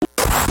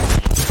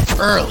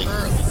early.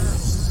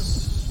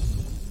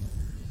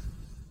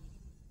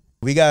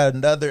 We got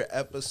another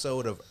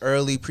episode of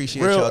Early.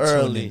 Appreciate Real y'all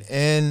early. tuning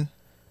in.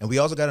 And we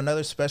also got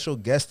another special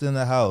guest in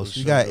the house.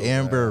 We got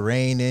Amber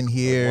Rayne in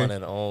here. The one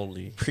and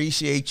only.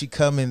 Appreciate you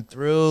coming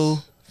through.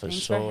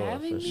 Thanks for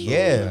having me.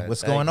 Yeah,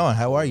 what's going on?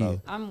 How are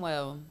you? I'm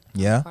well.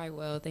 Yeah? I'm quite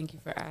well. Thank you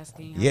for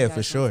asking. How Yeah, you for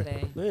guys sure. doing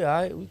today? We all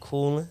right. We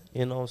cooling.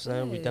 You know what I'm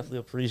saying? We Good. definitely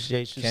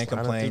appreciate you. Can't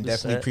sliding complain. through the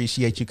Definitely set.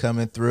 appreciate you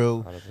coming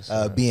through,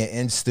 100%. being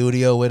in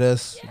studio with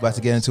us. About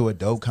to get into a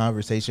dope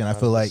conversation. I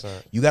feel like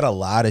 100%. you got a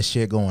lot of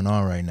shit going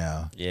on right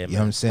now. Yeah, you know man.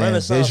 what I'm saying?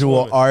 Renaissance Visual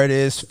woman.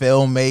 artist,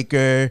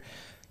 filmmaker.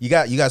 You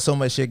got so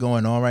much shit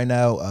going on right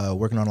now.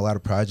 Working on a lot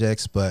of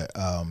projects, but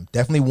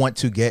definitely want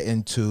to get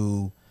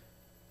into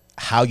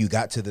how you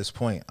got to this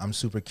point. I'm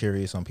super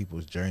curious on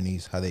people's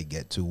journeys, how they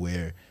get to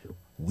where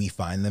we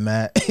find them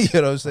at. You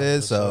know what I'm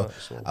saying? So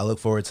 100%. I look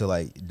forward to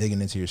like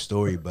digging into your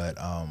story. But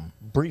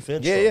Brief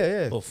intro.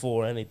 Yeah.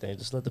 Before anything,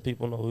 just let the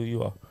people know who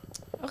you are.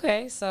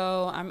 Okay,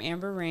 so I'm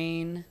Amber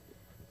Rayne.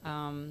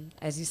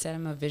 As you said,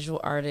 I'm a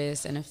visual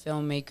artist and a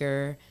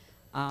filmmaker.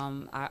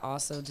 I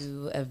also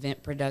do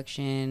event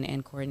production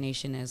and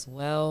coordination as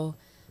well.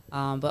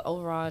 But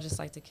overall, I just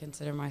like to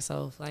consider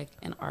myself like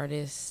an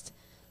artist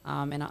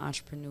and an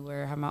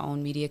entrepreneur. I have my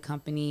own media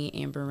company,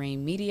 Amber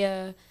Rayne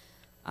Media.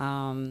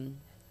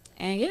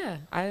 And yeah,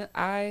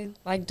 I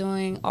like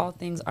doing all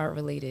things art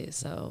related.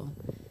 So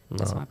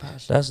that's my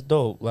passion. That's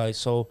dope. Like,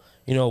 so,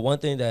 you know, one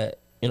thing that,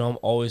 you know, I'm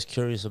always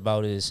curious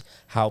about is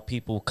how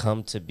people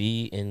come to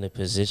be in the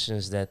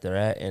positions that they're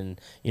at. And,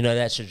 you know,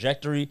 that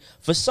trajectory.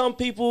 For some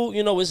people,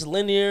 you know, it's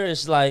linear.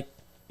 It's like,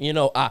 you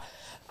know, I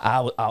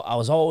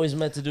was always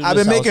meant to do this. I've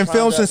been making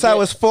films since I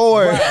was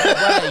 4.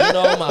 Right. You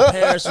know, my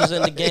parents was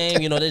in the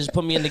game. You know, they just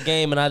put me in the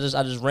game, and I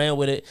just ran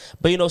with it.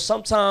 But you know,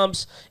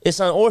 sometimes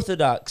it's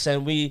unorthodox,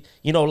 and we,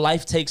 you know,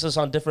 life takes us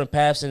on different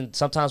paths, and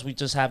sometimes we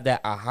just have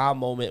that aha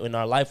moment in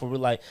our life where we're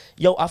like,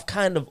 "Yo, I've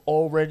kind of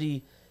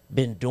already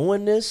been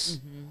doing this.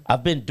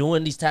 I've been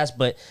doing these tasks,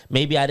 but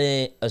maybe I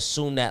didn't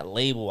assume that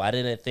label. I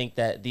didn't think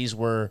that these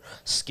were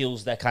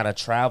skills that kind of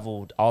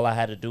traveled. All I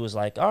had to do is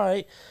like, all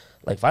right,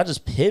 like if I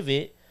just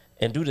pivot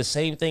and do the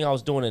same thing I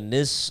was doing in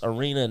this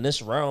arena, in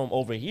this realm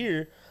over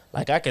here,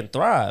 like I can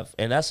thrive."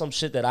 And that's some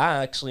shit that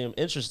I actually am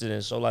interested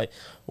in. So like,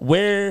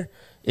 where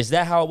is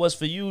that how it was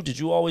for you? Did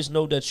you always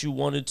know that you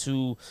wanted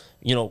to,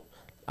 you know,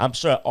 I'm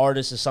sure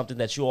artist is something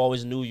that you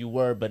always knew you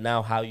were, but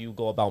now how you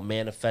go about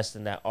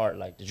manifesting that art.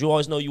 Like, did you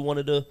always know you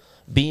wanted to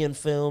be in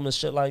film and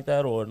shit like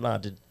that? Or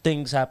not? Did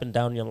things happen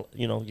down your,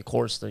 you know, your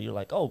course that you're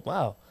like, oh,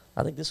 wow,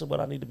 I think this is what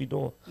I need to be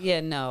doing? Yeah,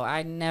 no,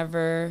 I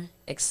never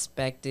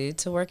expected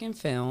to work in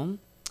film.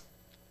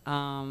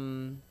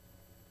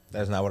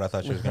 That's not what I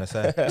thought you was gonna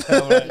say.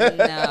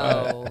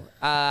 No,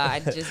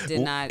 I just did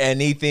not.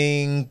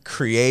 Anything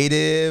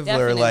creative or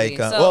Definitely. like?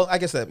 So, well, I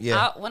guess that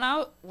yeah. When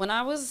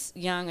I was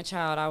young, a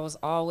child, I was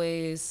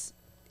always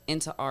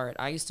into art.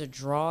 I used to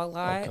draw a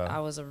lot. Okay. I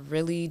was a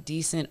really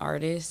decent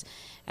artist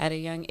at a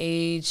young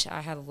age.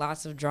 I had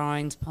lots of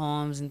drawings,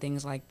 poems, and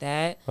things like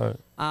that. Right.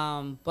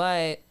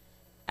 But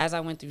as I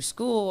went through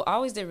school, I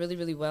always did really,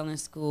 really well in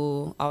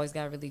school. Always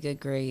got really good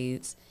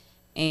grades.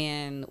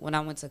 And when I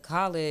went to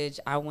college,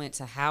 I went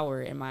to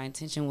Howard, and my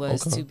intention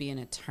was to be an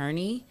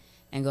attorney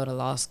and go to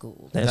law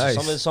school. That's Nice.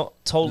 something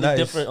totally Nice.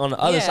 different on the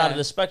other Yeah. side of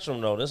the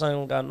spectrum, though. This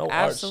ain't got no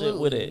art shit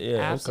with it.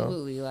 Yeah,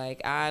 Absolutely.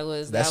 Like I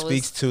was. That was,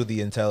 speaks to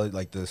the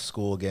like the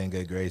school getting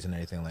good grades and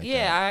everything like that.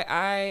 Yeah,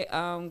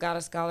 I got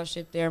a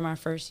scholarship there my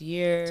first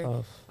year.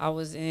 Tough. I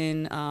was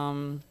in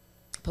I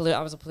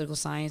was a political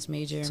science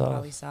major in Tough.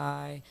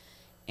 poli-sci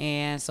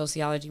and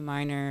sociology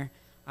minor.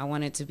 I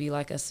wanted to be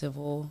like a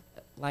civil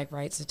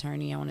rights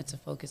attorney. I wanted to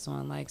focus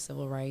on like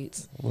civil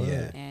rights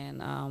Yeah.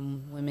 and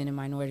women and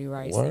minority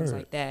rights, Word. things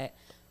like that.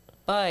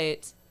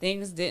 But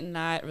things did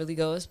not really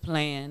go as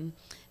planned,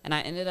 and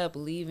I ended up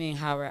leaving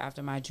Howard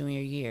after my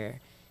junior year.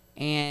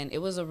 And it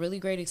was a really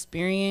great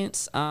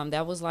experience.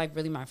 That was like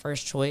really my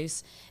first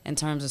choice in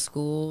terms of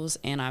schools,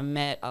 and I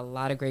met a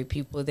lot of great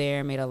people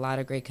there, made a lot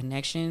of great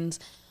connections.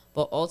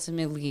 But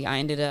ultimately, I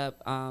ended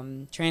up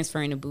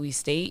transferring to Bowie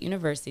State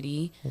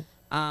University,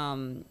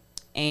 and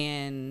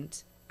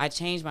I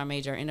changed my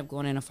major. I ended up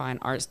going in a fine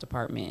arts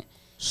department.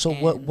 So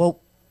And-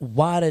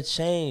 why the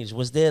change?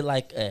 Was there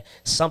like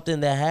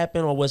something that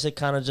happened, or was it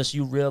kind of just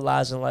you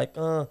realizing like,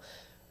 I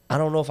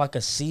don't know if I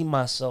could see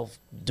myself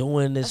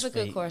doing this That's a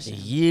good for question.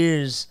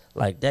 years,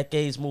 like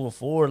decades moving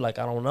forward? Like,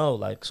 I don't know.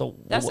 Like, so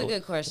That's a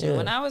good question. yeah.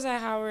 When I was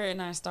at Howard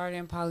and I started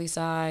in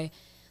poli-sci,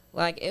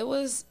 like it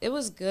was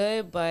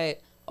good,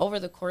 but over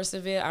the course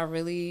of it,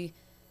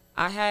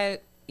 I had,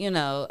 you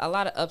know, a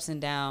lot of ups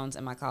and downs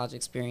in my college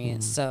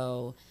experience.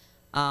 So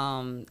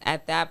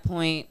at that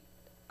point,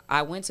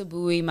 I went to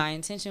Bowie. My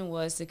intention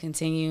was to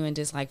continue and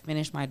just like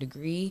finish my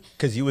degree.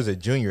 Because you was a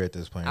junior at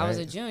this point, I right? was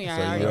a junior.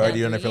 So I already you had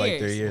already done it 3 for like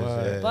 3 years. years.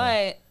 Wow. Yeah.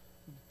 But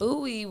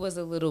Bowie was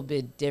a little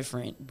bit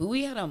different.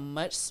 Bowie had a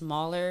much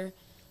smaller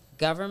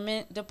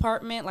government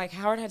department. Like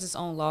Howard has its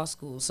own law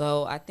school,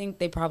 so I think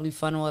they probably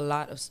funnel a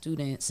lot of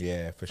students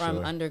from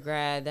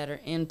undergrad that are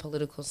in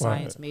political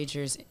science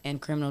majors and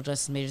criminal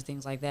justice majors,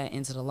 things like that,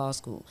 into the law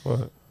school.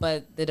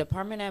 But the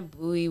department at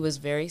Bowie was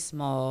very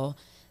small.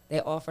 They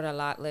offered a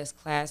lot less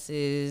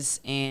classes,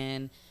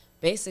 and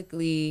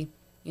basically,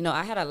 you know,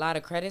 I had a lot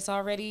of credits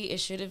already. It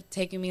should have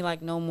taken me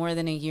like no more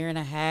than a year and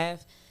a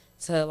half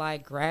to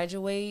like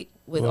graduate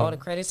with all the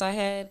credits I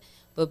had.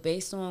 But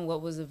based on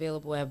what was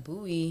available at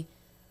Bowie,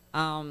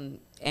 and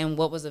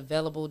what was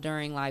available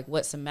during like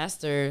what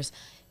semesters,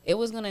 it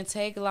was gonna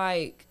take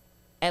like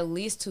at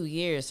least 2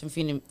 years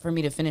for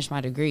me to finish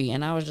my degree.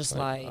 And I was just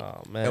like,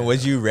 oh, man. And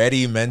was you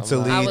ready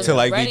mentally to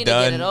like be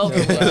done? To get it over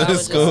with. I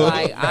was just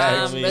like,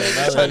 I'm really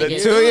just trying to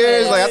get 2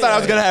 years. Like I thought I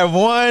was gonna have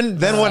one,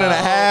 then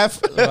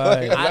 1.5.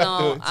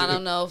 I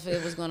don't know if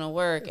it was gonna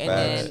work. And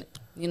then,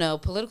 you know,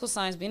 political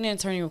science, being an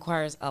attorney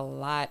requires a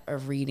lot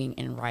of reading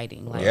and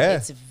writing. Like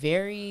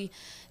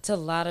it's a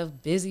lot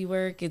of busy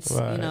work. It's,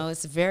 you know,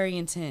 it's very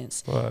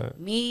intense.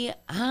 Me,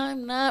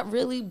 I'm not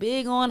really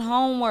big on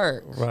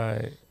homework.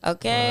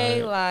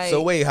 Okay? Like,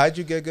 so wait, how'd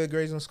you get good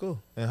grades in school,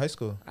 in high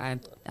school? I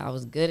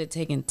was good at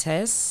taking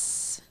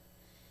tests.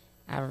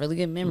 I have a really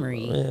good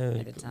memory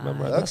at the time.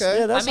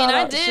 Okay. I mean,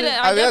 I did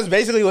it. I mean, that's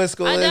basically what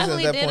school is at that point.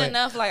 I definitely did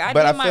enough. Like, I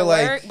did my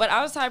work, but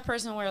I was the type of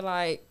person where,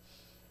 like,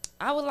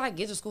 I would like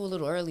get to school a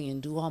little early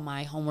and do all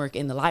my homework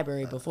in the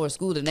library before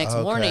school the next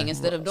morning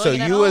instead of doing it at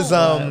home. So you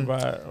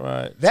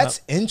was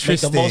That's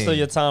interesting. Make the most of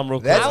your time real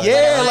quick.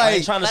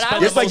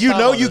 It's like, you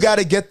know, you got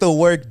to get the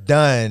work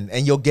done,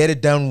 and you'll get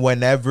it done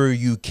whenever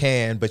you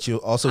can, but you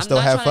also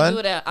still have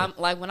fun. I'm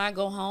like, when I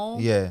go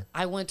home,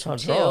 I went to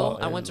chill.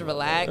 I went to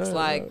relax.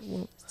 Like,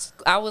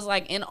 I was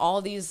like in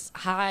all these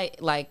high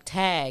like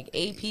tag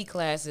AP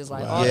classes,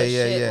 like all this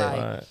shit.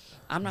 Like,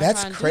 I'm not.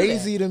 That's trying to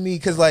crazy to me,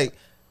 because like.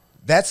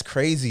 That's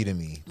crazy to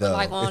me, though.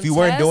 Like if you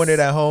weren't doing it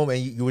at home, and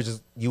you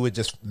would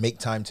just make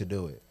time to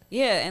do it.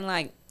 Yeah, and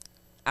like,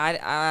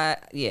 I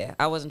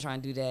wasn't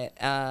trying to do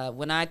that.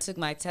 When I took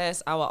my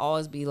test, I would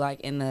always be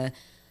like in the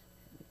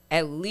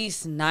at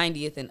least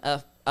 90th and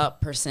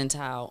up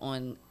percentile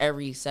on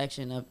every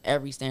section of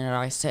every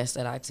standardized test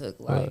that I took.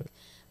 Like,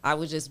 I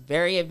was just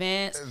very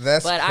advanced.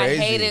 That's but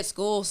crazy. I hated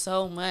school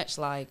so much.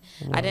 Like,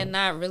 I did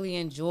not really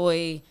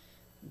enjoy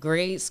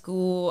grade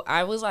school.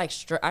 I was like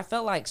I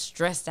felt like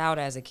stressed out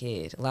as a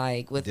kid,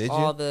 like with you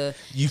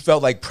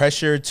felt like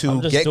pressure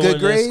to get good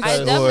grades. I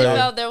definitely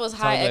felt there was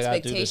high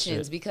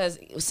expectations, because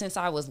since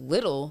I was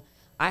little,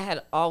 I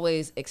had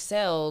always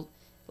excelled,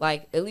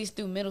 like at least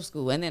through middle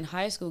school, and then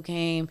high school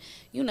came.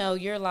 You know,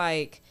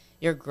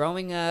 you're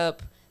growing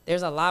up.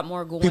 There's a lot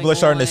more going on. People are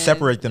starting to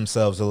separate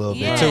themselves a little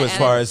bit too, as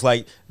far as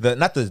like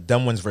not the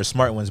dumb ones versus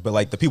smart ones, but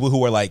like the people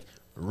who are like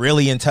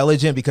really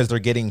intelligent because they're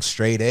getting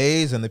straight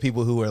A's, and the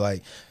people who are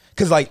like,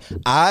 because like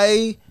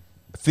I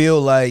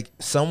feel like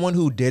someone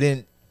who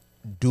didn't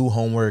do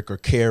homework or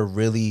care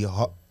really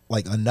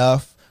like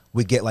enough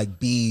would get like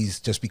B's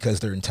just because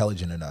they're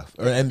intelligent enough,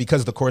 and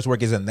because the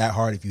coursework isn't that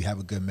hard if you have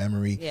a good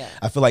memory.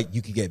 I feel like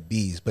you could get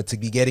B's, but to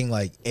be getting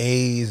like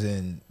A's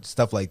and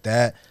stuff like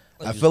that,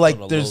 I feel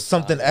like there's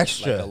something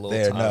extra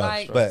there.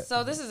 But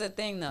so this is the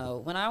thing though.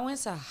 When I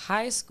went to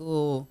high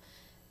school,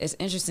 it's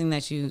interesting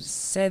that you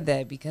said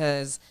that,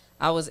 because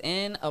I was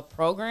in a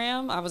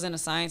program. I was in a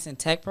science and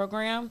tech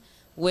program,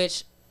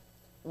 which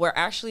were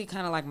actually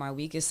kind of like my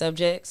weakest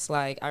subjects.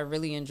 Like, I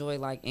really enjoy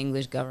like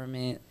English,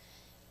 government,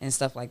 and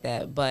stuff like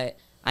that. But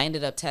I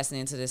ended up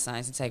testing into this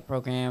science and tech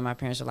program. My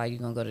parents were like,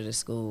 "You're gonna go to this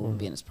school and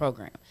be in this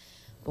program."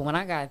 But when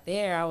I got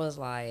there, I was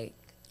like,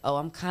 "Oh,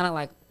 I'm kind of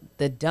like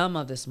the dumb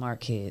of the smart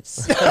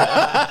kids." Like,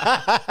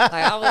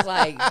 I was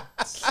like,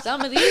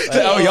 some of these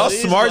kids, y'all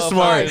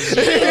smart.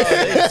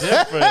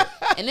 Different.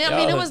 And then, I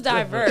mean, it was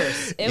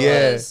diverse. It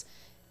was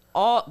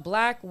all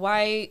black,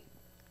 white,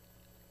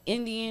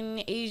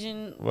 Indian,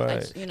 Asian.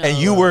 Like, you know. And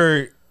you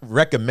were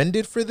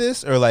recommended for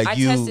this, or like I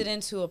tested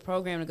into a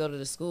program to go to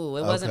the school.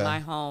 It wasn't my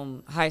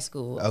home high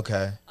school.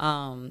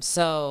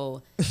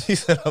 So she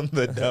said, "I'm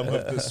the dumb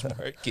of the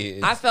smart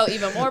kids." I felt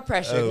even more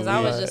pressure, because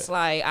I was just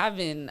like, I've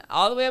been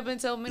all the way up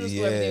until middle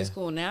school, everything was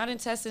cool. Now I done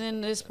tested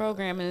into this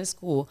program in this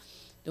school,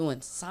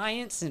 doing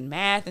science and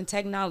math and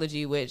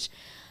technology, which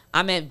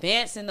I'm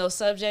advanced in those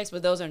subjects,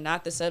 but those are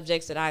not the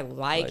subjects that I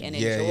like and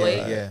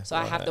enjoy. So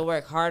I have to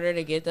work harder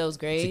to get those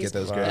grades.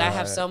 And I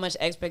have so much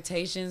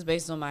expectations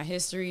based on my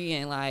history,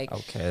 and like,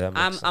 that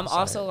makes sense. I'm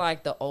also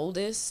like the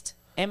oldest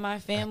in my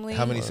family.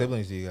 How many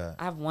siblings do you got?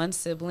 I have one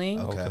sibling,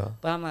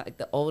 but I'm like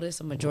the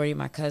oldest. A majority of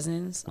my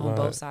cousins on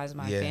both sides of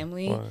my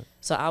family.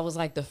 So I was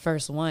like the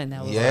first one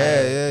that was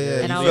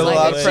and I you was feel like a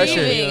lot of pressure.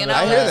 And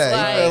I hear that.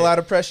 Like, you feel a lot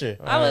of pressure.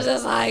 I was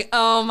just like,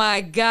 oh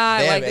my God.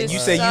 Damn, like, and you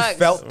sucks. say you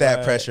felt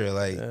that pressure,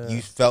 like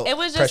you felt it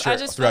was just, pressure I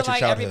just throughout felt your like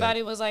childhood.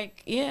 everybody was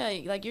like,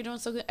 yeah, like you're doing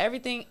so good.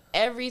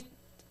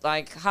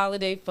 like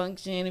holiday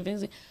function,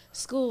 events.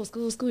 School,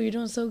 you're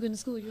doing so good in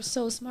school. You're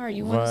so smart.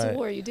 You won this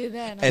award. You did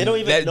that. And don't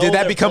even know did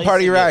that they're become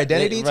part of your placing it.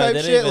 identity Right, type they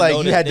don't shit? even Like know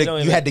you that- had they to don't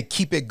you even- had to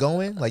keep it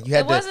going. Like you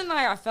had It to. wasn't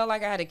like I felt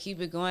like I had to keep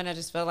it going. I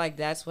just felt like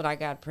that's what I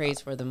got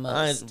praised for the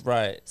most.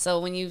 Right. So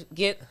when you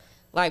get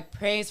like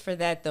praised for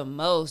that the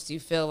most, you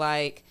feel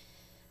like,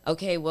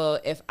 okay, well,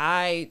 if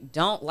I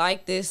don't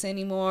like this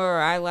anymore,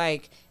 or I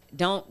like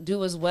don't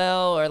do as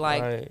well, or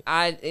like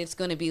it's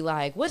gonna be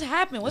like, what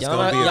happened? What's Y'all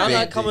going not, on? y'all big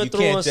not coming you through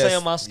can't and just-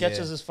 saying my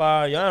sketches yeah. is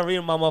fire. Y'all not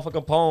reading my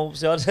motherfucking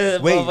poems. Y'all just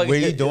Wait, motherfucking- were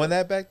you doing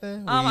that back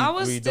then? I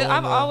was were you still.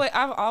 doing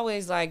I've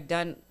always like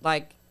done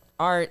like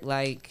art,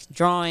 like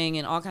drawing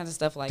and all kinds of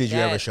stuff like that. Did you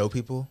ever show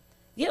people?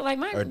 Yeah, like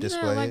or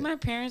display like it? my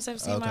parents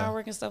have seen my Okay.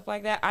 artwork and stuff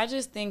like that. I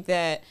just think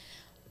that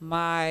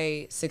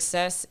my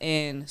success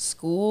in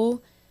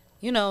school,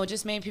 you know,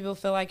 just made people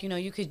feel like, you know,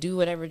 you could do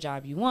whatever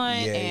job you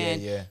want, Yeah,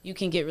 and yeah. you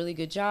can get really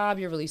good job.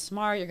 You're really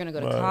smart. You're gonna go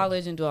to Right.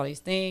 college and do all these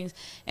things.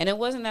 And it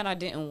wasn't that I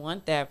didn't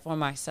want that for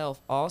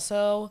myself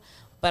also,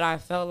 but I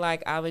felt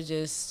like I was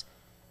just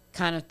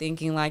kind of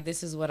thinking like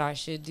this is what I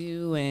should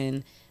do,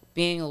 and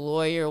being a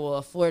lawyer will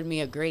afford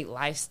me a great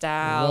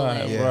lifestyle.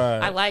 Right, And Yeah.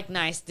 right. I like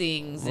nice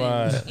things,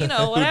 and Right. you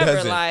know, Who whatever.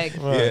 doesn't? Like,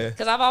 Yeah.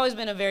 because I've always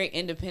been a very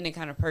independent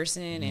kind of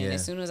person, and Yeah.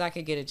 as soon as I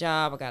could get a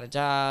job, I got a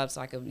job,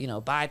 so I could, you know,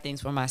 buy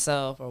things for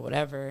myself or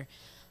whatever.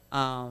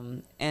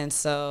 And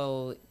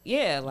so,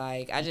 yeah,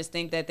 like, I just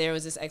think that there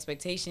was this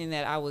expectation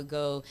that I would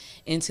go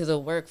into the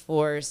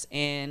workforce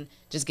and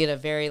just get a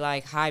very,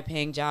 like,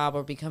 high-paying job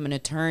or become an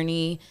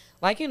attorney.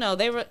 Like, you know,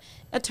 they were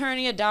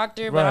attorney, a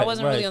doctor, but I Right,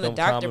 wasn't really right. on the Them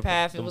doctor common-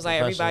 path. It them was like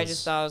everybody professions.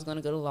 just thought I was going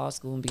to go to law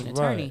school and be an Right.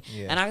 attorney.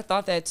 Yeah. And I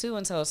thought that, too,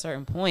 until a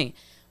certain point.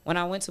 When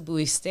I went to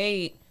Bowie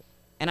State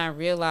and I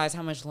realized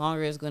how much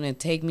longer it was going to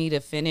take me to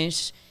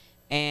finish,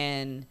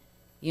 and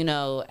you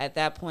know, at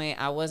that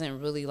point, I wasn't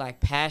really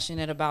like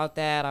passionate about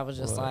that. I was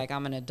just Right. like,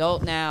 I'm an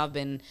adult now. I've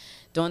been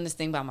doing this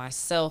thing by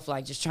myself,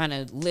 like just trying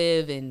to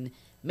live and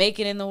make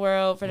it in the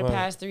world for the Right.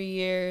 past 3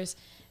 years,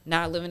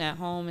 not living at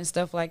home and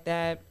stuff like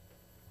that.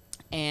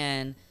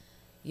 And,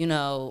 you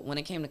know, when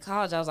it came to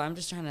college, I was like, I'm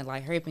just trying to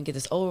like hurry up and get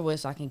this over with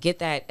so I can get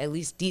that at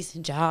least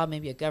decent job,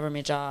 maybe a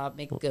government job,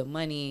 make good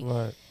money.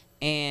 Right.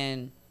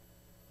 And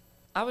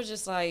I was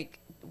just like,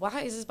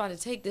 why is this about to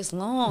take this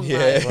long? Yeah,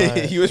 Like,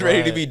 Right, you was ready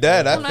to right. be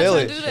done. I I'm not feel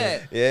trying it. to do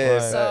that. Yeah.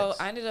 Right. So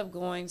facts. I ended up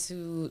going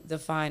to the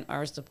fine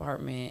arts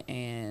department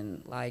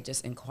and like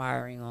just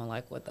inquiring on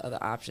like what the other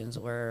options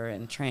were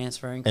and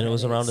transferring. And it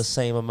was around the credits.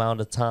 same amount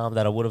of time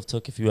that I would have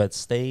took if you had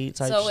stayed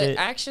type So shit. it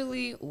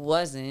actually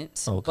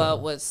wasn't. Okay.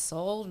 But what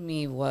sold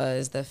me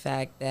was the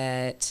fact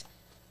that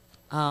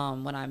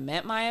when I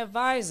met my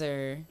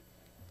advisor,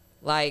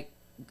 like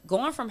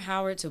going from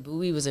Howard to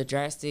Bowie was a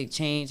drastic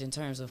change in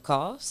terms of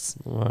costs.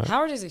 Right.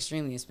 Howard is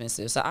extremely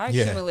expensive. So I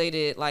Yeah.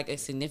 accumulated like a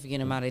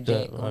significant amount of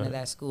debt Debt, going to right.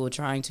 that school,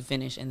 trying to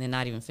finish and then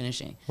not even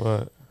finishing.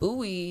 Right.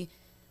 Bowie,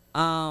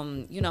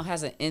 you know,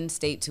 has an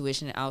in-state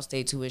tuition and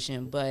out-state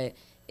tuition, but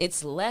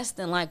it's less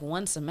than like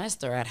one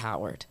semester at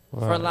Howard for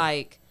Right.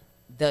 like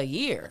the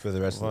year. For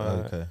the rest of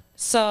Right. the okay.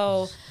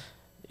 So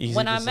Easy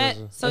when I met,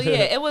 decision. so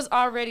yeah, it was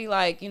already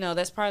like, you know,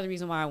 that's part of the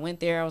reason why I went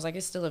there. I was like,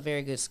 it's still a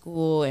very good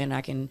school and I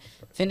can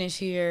finish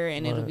here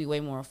and it'll Right. be way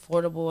more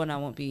affordable and I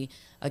won't be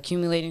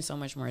accumulating so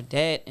much more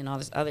debt and all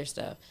this other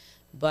stuff.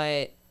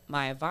 But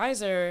my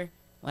advisor,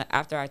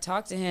 after I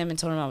talked to him and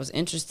told him I was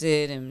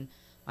interested in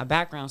my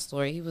background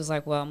story, he was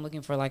like, well, I'm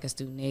looking for like a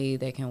student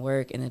aide that can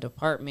work in the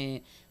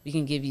department. We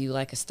can give you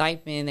like a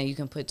stipend that you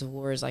can put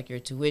towards like your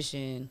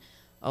tuition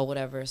or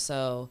whatever.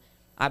 So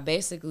I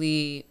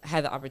basically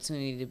had the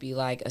opportunity to be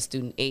like a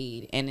student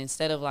aide, and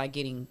instead of like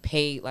getting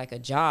paid like a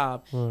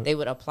job, Right. they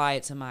would apply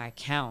it to my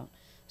account.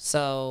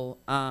 So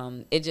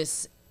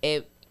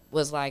it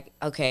was like,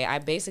 okay, I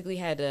basically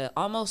had to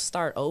almost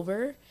start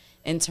over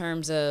in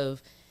terms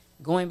of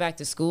going back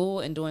to school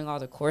and doing all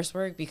the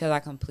coursework because I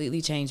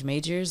completely changed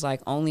majors.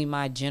 Like only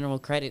my general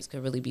credits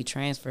could really be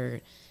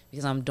transferred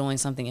because I'm doing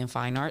something in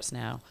fine arts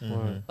now.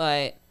 Right.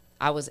 But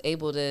I was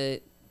able to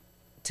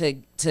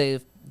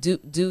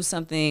do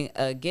something,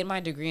 get my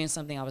degree in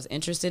something I was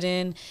interested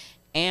in,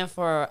 and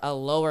for a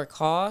lower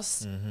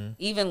cost,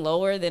 even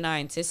lower than I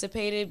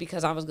anticipated,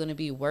 because I was going to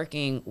be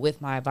working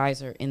with my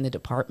advisor in the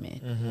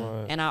department.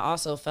 Right. And I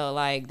also felt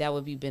like that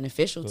would be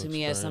beneficial to Good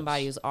me as experience.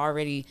 somebody who's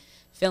already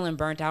feeling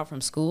burnt out from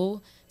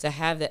school, to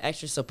have the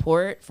extra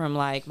support from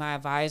like my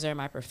advisor,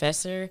 my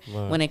professor,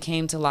 Right. when it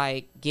came to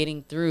like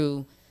getting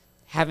through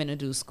having to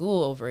do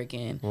school over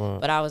again. Right.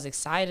 But I was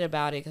excited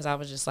about it because I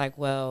was just like,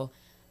 well,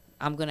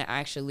 I'm going to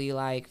actually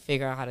like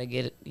figure out how to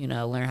get,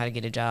 learn how to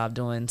get a job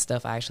doing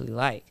stuff I actually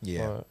like.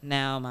 Yeah. Right.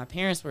 Now, my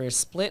parents were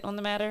split on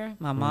the matter.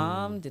 My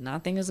mom did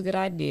not think it was a good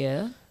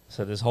idea.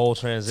 So this whole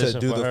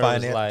transition do for the her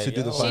finan- was like, to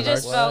do the yo, She fine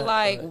just arts. felt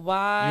like,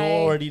 why? You're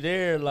already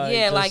there. Like,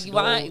 yeah, just like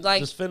why? go- Like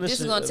just finish this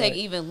is it, gonna take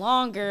like- even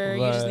longer.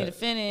 You just Right. need to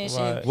finish.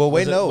 Right. And Well,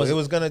 wait, Was it it-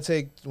 was gonna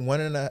take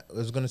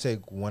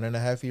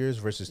 1.5 years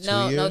versus 2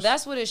 years. no,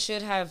 that's what it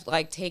should have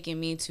like taken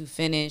me to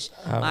finish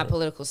my Howard.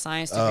 political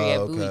science degree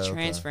Oh, at Bowie, okay.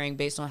 transferring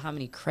based on how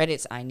many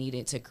credits I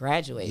needed to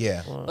graduate.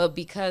 Yeah. Right. But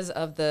because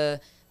of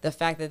the the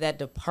fact that that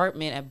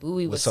department at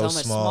Bowie was so so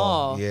much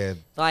small. small. Yeah.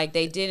 Like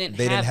they didn't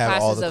They have didn't have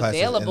all classes the classes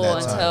in available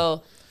that time.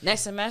 until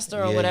next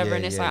semester or Yeah, whatever. yeah,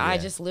 And it's yeah, like, I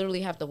yeah. just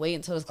literally have to wait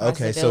until this class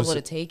Okay, is so- available so-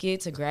 to take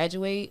it, to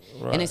graduate.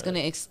 Right. And it's going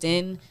to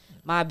extend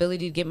my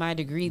ability to get my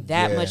degree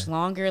that Yeah. much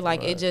longer. Like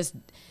Right. it just,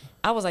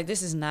 I was like,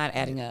 this is not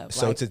adding up.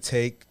 So Like, to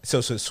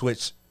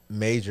switch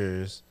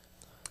majors.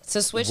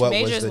 to switch what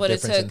was majors the would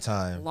have difference in took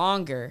time?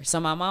 longer. So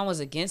my mom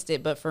was against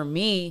it, but for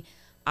me,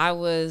 it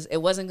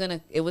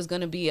was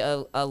gonna be a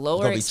It's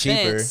lower gonna be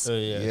cheaper. expense,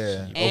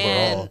 Yeah.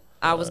 and Overall.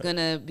 I was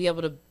gonna be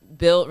able to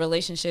build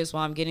relationships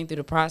while I'm getting through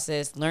the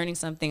process, learning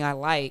something I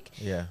like,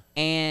 Yeah.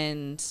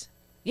 and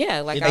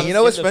yeah, like And I you was,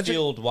 know what's in the funny?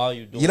 field while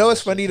you doing You know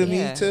what's this funny shit. to me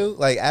Yeah. too?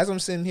 Like as I'm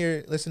sitting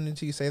here listening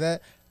to you say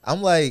that,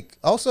 I'm like,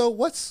 also,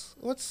 what's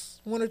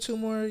 1 or 2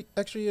 more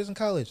extra years in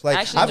college? Like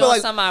actually I doing feel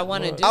like something I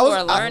want to do I was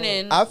or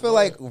learning. I feel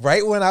like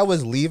right when I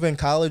was leaving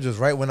college was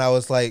right when I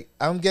was like,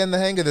 I'm getting the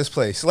hang of this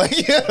place. Like,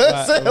 you know what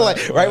I'm saying?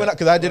 Like right when,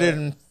 because I did it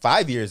in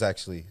 5 years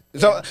actually.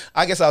 So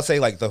I guess I'll say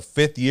like the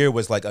 5th year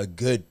was like a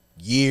good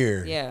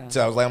year. Yeah.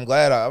 So I was like, I'm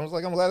glad I'm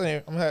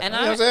here. I'm happy. And You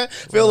know what I'm I- saying?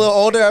 Feel a little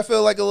older. I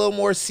feel like a little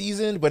more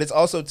seasoned, but it's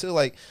also too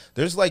like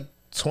there's like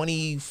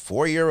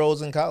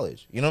 24-year-olds in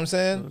college. You know what I'm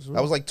saying? I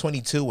was like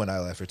 22 when I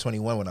left, or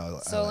 21 when I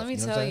left. So let me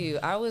You know what I'm tell saying? you,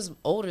 I was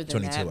older than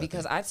 22, I that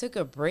because I took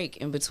a break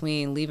in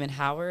between leaving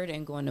Howard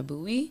and going to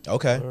Bowie.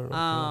 Okay.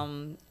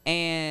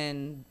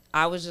 And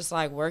I was just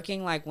like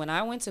working. Like when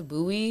I went to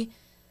Bowie,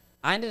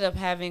 I ended up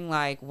having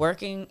like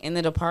working in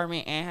the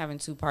department and having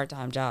 2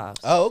 part-time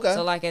jobs. Oh, okay.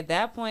 So like at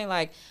that point,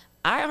 like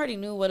I already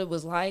knew what it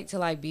was like to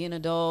like be an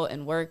adult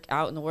and work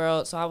out in the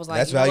world. So I was like,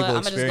 That's you know what? valuable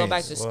I'm gonna just go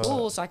back to experience.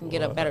 school so I can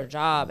get a better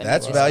job and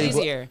That's it's valuable.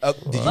 easier. Did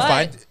you But-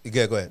 find?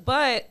 Yeah, go ahead.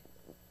 But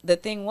the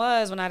thing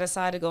was, when I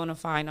decided to go into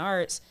fine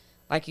arts,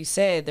 like you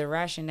said, the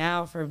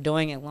rationale for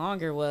doing it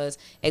longer was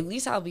at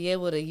least I'll be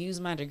able to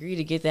use my degree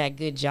to get that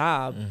good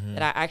job Mm-hmm.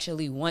 that I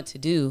actually want to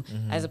do,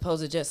 as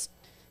opposed to just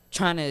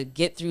trying to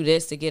get through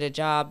this to get a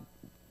job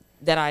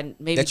that I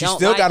maybe That you don't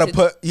still like gotta to-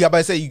 put. Yeah, but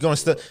I say you're gonna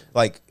still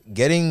like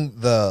getting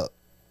the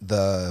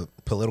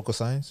political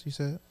science. You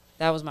said.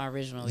 That was my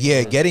original.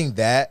 Yeah, getting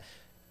that.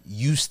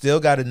 You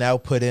still got to now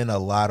put in a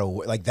lot of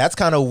work. Like that's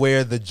kind of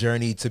where the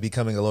journey to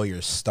becoming a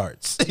lawyer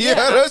starts. You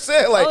know what I'm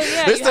saying? Like Oh,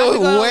 yeah, there's you have still to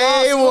go to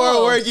way law more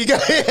school. work you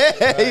got. You know what I'm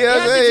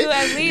have to saying? do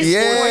at least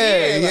 4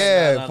 yeah, years.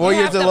 yeah, Like, 4 you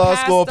years have in to law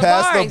pass school, the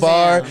pass bar the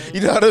bar. exam.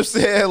 You know what I'm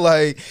saying?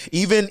 Like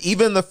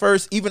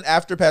even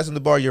after passing the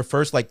bar, your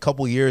first like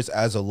couple years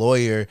as a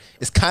lawyer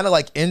is kind of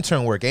like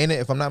intern work, ain't it?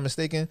 If I'm not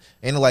mistaken,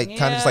 ain't it like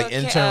kind of just like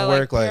intern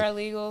work, like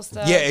paralegal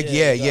stuff. yeah,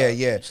 Yeah, yeah.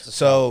 you just to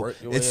So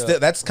work your way it's up.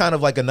 that's kind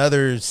of like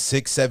another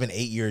 6, 7,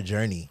 8 year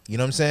journey. You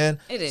know what I'm saying?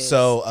 It is.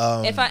 So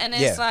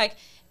It's like,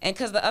 and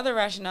because the other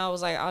rationale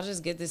was like, I'll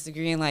just get this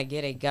degree and like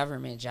get a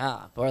government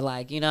job, or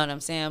like, you know what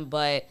I'm saying?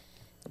 But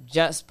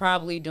just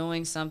probably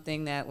doing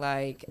something that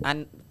like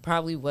I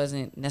probably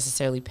wasn't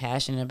necessarily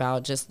passionate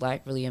about, just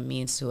like really a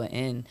means to an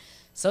end.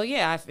 So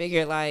yeah, I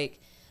figured like,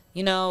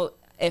 you know,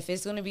 if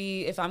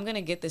I'm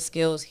gonna get the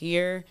skills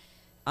here,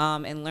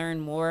 and learn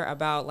more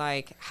about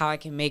like how I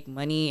can make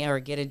money or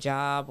get a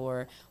job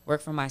or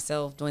work for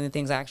myself doing the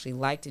things I actually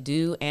like to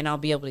do, and I'll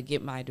be able to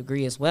get my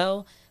degree as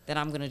well, then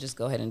I'm gonna just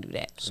go ahead and do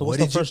that. So What what's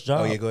the did you- first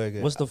job? Oh, yeah, go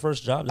ahead. What's the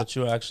first job that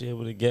you were actually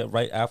able to get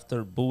right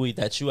after Bowie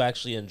that you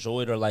actually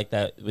enjoyed, or like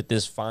that with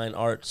this fine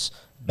arts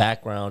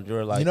background?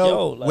 You're like, you know,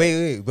 yo, like,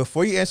 wait.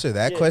 Before you answer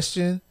that Yeah.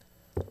 question,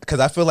 because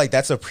I feel like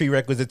that's a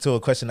prerequisite to a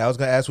question I was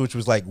gonna ask, which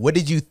was like, what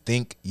did you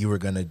think you were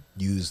gonna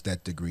use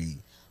that degree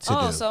to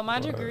do? So my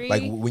degree,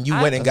 Like when you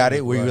went and got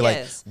it, where you were like,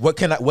 Yes. what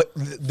can I? What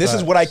this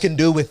is what I can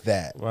do with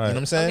that. You know Right. what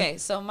I'm saying? Okay,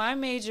 so my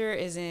major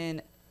is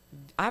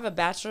I have a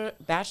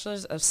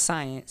bachelor's of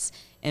science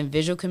in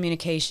visual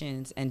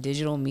communications and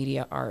digital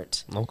media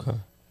art. okay.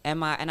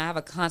 And I have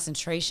a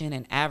concentration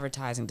in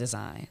advertising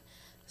design.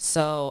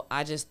 So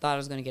I just thought I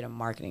was gonna get a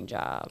marketing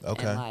job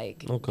Okay. and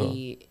like Okay.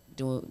 be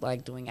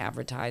doing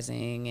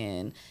advertising,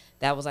 and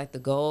that was like the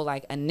goal.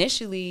 Like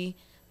initially,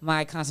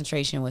 my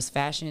concentration was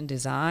fashion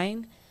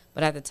design,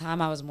 but at the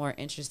time I was more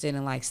interested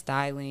in like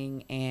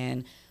styling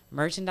and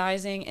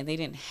merchandising, and they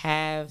didn't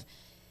have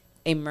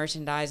a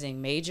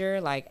merchandising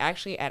major. Like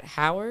actually at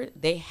Howard,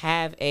 they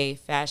have a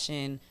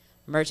fashion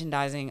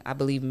merchandising, I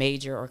believe,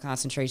 major or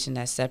concentration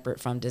that's separate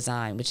from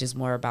design, which is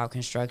more about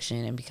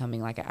construction and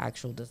becoming like an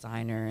actual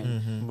designer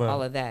and Right.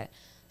 all of that.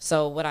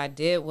 So what I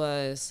did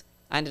was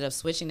I ended up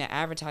switching to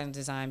advertising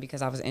design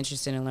because I was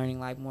interested in learning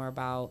like more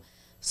about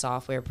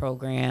software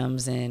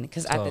programs, and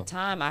because at the Oh.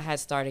 time I had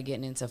started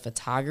getting into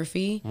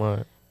photography.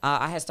 Right.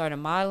 I had started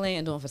modeling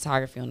and doing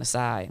photography on the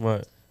side.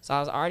 Right. So I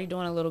was already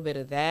doing a little bit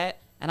of that.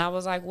 And I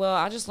was like, well,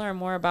 I'll just learn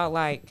more about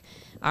like,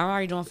 I'm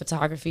already doing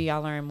photography.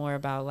 I'll learn more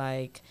about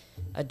like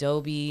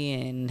Adobe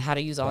and how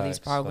to use all these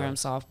Facts, program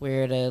facts.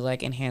 software to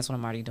like enhance what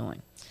I'm already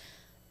doing.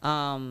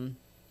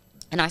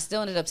 And I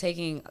still ended up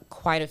taking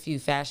quite a few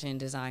fashion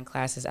design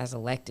classes as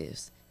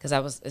electives because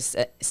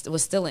it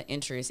was still an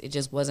interest. It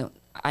just wasn't,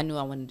 I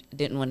knew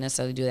didn't want to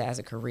necessarily do that as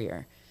a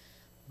career.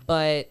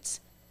 But,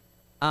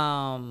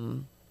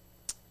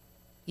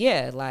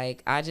 yeah,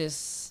 like I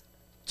just,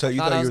 So you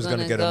thought you was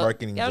gonna get a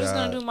marketing Yeah, I was job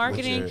gonna do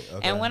marketing.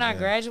 And when I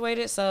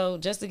graduated, so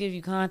just to give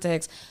you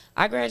context,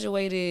 I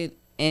graduated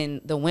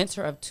in the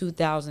winter of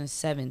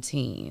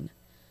 2017.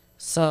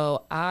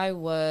 So I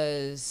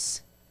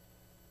was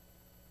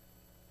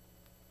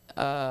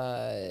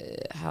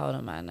how old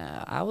am I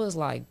now? I was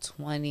like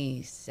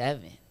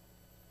 27,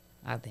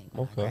 I think,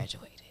 when I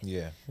graduated.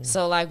 Yeah.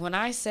 So like when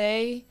I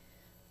say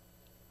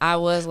I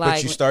was like,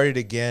 but you started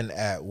again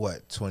at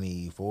what,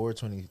 24,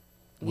 20?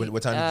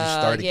 What time did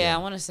you start again? Yeah, I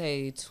want to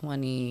say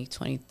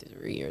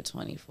 23 or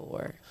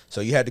 24.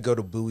 So you had to go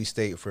to Bowie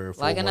State for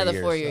 4 like more another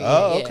years. 4 years.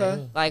 Oh, yeah.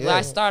 okay. Like yeah.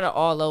 I started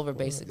all over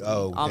basically.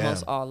 Oh,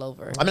 almost damn. all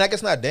over. I mean, I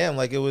guess not damn.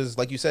 Like it was,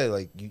 like you said,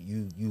 like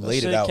you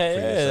laid it out for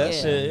yourself.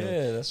 That's it.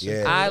 Yeah, that's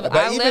it.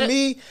 But even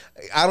me,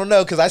 I don't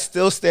know, because I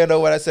still stand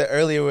on what I said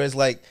earlier. Where it's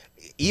like,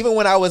 even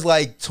when I was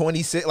like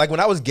 26, like when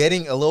I was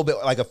getting a little bit,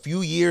 like a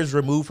few years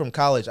removed from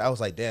college, I was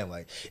like, damn,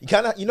 like you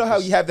kind of, you know how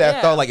you have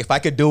that thought, like if I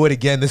could do it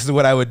again, this is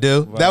what I would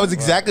do. Right, that was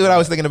exactly what I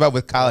was thinking about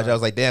with college. I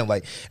was like, damn,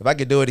 like if I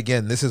could do it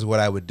again, this is what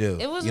I would do.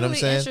 It was you know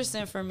really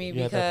interesting for me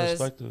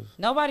because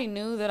nobody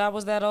knew that I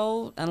was that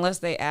old unless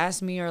they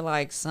asked me or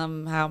like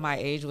somehow my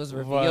age was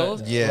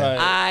revealed. Right. Yeah. Right.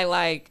 I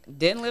like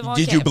didn't live on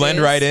Did campus. You blend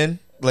right in?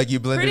 Like you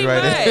blended Pretty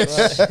right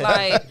much. in?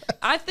 Like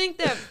I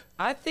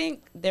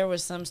think there were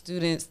some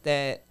students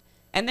that,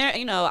 and there,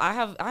 you know, I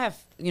have,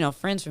 you know,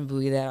 friends from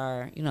Bowie that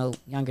are, you know,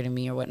 younger than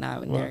me or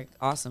whatnot, and they're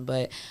awesome.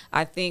 But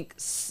I think,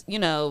 you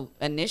know,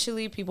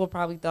 initially people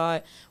probably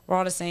thought we're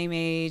all the same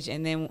age,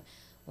 and then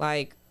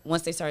like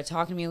once they started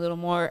talking to me a little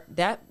more,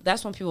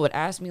 that's when people would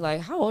ask me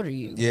like, "How old are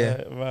you?"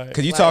 Yeah,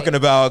 because you talking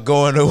about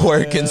going to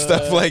work and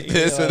stuff like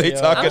this, and they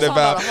talking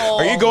about,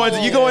 "Are you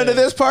going to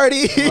this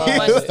party?"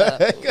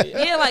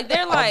 Yeah, like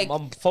they're like,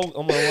 I'm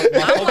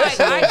like,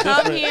 I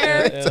come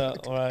here.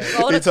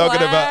 You're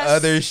talking about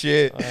other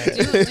shit.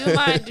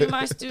 Do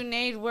my student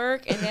aid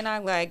work, and then I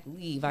like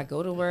leave. I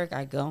go to work.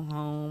 I go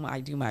home. I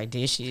do my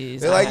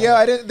dishes. They're like,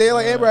 They're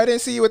like, Amber, I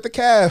didn't see you with the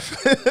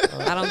calf.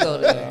 I don't go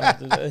there.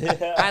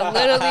 I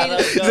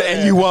literally.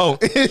 And you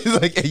won't.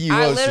 Like, you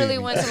I won't literally see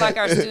went to like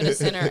our student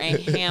center a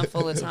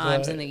handful of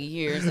times in the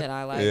years that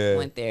I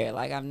went there.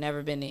 Like I've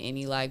never been to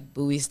any like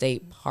Bowie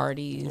State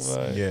parties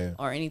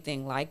or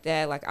anything like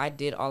that. Like I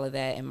did all of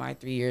that in my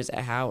 3 years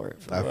at Howard.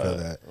 I feel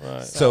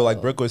that. So like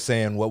Brooke was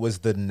saying, what was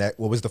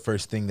the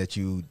first thing that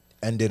you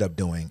ended up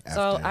doing after?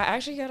 So I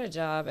actually got a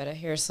job at a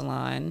hair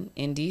salon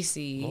in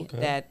DC.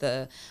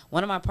 That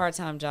one of my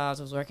part-time jobs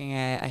was working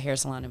at a hair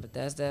salon in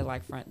Bethesda,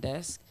 like front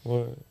desk.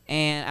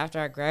 And after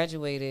I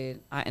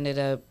graduated, I ended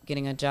up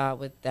getting a job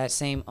with that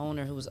same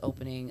owner who was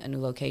opening a new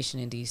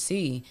location in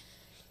DC.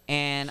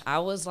 And I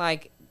was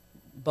like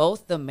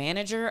both the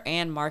manager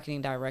and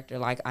marketing director.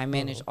 Like I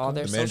managed all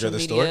their social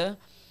media.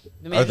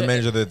 The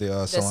manager of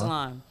the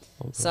salon.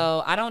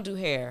 So I don't do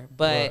hair,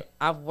 but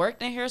I've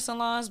worked in hair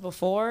salons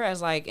before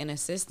as like an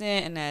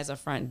assistant and as a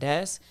front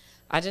desk.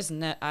 I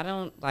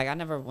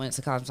never went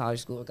to cosmetology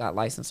school or got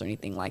licensed or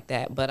anything like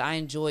that, but I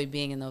enjoy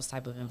being in those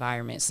type of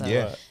environments. So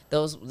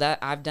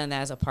I've done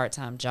that as a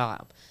part-time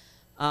job.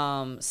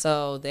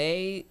 So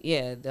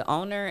the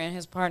owner and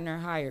his partner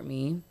hired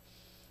me.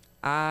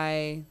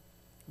 I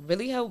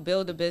really helped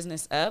build the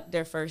business up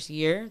their first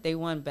year. They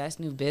won Best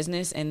New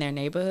Business in their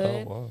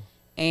neighborhood. Oh, wow.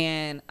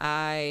 And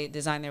I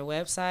designed their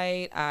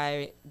website.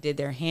 I did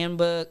their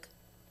handbook.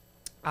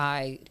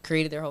 I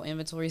created their whole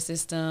inventory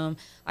system.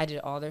 I did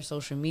all their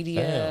social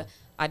media. Damn.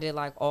 I did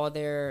like all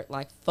their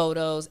like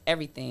photos,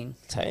 everything.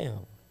 Damn.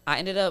 I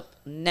ended up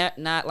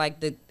not like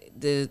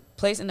the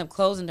place ended up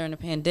closing during the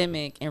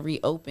pandemic and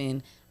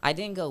reopened. I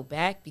didn't go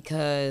back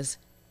because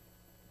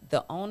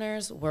the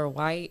owners were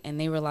white and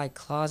they were like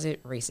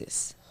closet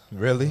racist.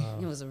 Really? Wow.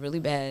 It was a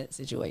really bad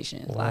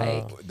situation. Wow.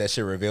 Like that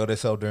shit revealed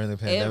itself during the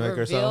pandemic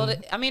or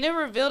something? I mean, it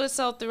revealed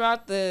itself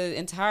throughout the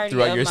entirety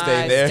of my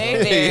stay there.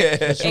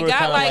 Yeah. It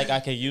got like I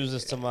could use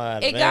this to my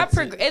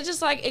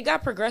advantage. It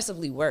got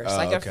progressively worse.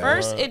 At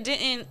first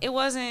it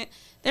wasn't,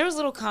 there was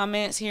little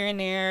comments here and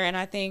there, and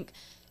I think,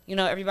 you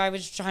know, everybody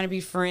was trying to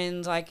be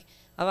friends. Like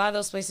a lot of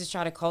those places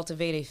try to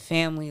cultivate a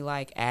family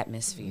like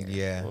atmosphere.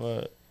 Yeah.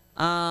 What?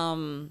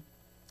 And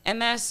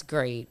that's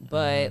great,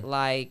 but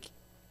like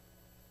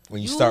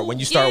when you start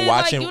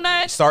watching,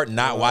 like start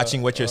not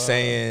watching what you're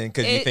saying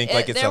because you think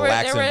like it's a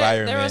lax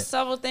environment. There were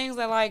several things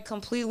that like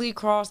completely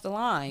crossed the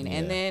line,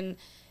 and then,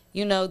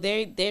 you know,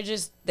 they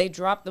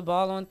dropped the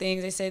ball on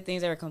things. They said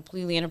things that were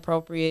completely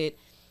inappropriate,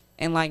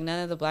 and like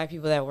none of the black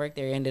people that worked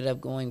there ended up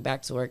going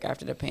back to work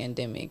after the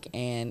pandemic,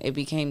 and it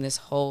became this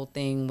whole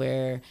thing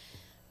where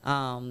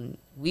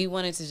we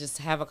wanted to just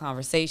have a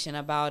conversation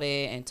about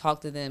it and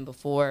talk to them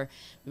before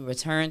we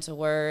returned to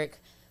work.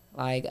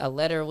 Like a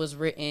letter was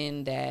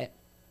written that,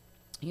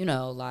 you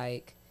know,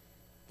 like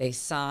they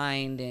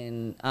signed,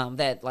 and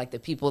that like the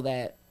people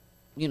that,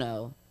 you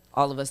know,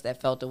 all of us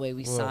that felt the way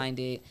we signed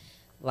it,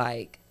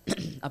 like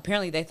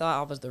apparently they thought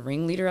I was the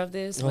ringleader of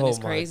this, when Oh it's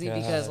my crazy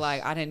because gosh.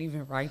 like I didn't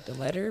even write the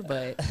letter,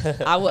 but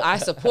I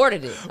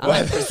supported it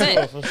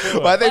 100%. For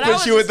sure. Why they But I put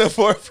was you at the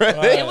forefront?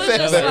 Right. It was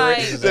just like-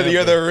 Said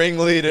you're the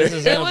ringleader. It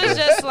was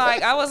just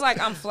like I was like,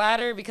 I'm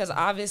flattered because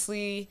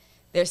obviously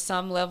there's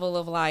some level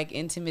of like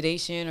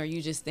intimidation, or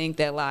you just think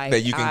that like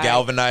That you can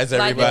galvanize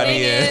like, the everybody.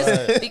 thing in.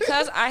 is, Right.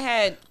 because I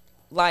had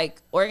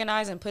like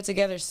organized and put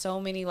together so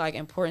many like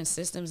important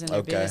systems in the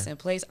Okay. business in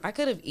place, I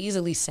could have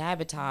easily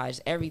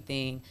sabotaged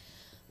everything.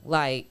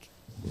 Like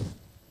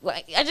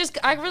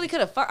I really could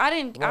have. I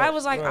didn't. I Right,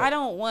 was like, right. I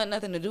don't want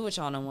nothing to do with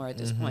y'all no more at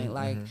this point.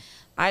 Like,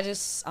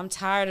 I'm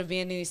tired of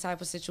being in these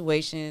type of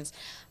situations.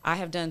 I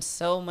have done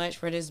so much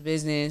for this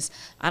business.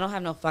 I don't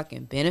have no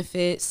fucking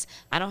benefits.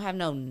 I don't have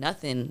no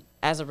nothing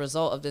as a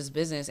result of this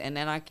business. And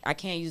then I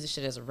can't use this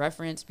shit as a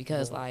reference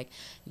because like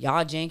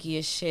y'all janky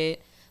as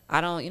shit. I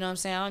don't, you know what I'm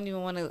saying? I don't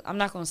even want to, I'm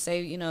not going to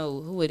say, you know,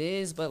 who it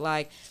is, but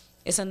like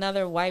it's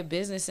another white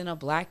business in a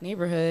black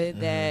neighborhood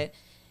that,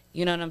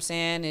 you know what I'm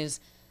saying, is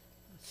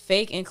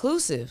fake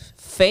inclusive,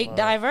 fake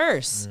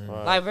diverse.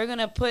 Right. Like we're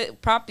gonna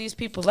prop these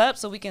people up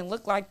so we can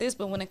look like this,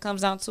 but when it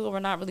comes down to it, we're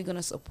not really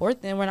gonna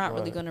support them. We're not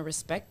really Right. gonna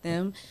respect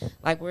them.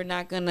 Like we're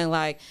not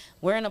gonna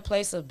we're in a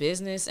place of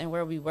business and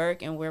where we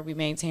work and where we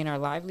maintain our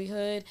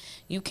livelihood.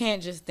 You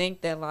can't just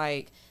think that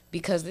like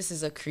because this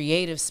is a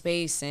creative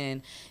space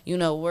and you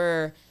know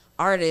we're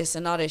artists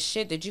and all this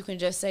shit that you can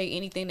just say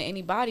anything to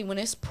anybody when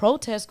it's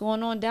protests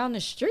going on down the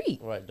street.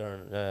 Right,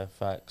 during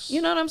facts.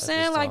 You know what I'm At this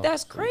saying? Like time.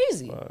 that's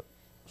crazy. Right.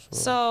 Sure.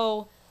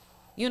 So,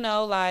 you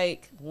know,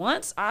 like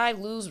once I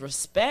lose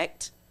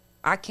respect,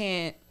 I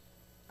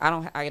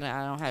don't have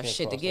Can't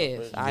shit to cross that give.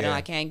 bridge.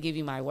 I can't give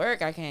you my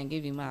work. I can't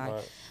give you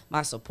my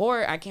Right.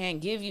 support. I can't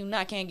give you a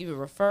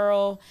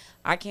referral.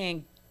 I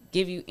can't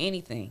give you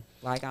anything.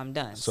 Like I'm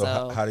done.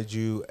 So how did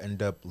you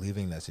end up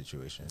leaving that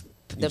situation?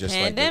 You The just,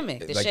 pandemic.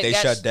 Like, The like shit they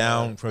got shut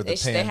down for the they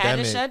pandemic. had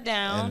to shut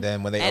down, and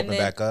then when they and opened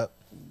then back up,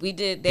 we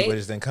did. people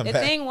just didn't come the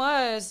back. thing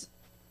was,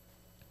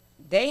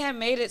 they had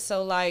made it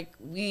so like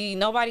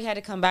nobody had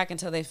to come back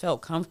until they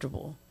felt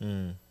comfortable,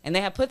 and they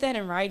had put that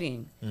in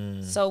writing.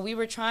 So we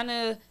were trying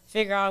to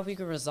figure out if we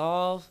could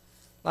resolve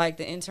like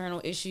the internal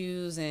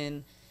issues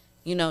and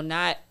you know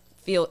not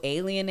feel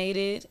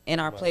alienated in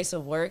our place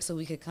of work, so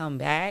we could come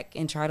back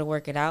and try to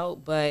work it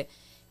out. But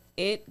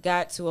it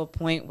got to a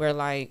point where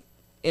like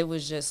it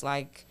was just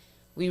like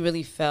we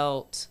really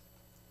felt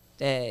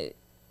that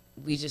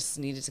we just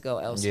needed to go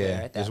elsewhere.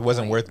 Yeah, at that it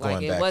wasn't point. worth going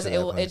like, back It wasn't. to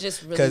that point. It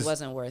just really 'Cause-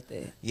 wasn't worth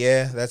it.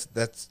 Yeah,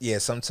 that's yeah.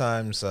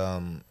 Sometimes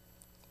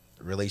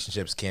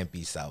relationships can't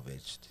be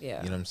salvaged. Yeah.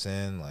 You know what I'm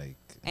saying? Like,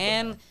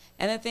 And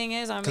the thing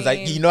is, I because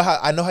mean, you know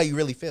how you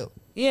really feel.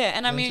 yeah,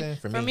 and I You know what I'm mean, saying?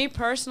 for For me me.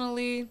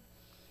 personally,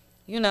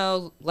 you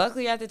know,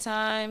 luckily at the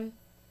time,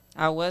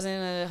 I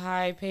wasn't a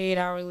high paid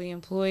hourly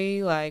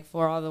employee, like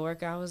for all the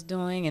work I was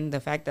doing and the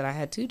fact that I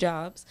had 2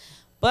 jobs.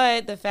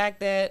 But the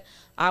fact that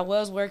I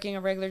was working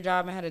a regular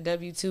job and had a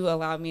W-2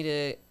 allowed me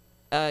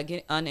to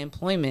get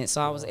unemployment.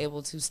 So I was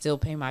able to still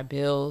pay my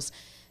bills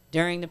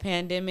during the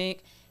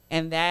pandemic.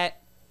 And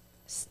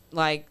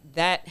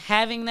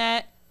having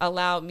that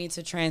allowed me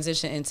to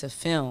transition into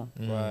film.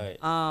 Right.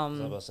 So I was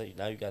about to say,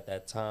 now you got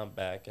that time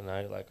back, and now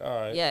you're like, all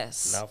right.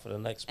 Yes. Now for the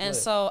next split. And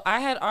so I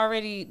had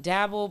already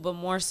dabbled, but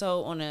more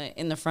so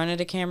in the front of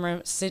the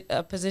camera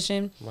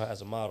position. Right,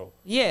 as a model.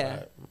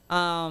 Yeah.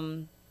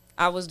 Right.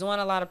 I was doing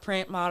a lot of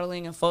print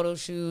modeling and photo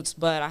shoots,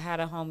 but I had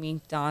a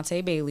homie,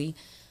 Dante Bailey,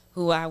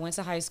 who I went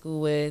to high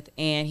school with,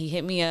 and he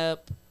hit me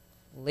up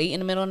late in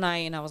the middle of the night,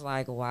 and I was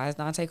like, why is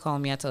Dante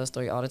calling me? I tell the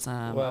story all the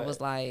time. I Right.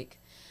 was like,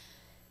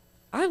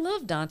 I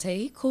love Dante.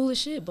 He cool as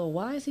shit, but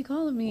why is he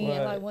calling me at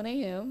Right. like 1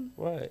 a.m.?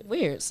 Right.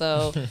 Weird.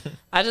 So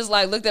I just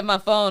like looked at my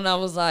phone, and I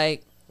was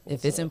like,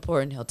 if it's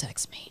important, he'll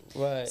text me.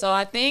 Right. So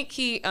I think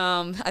he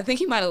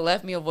might have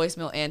left me a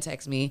voicemail and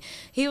text me.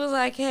 He was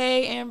like,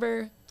 hey,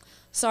 Amber,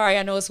 sorry,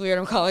 I know it's weird.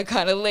 I'm calling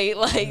kind of late.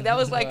 Like, that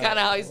was like Right, kind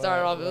of how he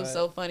started right, off. It was right.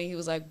 so funny. He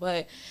was like,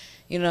 but,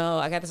 you know,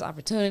 I got this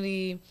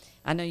opportunity.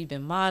 I know you've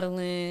been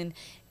modeling,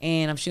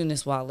 and I'm shooting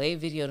this Wale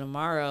video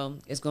tomorrow.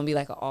 It's going to be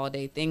like an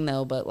all-day thing,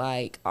 though, but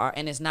like,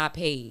 and it's not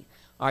paid.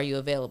 Are you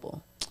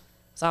available?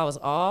 So I was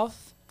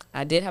off.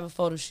 I did have a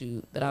photo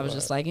shoot, but I was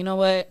just like, you know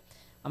what?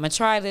 I'm going to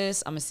try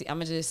this. I'm going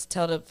to just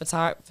tell the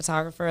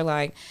photographer,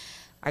 like,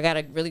 I got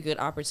a really good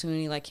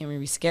opportunity. Like, can we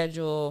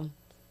reschedule?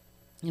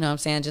 You know what I'm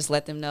saying? Just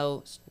let them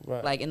know,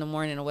 Right. like, in the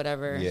morning or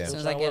whatever. Yeah. As soon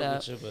as Trying I to get work up.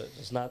 with you, but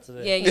it's not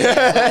Yeah,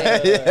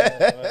 today.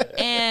 yeah. Right.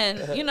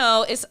 And, you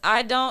know,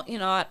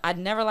 I'd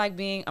never like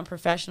being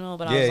unprofessional,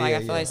 but I Yeah, was like, yeah, I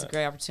feel yeah. like it's a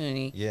great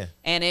opportunity. Yeah.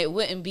 And it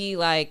wouldn't be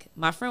like,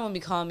 my friend wouldn't be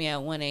calling me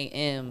at 1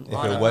 a.m. If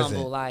on it a wasn't.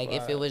 humble, like,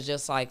 if it Right. was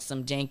just like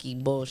some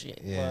janky bullshit.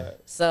 Yeah. Right.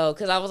 So,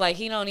 because I was like,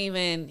 he don't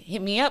even hit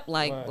me up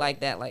like Right.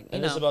 that. Like, you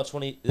And know.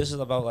 this is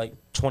about like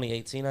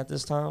 2018 at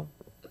this time.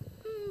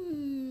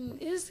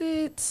 Is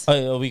it?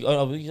 Oh, we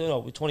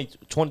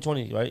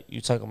 2020, right? You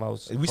talking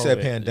about We said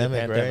COVID,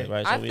 pandemic,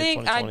 right? So I we in think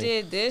I 2020.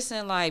 did this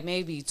in like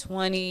maybe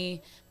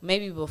 20,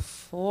 maybe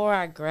before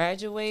I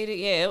graduated.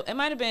 Yeah, it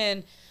might have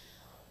been.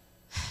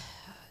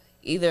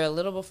 either a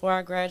little before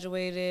I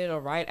graduated or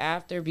right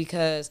after,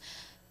 because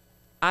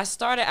I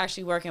started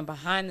actually working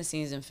behind the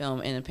scenes in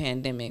film in the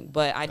pandemic,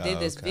 but I did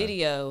this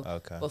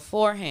video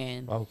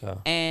beforehand. Okay.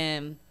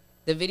 And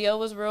the video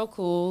was real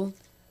cool.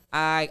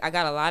 I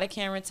got a lot of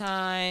camera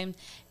time,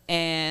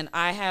 and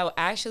I have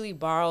actually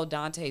borrowed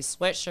Dante's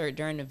sweatshirt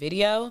during the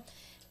video,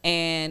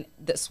 and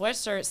the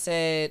sweatshirt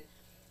said,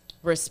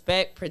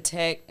 "Respect,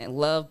 protect, and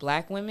love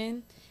Black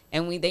women."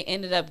 And they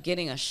ended up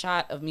getting a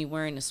shot of me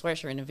wearing the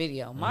sweatshirt in the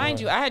video. Mind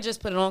you, I had just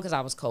put it on because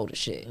I was cold as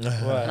shit. Right.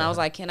 And I was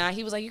like, "Can I?"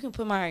 He was like, "You can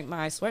put my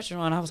sweatshirt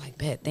on." I was like,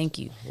 "Bet, thank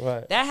you."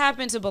 Right. That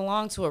happened to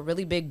belong to a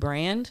really big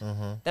brand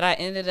that I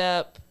ended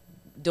up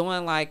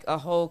doing like a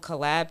whole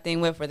collab thing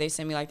with, where they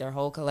send me like their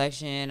whole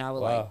collection. I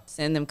would like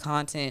send them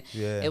content.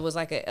 Yeah. It was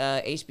like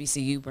a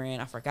HBCU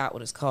brand. I forgot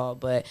what it's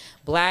called, but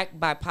Black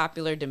by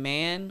Popular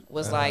Demand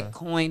was like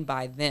coined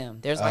by them.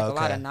 There's like a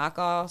lot of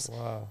knockoffs,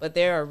 but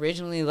they're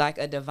originally like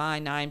a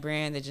Divine Nine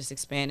brand that just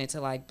expanded to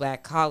like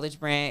Black College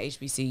brand,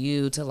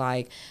 HBCU, to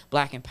like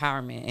Black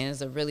Empowerment, and it's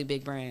a really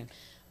big brand.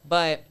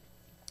 But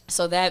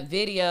so that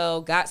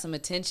video got some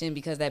attention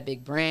because that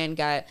big brand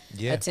got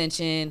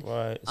attention.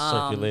 Right.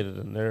 Circulated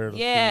the narrative.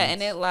 Yeah, feeds.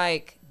 and it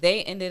like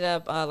they ended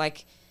up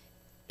like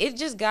it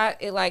just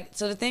got it like,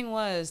 so the thing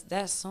was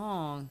that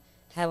song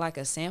had like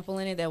a sample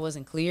in it that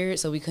wasn't cleared,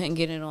 so we couldn't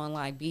get it on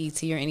like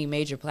BET or any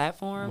major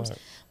platforms. Right.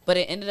 But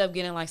it ended up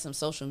getting like some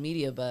social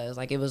media buzz.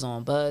 Like it was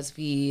on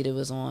BuzzFeed, it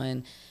was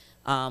on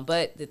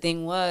but the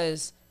thing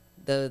was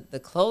the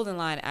clothing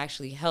line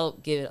actually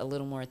helped get it a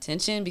little more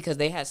attention because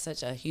they had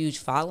such a huge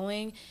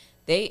following.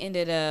 They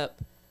ended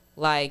up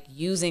like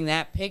using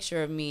that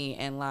picture of me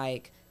and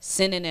like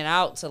sending it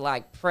out to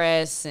like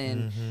press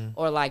and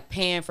or like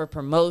paying for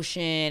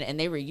promotion, and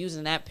they were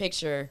using that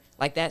picture,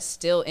 like that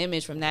still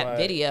image from that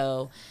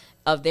video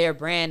of their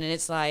brand. And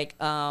it's like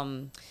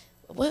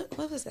what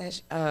was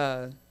that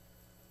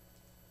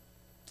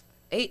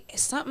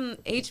something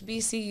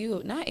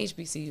HBCU, not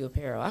HBCU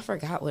apparel, I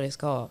forgot what it's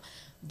called,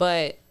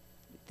 but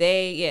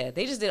they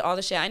just did all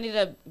the shit. I ended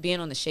up being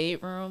on the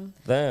Shade Room.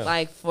 Damn.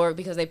 Like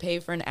because they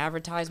paid for an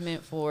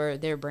advertisement for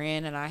their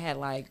brand, and I had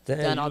like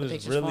done all the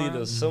pictures really for them.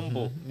 the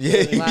symbol.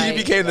 Yeah, Like,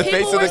 you became the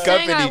face of the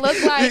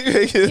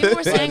company. People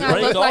were saying I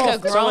looked like a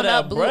grown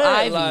up Blue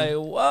Ivy. Like,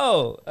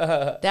 whoa.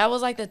 That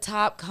was like the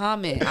top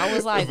comment. I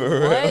was like,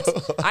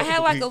 what? I had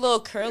like a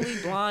little curly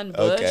blonde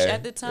bush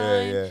at the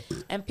time,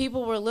 and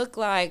people were look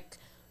like,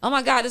 oh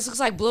my God, this looks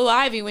like Blue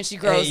Ivy when she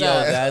grows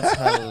up. That's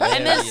hilarious.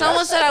 And then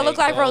someone said I look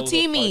like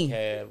Rotimi.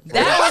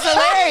 That was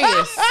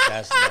hilarious.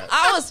 That's nuts.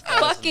 I was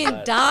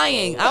fucking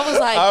dying. I was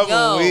like, I'm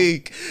yo.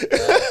 weak.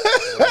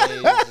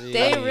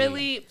 They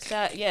really,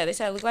 they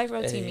said I look like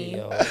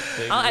Rotimi.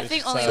 I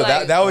think only So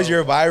like. that was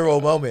your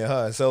viral moment,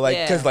 huh? So like,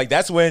 Yeah. cause like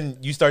that's when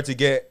you start to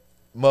get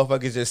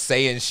motherfuckers just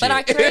saying shit.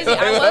 But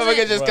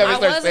Motherfuckers just come and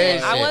start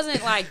saying I shit.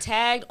 wasn't like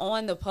tagged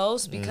on the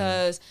post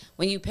because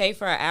when you pay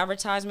for an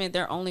advertisement,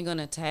 they're only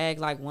gonna tag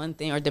like one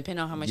thing or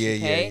depending on how much you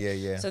pay.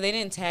 Yeah. So they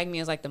didn't tag me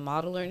as like the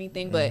model or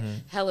anything, but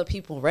hella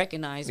people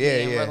recognized me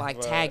and were like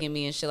tagging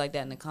me and shit like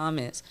that in the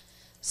comments.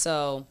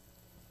 So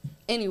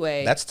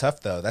anyway, That's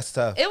tough though. That's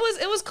tough. it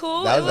was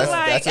cool. That It was- was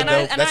like, that's a and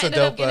dope- I that's a ended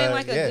up dope, getting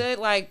like a yeah. good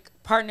like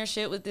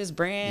partnership with this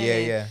brand. Yeah,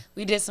 and yeah.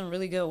 We did some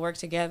really good work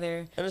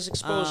together. And it's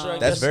exposure. I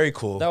That's guess very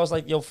cool. That was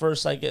like your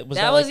first, like, was That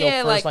that was, like your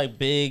yeah, first like- like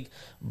big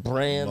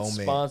brand Moment.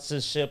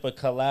 sponsorship or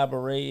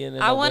collaborating?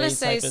 I want to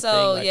say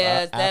so,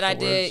 yeah, that I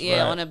did,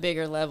 yeah, on a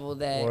bigger level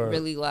that Word.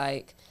 really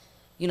like,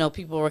 you know,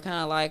 people were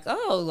kind of like,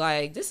 oh,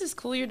 like, this is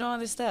cool, you're doing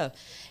this stuff.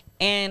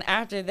 And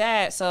after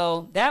that,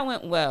 so that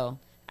went well.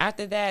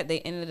 After that, they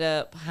ended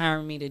up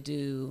hiring me to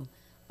do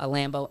a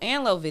Lambo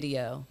and Low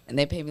video, and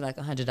they paid me like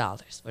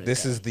 $100 for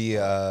This day. is the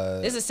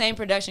This is the same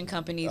production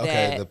company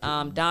Okay,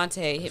 that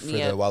Dante hit for me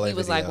the up. Wale He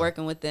was like video.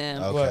 working with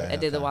them. Okay, I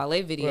did the okay.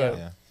 Wale video. Right.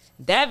 Yeah.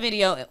 That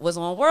video was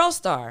on World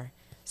Star.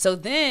 So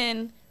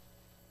then,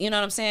 you know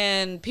what I'm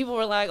saying? People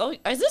were like, "Oh,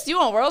 is this you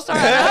on World Star?"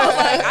 And I was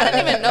like, I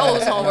didn't even know it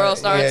was on World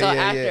Star Yeah, until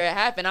yeah, after yeah. it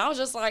happened. I was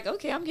just like,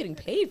 "Okay, I'm getting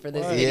paid for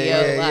this Right. video."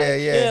 Yeah, like, yeah.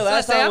 Yeah,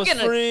 last So I say, time I'm was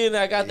getting a- free and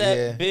I got that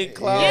Yeah. big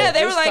cloud. Yeah,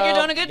 they were This like, "You're time,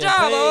 doing a good getting job,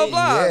 blah, blah, paid.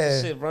 blah."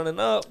 Yeah. Shit running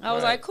up. I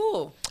was like,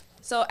 "Cool."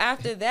 So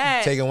after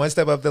that, Taking one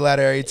step up the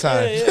ladder every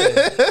time.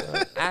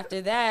 Yeah.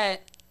 after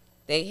that,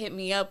 they hit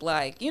me up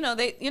like,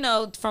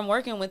 from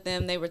working with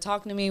them, they were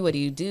talking to me, "What do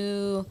you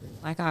do?"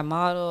 Like, I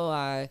model,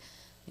 I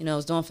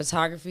was doing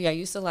photography. I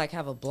used to like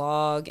have a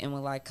blog and would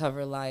like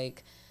cover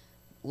like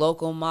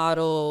local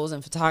models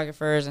and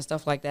photographers and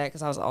stuff like that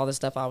because I was all the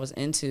stuff I was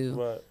into.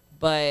 Right.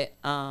 But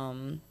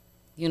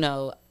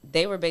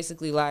they were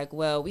basically like,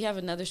 "Well, we have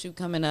another shoot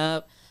coming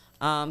up.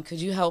 Could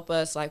you help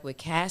us like with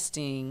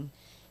casting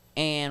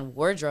and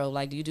wardrobe?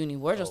 Like, do you do any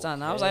wardrobe style?"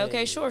 And I was like,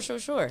 "Okay, sure."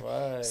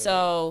 Right.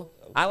 So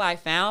I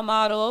like found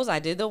models. I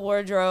did the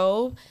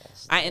wardrobe.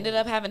 I ended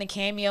up having a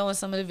cameo in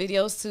some of the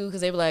videos too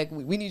because they were like,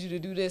 "We need you to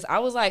do this." I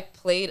was like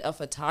played a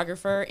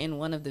photographer in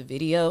one of the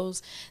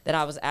videos that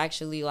I was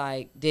actually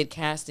like did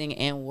casting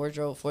and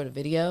wardrobe for the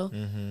video.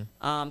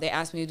 They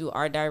asked me to do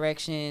art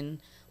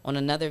direction, on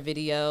another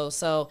video.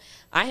 So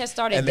I had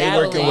started And they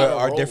dabbling. working with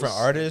our different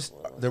artists.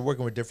 They're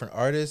working with different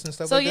artists and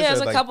stuff. So like yeah, this, it's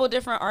or a like, couple of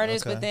different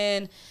artists, Okay. but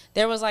then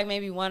there was like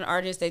maybe one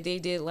artist that they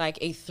did like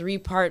a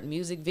 3-part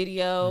music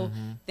video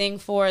thing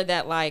for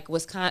that like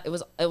was it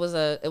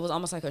was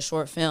almost like a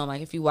short film.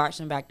 Like if you watch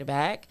them back to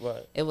back,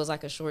 Right. it was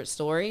like a short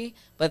story,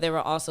 but they were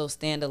also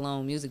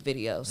standalone music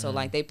videos. So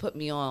like they put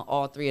me on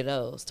all 3 of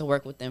those to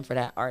work with them for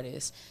that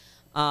artist.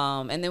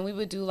 And then we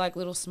would do like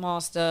little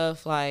small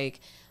stuff. Like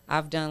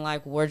I've done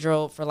like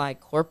wardrobe for like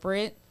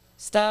corporate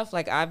stuff.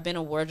 Like I've been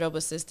a wardrobe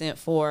assistant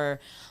for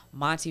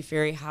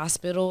Montefiore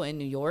Hospital in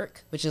New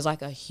York, which is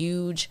like a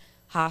huge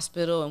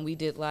hospital. And we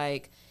did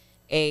like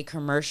a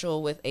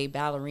commercial with a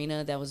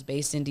ballerina that was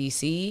based in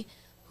DC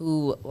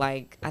who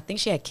like, I think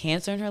she had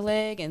cancer in her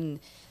leg and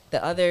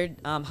the other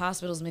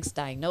hospitals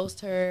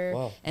misdiagnosed her.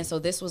 Wow. And so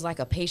this was like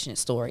a patient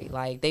story.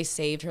 Like they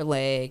saved her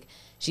leg.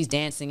 She's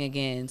dancing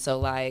again. So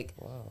like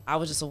I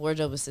was just a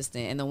wardrobe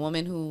assistant. And the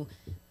woman who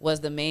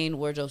was the main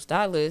wardrobe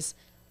stylist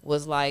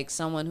was like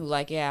someone who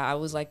like, yeah, I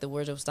was like the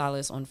wardrobe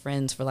stylist on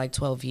Friends for like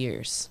 12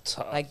 years.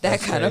 Tough. Like that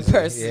kind of Crazy.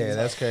 person. Yeah,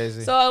 that's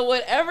crazy. So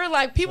whatever,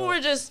 like people were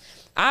just,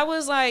 I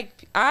was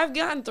like, I've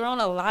gotten thrown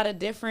a lot of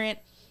different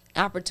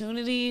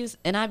opportunities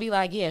and I'd be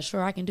like, yeah,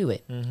 sure, I can do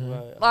it.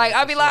 Right. Like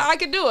I'd be like, I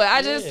can do it.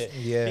 I just,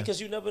 Yeah. Because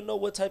you never know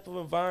what type of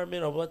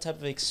environment or what type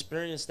of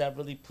experience that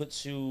really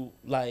puts you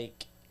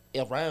like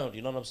around.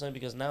 You know what I'm saying?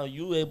 Because now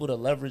you able to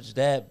leverage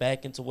that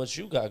back into what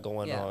you got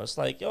going Yeah. on. It's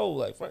like, yo,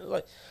 like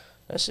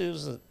that shit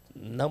was a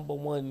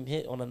 #1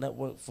 hit on the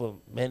network for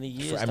many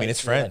years. I mean,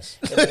 it's Friends.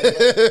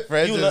 Like,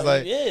 Friends you is love,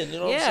 like, yeah, you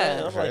know what I'm Yeah. saying?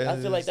 I'm like, I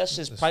Friends feel like that's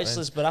just is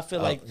priceless, Friends. but I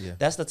feel like yeah.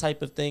 that's the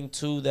type of thing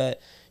too that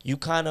you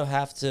kind of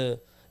have to,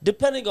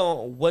 depending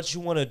on what you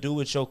want to do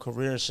with your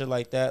career and shit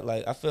like that.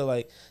 Like I feel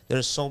like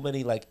there's so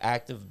many like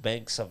active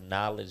banks of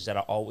knowledge that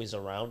are always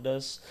around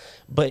us,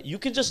 but you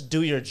can just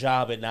do your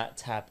job and not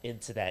tap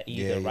into that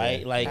either, Yeah, right?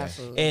 yeah. Like,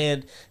 Absolutely.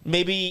 and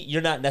maybe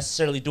you're not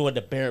necessarily doing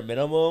the bare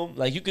minimum.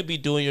 Like you could be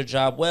doing your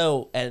job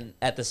well and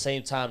at the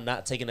same time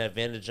not taking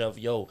advantage of,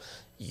 yo,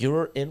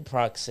 you're in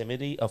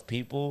proximity of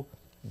people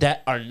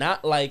that are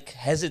not like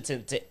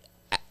hesitant to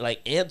like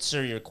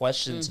answer your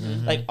questions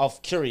like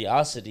of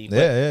curiosity, but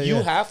Yeah, you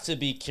yeah. have to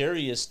be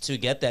curious to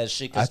get that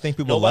shit. 'Cause I think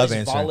people love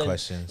nobody's answering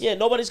questions. Yeah,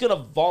 nobody's gonna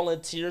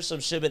volunteer some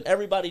shit, but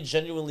everybody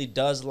genuinely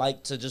does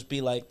like to just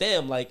be like,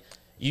 damn, like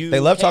you. They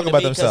love came talking to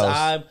about me 'cause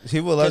themselves.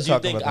 People love 'cause you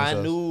talking think about I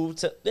themselves. knew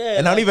to, yeah,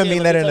 And I don't like, even yeah,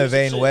 mean let that me in tell a you some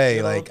vain shit, way.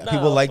 you know? Like Nah,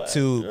 people like but,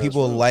 to, yeah, it's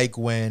people real. like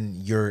when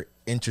you're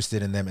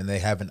interested in them and they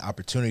have an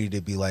opportunity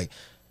to be like,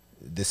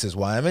 this is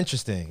why I'm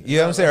interesting. You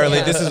know what I'm saying? Or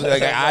like, this is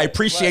like, I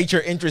appreciate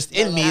your interest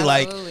in me.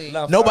 Like Absolutely.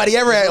 Nah, nobody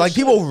facts. ever, Real like shit.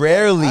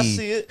 people I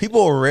see it.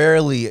 people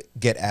rarely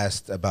get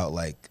asked about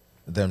like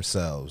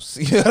themselves.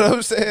 You know what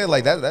I'm saying?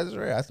 Like that's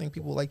rare. I think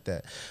people like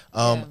that.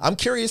 Yeah. I'm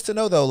curious to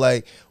know though,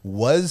 like,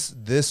 was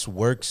this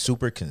work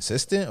super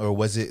consistent or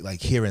was it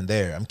like here and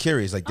there? I'm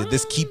curious. Like, did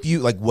this keep you?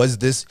 Like, was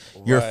this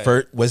your Right.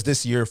 first? Was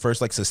this your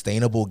first like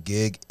sustainable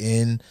gig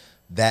in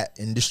that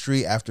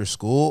industry after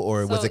school,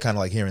 or was So- it kind of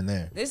like here and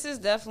there? This is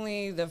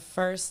definitely the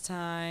first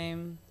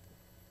time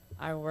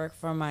I work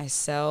for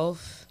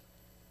myself.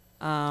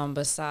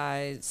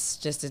 Besides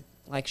just a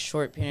like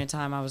short period of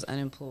time I was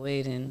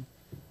unemployed and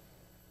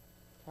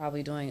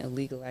probably doing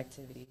illegal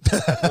activities.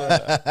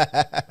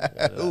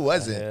 Who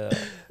wasn't?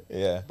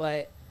 Yeah.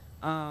 Yeah.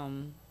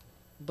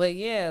 But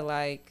yeah,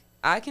 like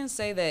I can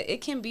say that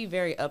it can be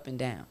very up and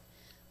down.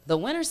 The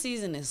winter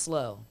season is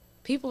slow.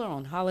 People are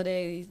on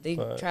holidays. They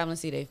Right. travel and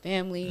see their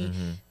family.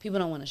 People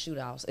don't want to shoot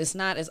out. It's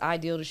not as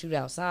ideal to shoot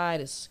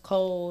outside. It's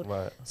cold.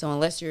 Right. So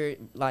unless you're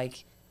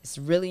like it's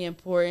really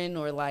important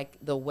or like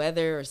the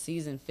weather or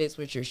season fits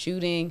what you're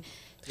shooting,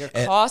 your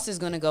And- cost is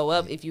going to go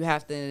up if you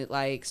have to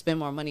like spend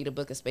more money to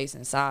book a space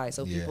inside.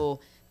 So Yeah.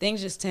 things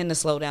just tend to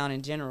slow down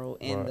in general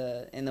in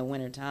Right. the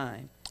winter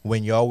time.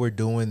 When y'all were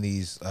doing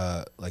these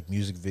like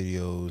music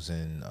videos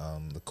and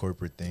the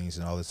corporate things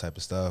and all this type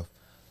of stuff,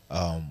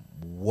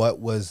 what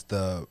was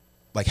the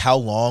like how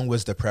long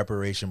was the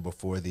preparation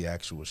before the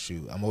actual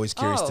shoot? I'm always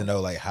curious to Oh.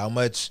 know like how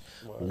much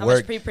How work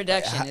much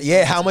pre-production is yeah,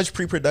 going how into much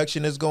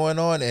pre-production is going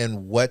on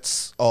and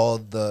what's all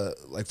the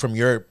like from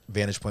your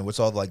vantage point, what's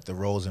all like the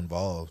roles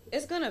involved?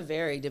 It's gonna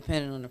vary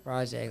depending on the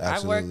project. I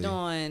Absolutely. worked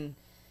on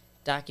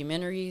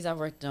documentaries. I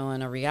worked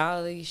on a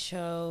reality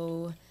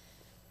show,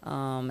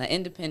 an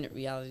independent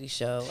reality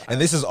show.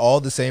 And this is all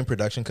the same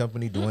production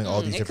company doing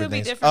all these It different could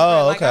be things. different,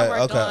 Oh, like, I okay,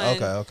 worked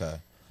okay, on- okay.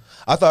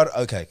 I thought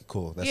okay,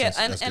 cool. That's yeah, that's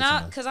and good I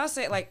to know. because I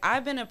said like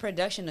I've been a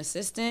production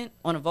assistant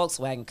on a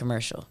Volkswagen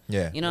commercial.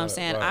 Yeah. You know what I'm Right,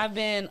 saying? right. I've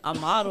been a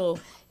model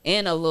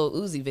in a Lil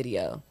Uzi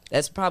video.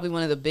 That's probably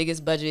one of the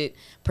biggest budget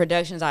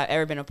productions I've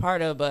ever been a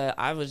part of, but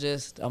I was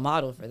just a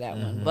model for that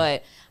one.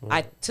 But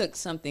I took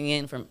something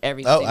in from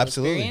every Oh, single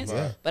absolutely, experience.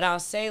 yeah. But I'll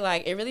say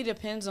like it really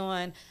depends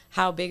on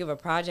how big of a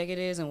project it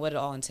is and what it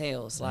all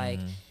entails.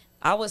 Like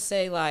I would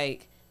say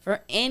like for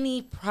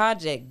any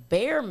project,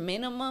 bare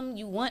minimum,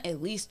 you want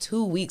at least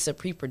 2 weeks of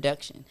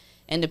pre-production.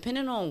 And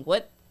depending on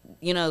what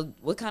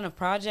kind of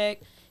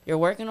project you're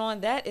working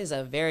on, that is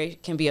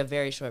can be a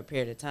very short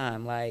period of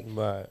time. Like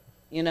Right.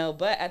 you know,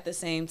 but at the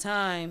same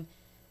time,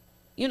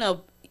 you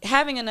know,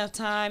 having enough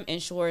time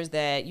ensures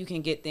that you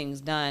can get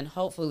things done,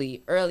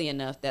 hopefully early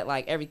enough that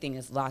like everything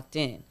is locked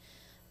in.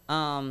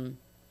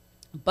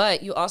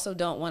 But you also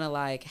don't want to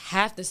like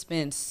have to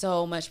spend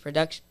so much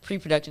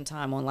pre-production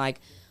time on like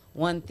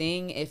one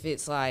thing if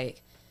it's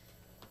like,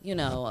 you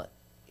know,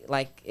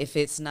 like if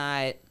it's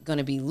not going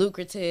to be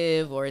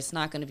lucrative or it's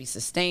not going to be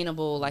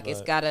sustainable. Like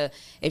it's gotta,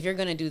 if you're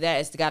going to do that,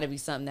 it's got to be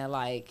something that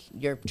like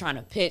you're trying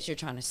to pitch, you're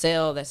trying to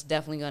sell. That's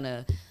definitely going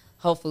to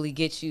hopefully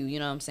get you, you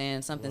know what I'm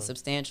saying, something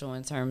substantial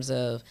in terms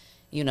of,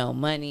 you know,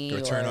 money.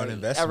 Return on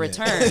investment. A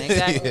return,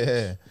 exactly.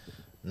 Yeah.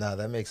 No,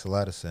 that makes a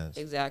lot of sense.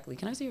 Exactly.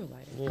 Can I see your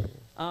lighter?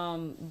 Yeah.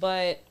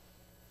 But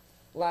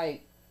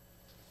like,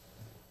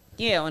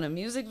 yeah, on a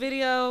music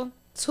video,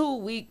 2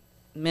 week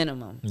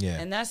minimum. Yeah.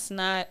 And that's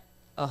not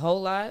a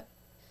whole lot,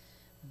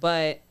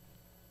 but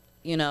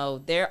you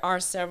know, there are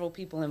several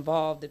people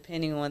involved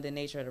depending on the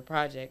nature of the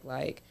project.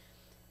 Like,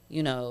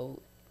 you know,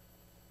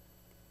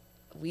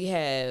 we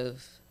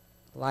have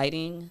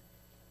lighting.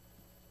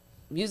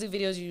 Music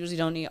videos, you usually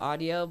don't need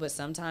audio, but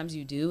sometimes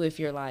you do if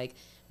you're like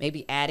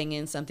maybe adding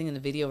in something in the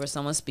video where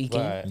someone's speaking.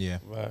 Right. Yeah.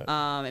 Right.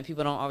 And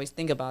people don't always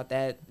think about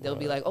that. They'll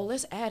be like, oh,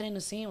 let's add in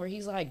a scene where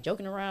he's like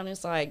joking around.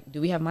 It's like, do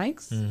we have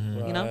mics?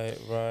 Mm-hmm. You know?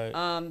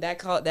 Right.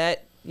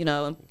 That, you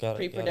know, Got it,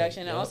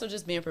 pre-production, yep. and also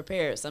just being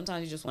prepared.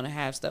 Sometimes you just want to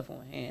have stuff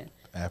on hand.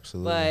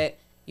 Absolutely. But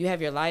you have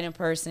your lighting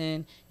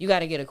person. You got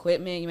to get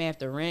equipment. You may have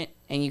to rent,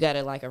 and you got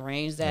to like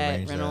arrange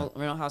that.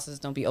 Rental houses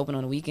don't be open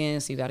on the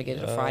weekends, so you got to get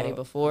it the Friday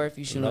before. If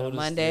you shoot on a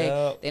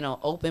Monday, they don't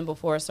open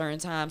before a certain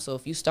time. So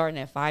if you starting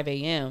at 5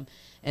 a.m.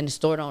 and the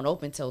store don't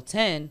open till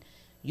 10,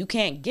 you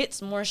can't get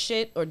some more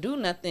shit or do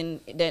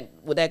nothing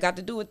that got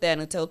to do with that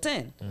until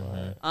 10.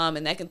 Right.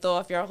 And that can throw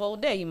off your whole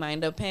day. You might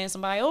end up paying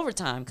somebody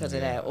overtime because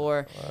of that,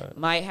 or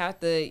might have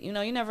to, you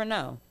know, you never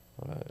know.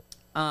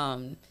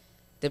 Right.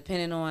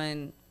 Depending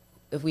on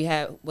if we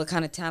have what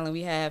kind of talent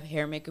we have,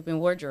 hair, makeup, and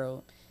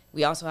wardrobe,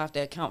 we also have to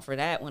account for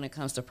that when it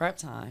comes to prep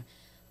time.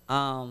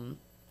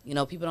 You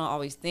know, people don't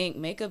always think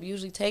makeup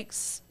usually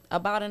takes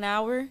about an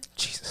hour.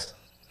 Jesus.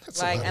 That's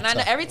like, and I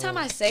know every time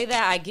I say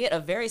that, I get a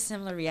very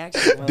similar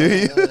reaction. Do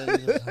you?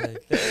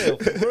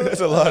 That's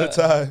a lot of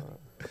time.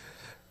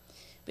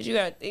 But you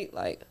gotta think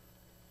like,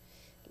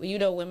 when you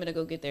know women to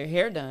go get their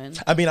hair done.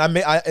 I mean,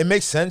 it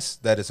makes sense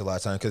that it's a lot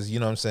of time because you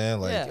know what I'm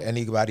saying. Like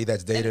anybody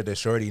that's dated a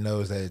shorty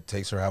knows that it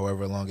takes her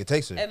however long it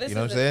takes her. You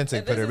know what I'm saying,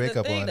 to put her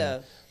makeup on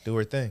and do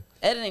her thing.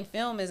 Editing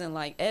film isn't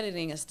like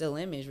editing a still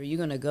image where you're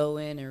gonna go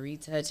in and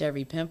retouch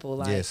every pimple.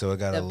 Like, so it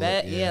gotta look,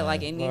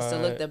 like it needs to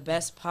look the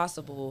best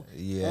possible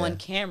on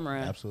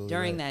camera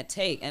during that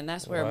take, and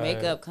that's where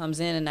makeup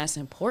comes in, and that's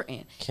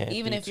important.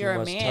 Even if you're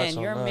a man,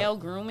 your male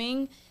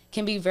grooming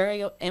can be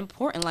very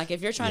important. Like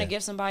if you're trying to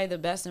give somebody the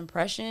best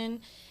impression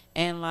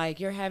and like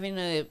you're having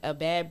a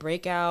bad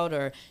breakout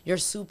or you're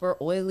super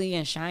oily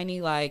and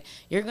shiny, like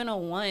you're gonna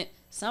want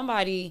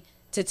somebody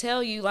to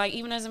tell you, like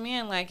even as a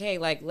man, like, hey,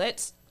 like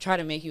let's try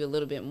to make you a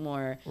little bit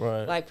more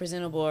like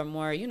presentable or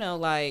more, you know,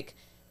 like,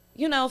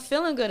 you know,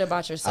 feeling good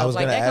about yourself.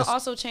 Like that can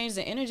also change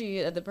the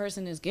energy that the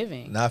person is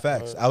giving. Nah,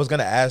 facts. I was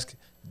gonna ask,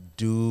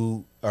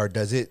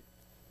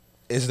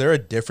 is there a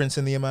difference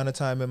in the amount of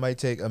time it might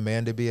take a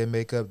man to be in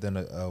makeup than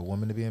a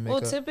woman to be in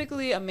makeup? Well,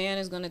 typically a man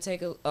is going to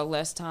take a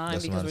less time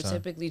because we're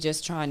typically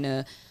just trying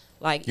to,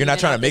 like, you're not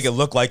trying to make it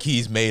look like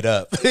he's made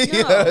up. No,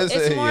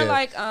 it's more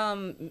like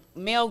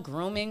male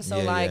grooming.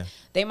 So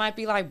they might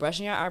be like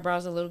brushing your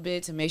eyebrows a little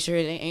bit to make sure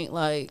they ain't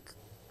like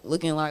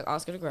looking like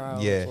Oscar the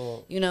Grouch. Yeah.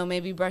 You know,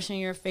 maybe brushing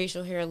your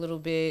facial hair a little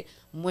bit,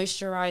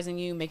 moisturizing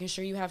you, making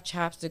sure you have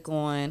chapstick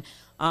on.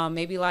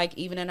 Maybe like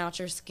evening out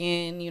your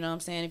skin, you know what I'm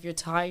saying? If you're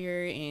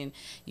tired and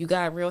you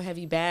got real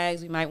heavy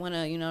bags, we might want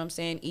to, you know what I'm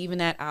saying, even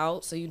that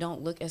out so you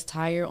don't look as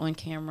tired on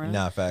camera.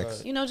 Nah,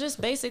 facts. You know,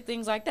 just basic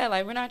things like that.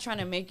 Like, we're not trying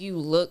to make you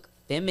look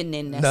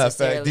feminine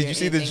necessarily. Nah, facts. Did you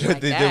see the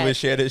like they did with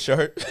Shannon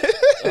Sharp?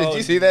 Did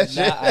you see that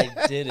shit? Nah,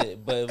 I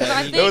didn't. But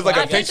there was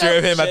like a picture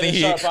of him. I think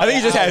he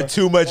just had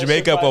too much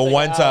makeup on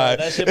one time.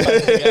 It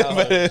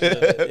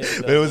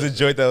was a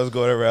joint that was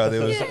going around.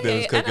 It was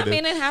cooking. And I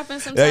mean, it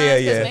happens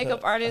sometimes because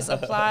makeup artists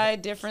apply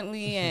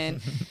differently,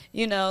 and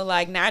you know,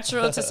 like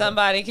natural to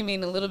somebody can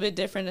mean a little bit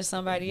different to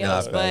somebody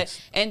else. But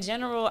in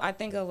general, I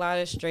think a lot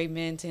of straight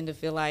men tend to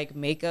feel like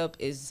makeup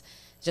is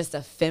just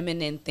a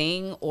feminine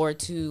thing, or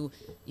to,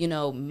 you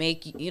know,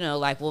 make, you know,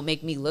 like will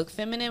make me look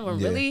feminine, when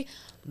really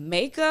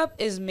makeup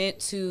is meant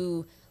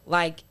to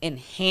like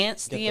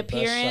enhance the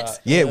appearance.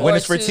 Yeah, when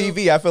it's for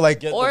TV, I feel like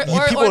people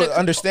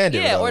understand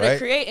it. Yeah, or to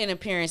create an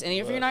appearance. And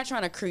if you're not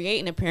trying to create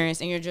an appearance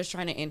and you're just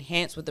trying to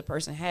enhance what the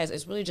person has,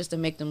 it's really just to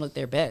make them look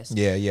their best.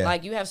 Yeah, yeah.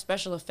 Like you have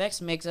special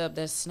effects makeup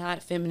that's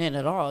not feminine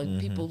at all.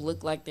 People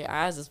look like their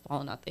eyes is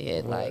falling out their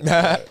head. Like,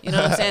 you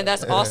know what I'm saying?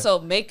 That's also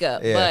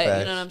makeup. Yeah, but facts.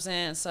 you know what I'm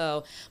saying?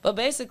 So, but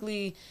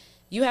basically,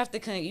 you have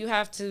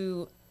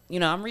to, you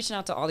know, I'm reaching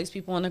out to all these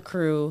people on the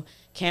crew,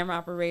 camera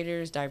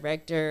operators,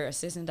 director,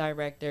 assistant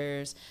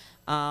directors,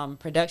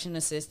 production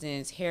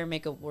assistants, hair,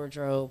 makeup,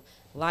 wardrobe,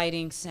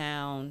 lighting,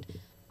 sound,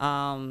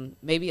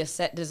 maybe a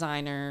set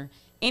designer,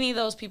 any of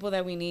those people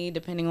that we need,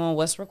 depending on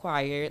what's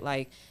required.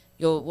 Like,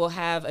 we'll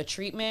have a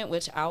treatment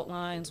which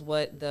outlines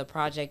what the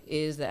project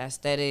is, the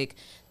aesthetic,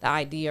 the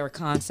idea or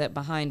concept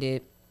behind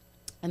it,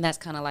 and that's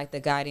kind of like the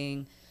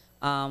guiding,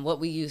 what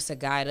we use to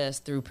guide us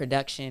through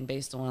production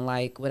based on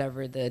like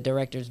whatever the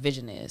director's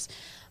vision is.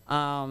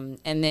 And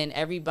then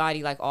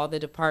everybody, like all the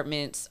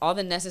departments, all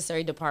the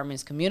necessary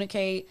departments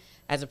communicate.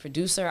 As a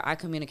producer, I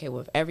communicate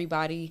with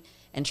everybody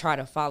and try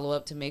to follow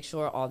up to make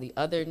sure all the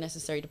other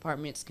necessary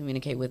departments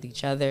communicate with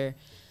each other.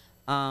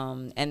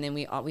 And then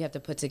we have to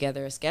put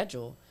together a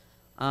schedule.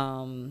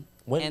 Not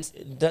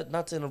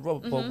to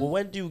interrupt, but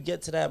when do you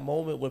get to that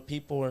moment where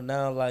people are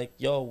now like,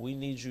 yo, we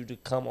need you to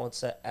come on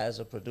set as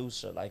a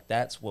producer? Like,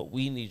 that's what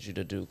we need you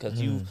to do,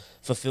 because you've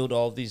fulfilled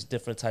all these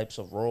different types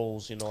of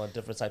roles, you know, on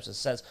different types of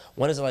sets.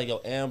 When is it like,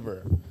 yo,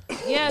 Amber,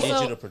 yeah, we need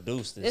so you to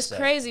produce this it's set?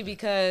 crazy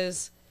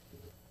because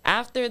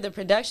after the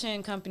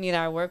production company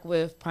that I work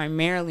with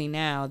primarily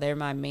now, they're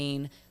my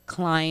main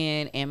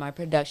client and my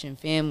production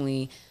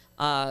family.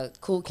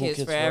 Cool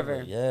Kids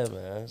Forever. Yeah,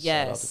 man.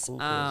 Yes. Shout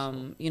out to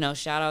Cool Kids. You know,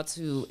 shout out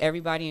to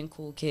everybody in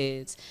Cool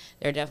Kids.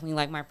 They're definitely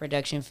like my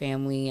production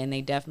family, and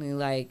they definitely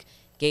like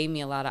gave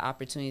me a lot of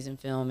opportunities in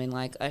film and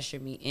like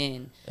ushered me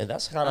in. And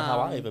that's kind of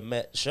how I even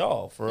met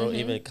Shaw. For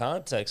even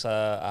context,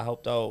 I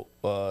helped out,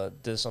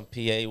 did some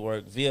PA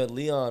work via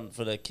Leon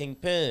for the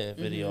Kingpin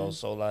video.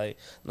 So like,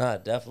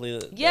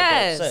 definitely.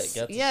 Yes.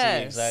 Get to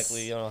see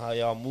exactly, you know, how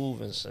y'all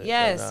move and shit.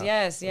 Yes.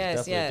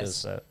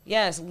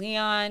 Yes.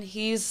 Leon,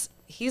 he's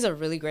a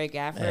really great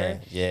gaffer.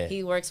 Yeah.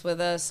 He works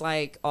with us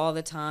like all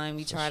the time.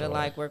 We try to sure.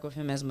 like work with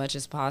him as much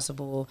as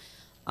possible.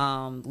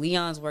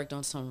 Leon's worked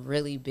on some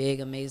really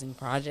big, amazing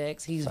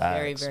projects. He's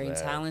very, very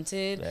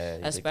talented,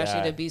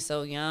 especially to be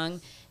so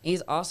young.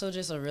 He's also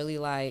just a really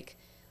like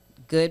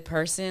good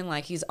person.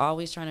 Like, he's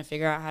always trying to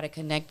figure out how to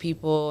connect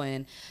people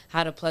and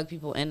how to plug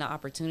people into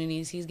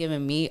opportunities. He's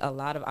given me a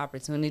lot of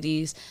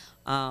opportunities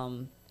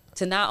to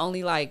not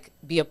only like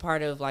be a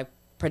part of like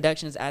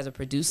productions as a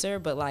producer,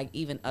 but like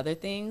even other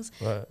things.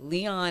 Right.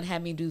 Leon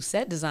had me do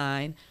set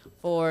design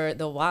for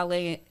the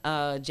Wale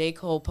J.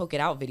 Cole Poke It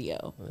Out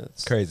video.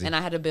 It's crazy. And I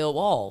had to build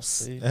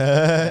walls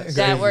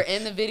that were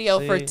in the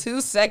video for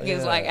 2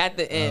 seconds, like at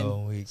the end.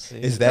 Oh,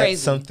 is that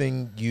crazy.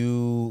 something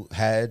you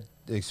had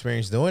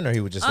experience doing, or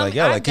he was just like,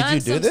 yo, like, could you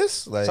do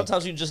this? Like,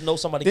 sometimes you just know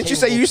somebody. Didn't you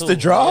say you used to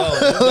draw?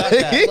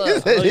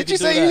 Did you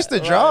say you used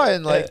to draw?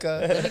 And like,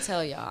 let me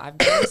tell y'all, I've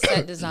done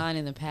set design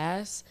in the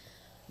past.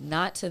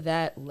 Not to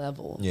that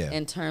level.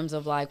 In terms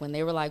of like when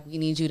they were like, we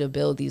need you to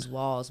build these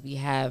walls. We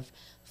have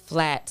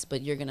flats,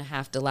 but you're gonna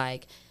have to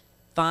like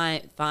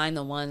find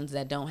the ones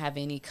that don't have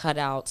any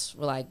cutouts,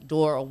 or like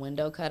door or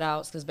window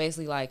cutouts, because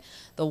basically like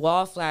the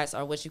wall flats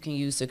are what you can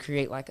use to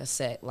create like a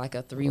set, like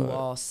a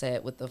 3-wall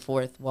set with the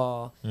 4th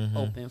wall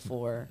open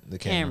for the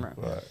camera.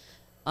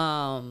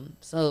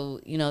 So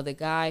you know, the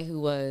guy who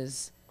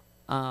was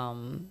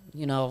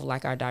you know,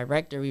 like our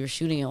director, we were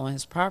shooting it on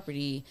his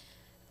property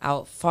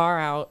far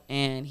out,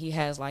 and he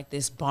has like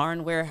this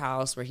barn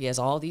warehouse where he has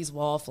all these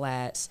wall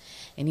flats,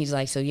 and he's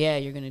like, so yeah,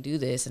 you're gonna do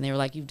this. And they were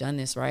like, you've done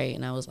this, right?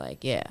 And I was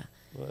like, yeah.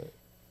 No.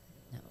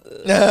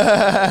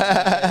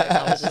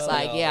 I was just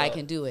like, yeah, I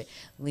can do it.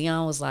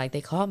 Leon was like,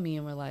 they called me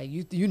and were like,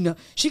 you know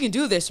she can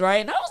do this, right?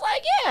 And I was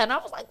like, yeah. And I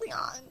was like,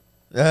 Leon,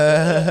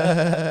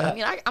 I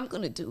mean, I'm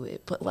gonna do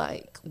it, but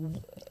like,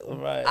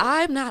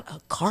 I'm not a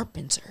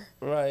carpenter.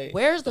 Right.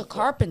 Where's the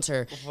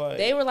carpenter?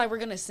 They were like, we're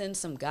gonna send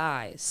some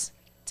guys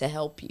to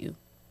help you.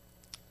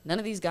 None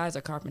of these guys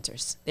are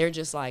carpenters. They're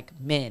just like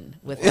men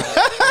with like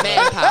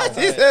manpower.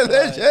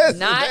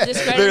 Not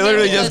discrediting. They're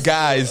literally just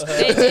guys.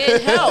 They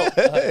did help,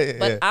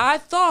 but I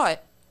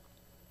thought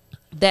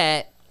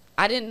that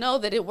I didn't know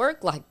that it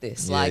worked like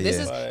this. Like this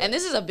is, and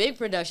this is a big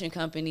production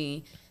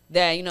company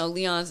that, you know,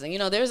 Leon's, you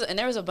know, there was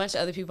a bunch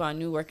of other people I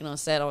knew working on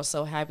set. I was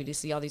so happy to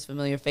see all these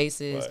familiar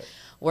faces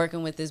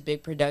working with this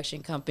big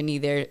production company.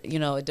 They're, you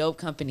know, a dope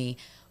company,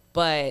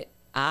 but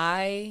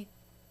I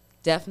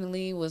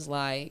definitely was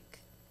like,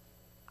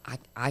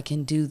 I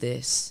can do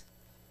this.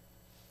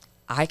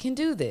 I can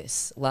do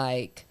this.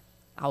 Like,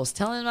 I was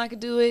telling him I could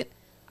do it.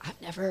 I've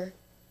never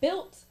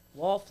built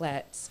wall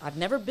flats. I've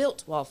never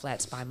built wall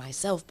flats by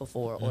myself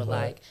before. Or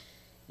like,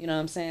 you know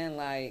what I'm saying?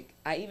 Like,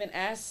 I even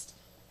asked,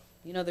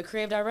 you know, the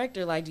creative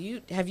director, like,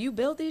 have you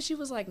built this? She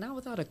was like, not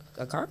without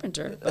a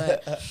carpenter.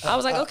 But I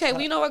was like, okay,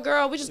 well, you know what,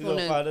 girl? We're just going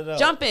to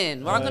jump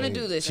in. We're going to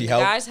do this. And the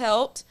guys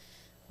helped.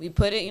 We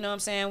put it, you know what I'm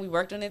saying? We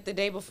worked on it the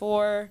day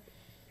before,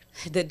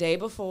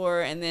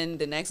 and then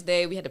the next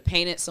day we had to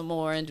paint it some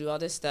more and do all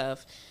this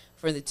stuff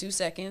for the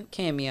 2-second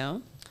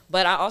cameo.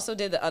 But I also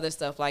did the other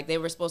stuff. Like, they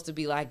were supposed to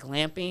be like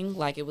glamping,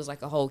 like it was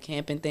like a whole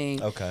camping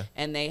thing. Okay.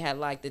 And they had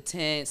like the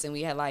tents, and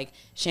we had like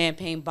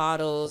champagne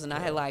bottles, and I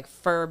had like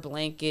fur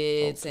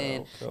blankets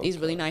and these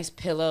really nice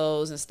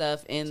pillows and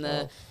stuff in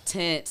the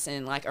tents,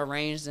 and like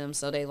arranged them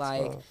so they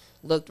like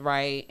looked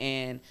right.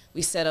 And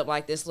we set up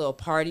like this little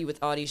party with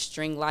all these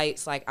string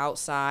lights like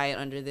outside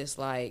under this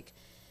like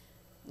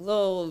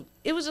little,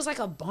 it was just like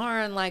a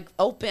barn, like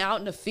open out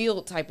in the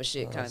field type of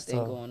shit kind of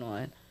thing going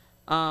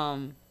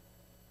on.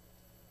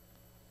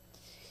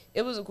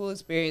 it was a cool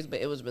experience, but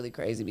it was really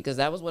crazy because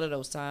that was one of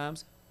those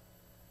times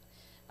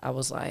I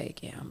was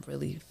like, yeah, I'm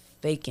really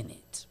faking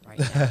it right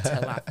now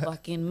until I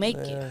fucking make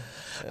it.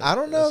 I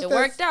don't know. It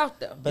worked out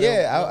though. But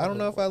I don't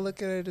know if I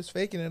look at it as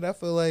faking it. I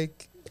feel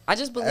like I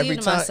just every believed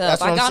in time- myself.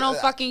 that's what I I'm got sa- on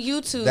fucking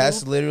YouTube.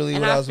 that's literally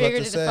and what I I was about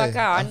figured to it say. the fuck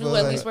out. I knew feel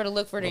at like least where to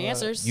look for the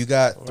answers. you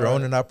got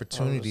thrown Right. an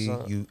opportunity.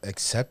 100%. You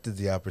accepted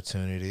the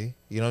opportunity.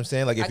 You know what I'm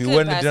saying? Like I if you could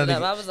wouldn't have pass done it it,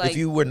 up. I was if like-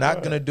 you were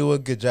not gonna do a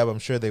good job, I'm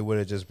sure they would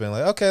have just been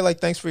like, okay, like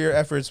thanks for your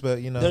efforts,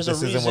 but you know There's a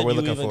this isn't reason what we're you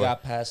looking even for.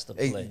 got past the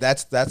play.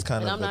 That's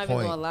kind And of I'm the not even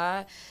point. gonna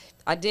lie.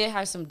 I did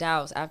have some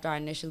doubts after I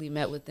initially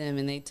met with them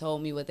and they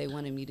told me what they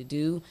wanted me to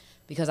do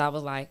because I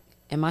was like,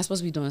 am I supposed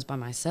to be doing this by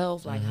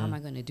myself? Like, how am I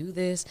going to do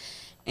this?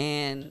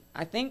 And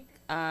I think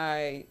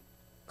I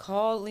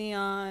called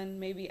Leon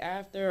maybe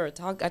after I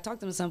talked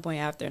to him at some point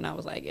after and I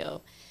was like,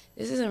 yo,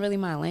 this isn't really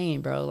my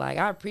lane, bro. Like,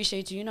 I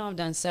appreciate you. You know, I've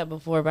done set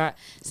before, but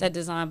set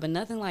design, but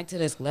nothing like to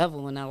this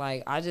level. And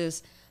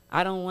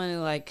I don't want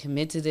to like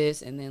commit to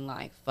this and then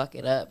like fuck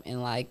it up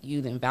and like you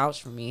then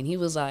vouch for me. And he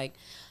was like,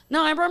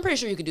 no, Amber, I'm pretty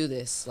sure you could do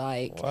this.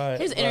 Like, Right,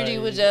 his energy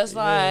right. was just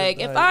Yeah, like,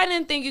 if right. I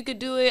didn't think you could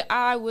do it,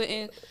 I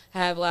wouldn't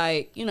have,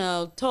 like, you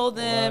know, told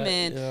them. Right,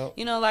 And, yeah.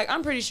 you know, like,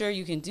 I'm pretty sure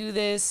you can do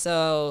this.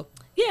 So,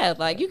 yeah,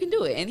 like, you can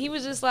do it. And he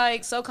was just,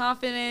 like, so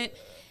confident.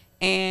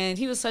 And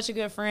he was such a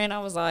good friend. I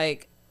was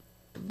like,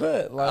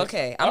 But like,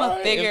 okay, I'm going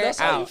to figure if it that's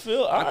how you out.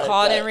 feel, all I right,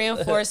 called in bet.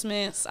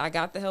 reinforcements. I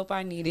got the help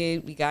I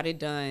needed. We got it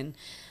done.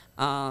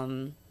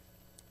 And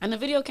the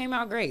video came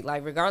out great.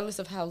 Like, regardless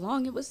of how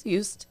long it was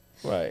used.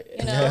 Right.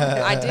 You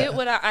know,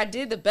 I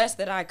did the best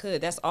that I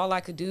could. That's all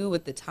I could do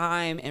with the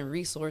time and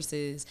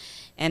resources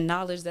and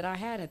knowledge that I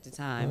had at the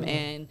time.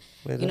 And,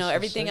 Man, you know, that's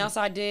everything insane. else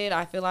I did,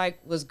 I feel like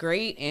was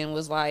great and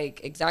was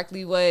like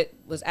exactly what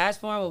was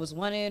asked for and what was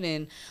wanted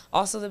and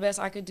also the best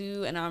I could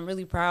do. And I'm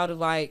really proud of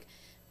like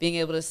being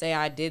able to say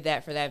I did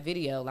that for that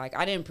video. Like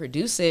I didn't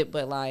produce it,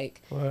 but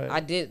like Right. I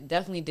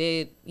definitely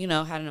did, you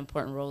know, had an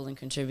important role in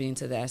contributing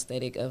to the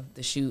aesthetic of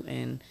the shoot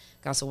and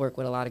got to work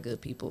with a lot of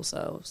good people.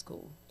 So it was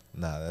cool.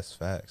 Nah, that's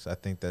facts. I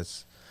think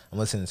I'm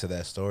listening to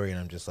that story and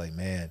I'm just like,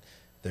 man,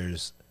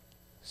 there's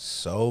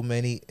so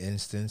many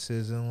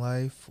instances in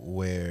life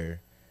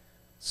where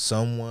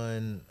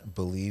someone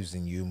believes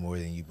in you more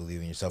than you believe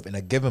in yourself in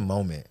a given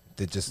moment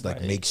that just like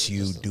Right. makes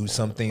you Just a do moment,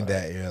 something right.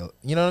 that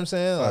you know what I'm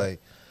saying? Right.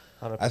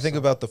 Like I think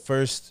about the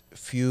first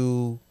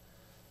few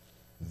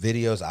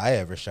videos I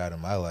ever shot in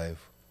my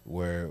life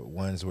were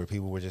ones where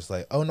people were just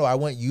like, oh no, I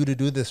want you to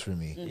do this for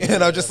me.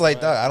 And I'm just like,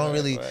 Right, dog, I don't right,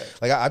 really right.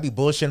 like I be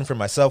bullshitting for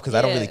myself because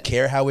I don't Yeah. really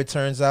care how it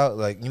turns out.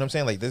 Like, you know what I'm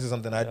saying? Like this is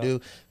something I Yeah.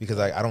 do because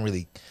like I don't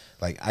really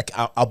like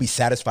I'll be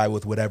satisfied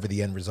with whatever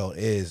the end result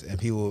is. And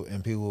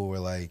people were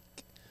like,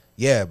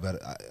 yeah,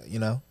 but you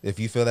know, if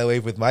you feel that way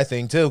with my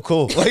thing too,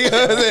 cool. Like, you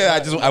know what I'm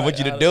saying? I want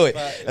you to do it.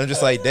 And I'm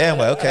just like, damn,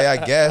 like, okay,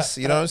 I guess.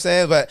 You know what I'm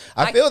saying? But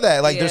I feel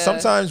that like there's yeah.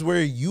 sometimes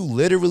where you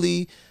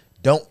literally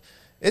don't.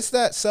 It's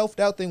that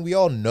self-doubt thing. We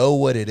all know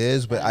what it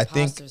is, but That I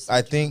think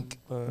imposter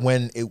syndrome.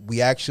 when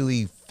we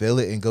actually feel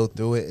it and go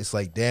through it, it's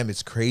like, damn,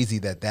 it's crazy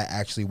that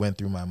actually went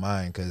through my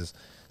mind because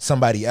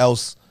somebody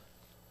else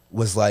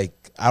was like,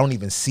 I don't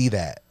even see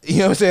that. You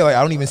know what I'm saying? Like,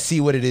 I don't even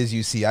see what it is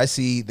you see. I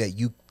see that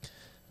you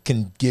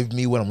can give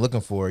me what I'm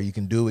looking for. You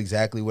can do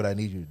exactly what I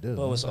need you to do.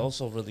 But what's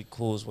also really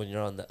cool is when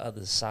you're on the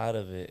other side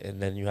of it,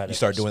 and then you had You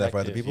start doing that for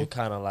other people? You're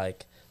kind of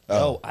like, Oh.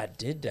 yo, I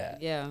did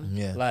that. Yeah.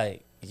 Yeah.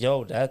 Like,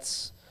 yo,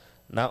 that's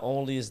not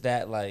only is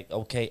that like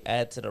okay,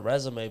 add to the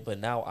resume, but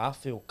now I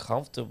feel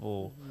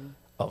comfortable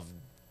of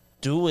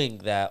doing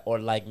that, or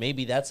like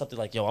maybe that's something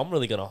like, yo, I'm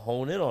really gonna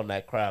hone in on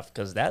that craft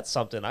because that's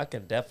something I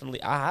can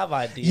definitely. I have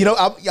ideas. You know,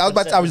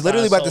 I was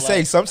literally about to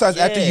say, sometimes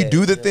after you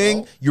do the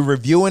thing, you're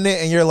reviewing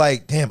it and you're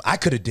like, damn, I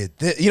could have did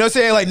this. You know what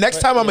I'm saying? Like next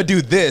time I'm gonna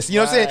do this. You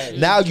know what I'm saying? Right,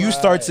 Now you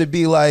start to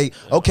be like,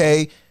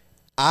 okay,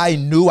 I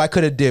knew I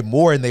could have did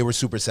more and they were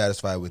super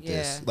satisfied with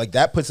this. Yeah. Like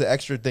that puts an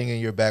extra thing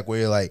in your back where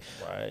you're like,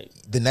 right.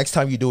 the next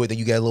time you do it, then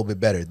you get a little bit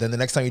better. Then the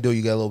next time you do it,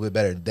 you get a little bit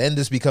better. Then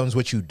this becomes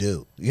what you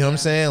do. You know what I'm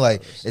saying?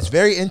 Like it's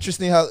very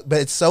interesting but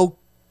it's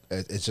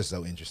just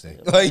so interesting.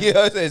 Like, you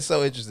know what I'm saying? It's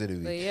so interesting to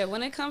me. But yeah,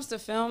 when it comes to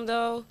film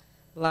though,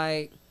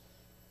 like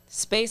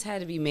space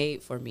had to be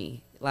made for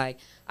me. Like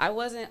I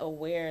wasn't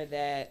aware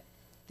that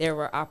there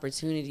were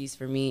opportunities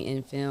for me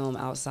in film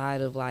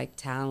outside of like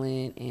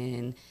talent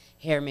and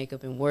hair,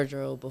 makeup, and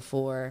wardrobe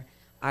before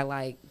I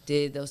like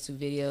did those 2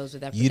 videos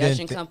with that You didn't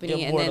production thi- company,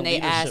 Yeah, and more then the they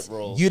leadership asked.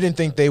 roles. You didn't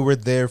think they were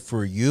there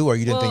for you, or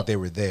you didn't Well- think they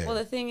were there? Well,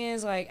 the thing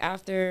is, like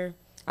after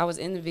I was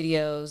in the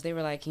videos, they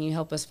were like, "Can you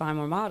help us find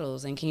more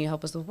models? And can you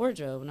help us with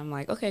wardrobe?" And I'm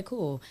like, "Okay,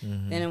 cool."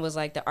 Then it was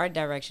like the art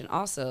direction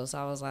also, so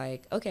I was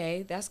like,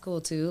 "Okay, that's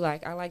cool too."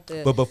 Like I like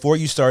the. But before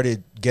you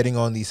started getting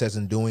on these sets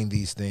and doing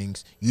these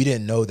things, you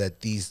didn't know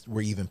that these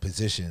were even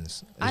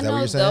positions. Is I that what know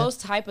you're saying? those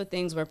type of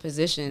things were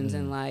positions,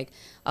 and like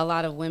a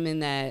lot of women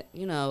that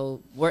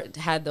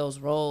had those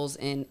roles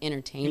in You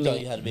entertainment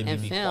thought you had to maybe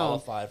and be film.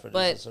 qualified for this.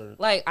 But certain-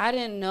 like I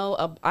didn't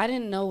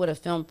know what a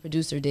film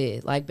producer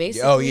did. Like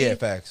basically, Oh yeah,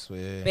 facts.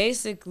 Yeah.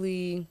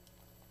 basically,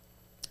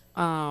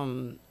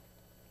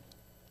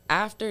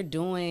 after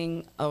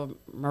doing a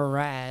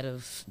myriad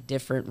of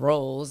different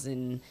roles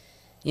and,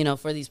 you know,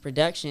 for these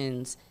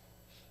productions,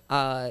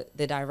 the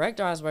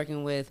director I was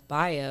working with,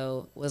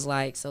 Bio, was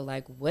like, so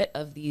like, what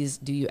of these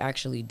do you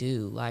actually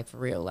do? Like, for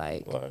real,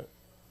 like. Right.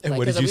 And Like,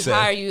 what did you say?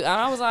 hire you, and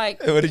I was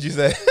like, What did you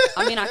say?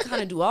 I mean, I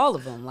kind of do all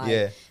of them. Like,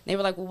 Yeah. they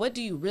were like, well, what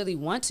do you really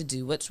want to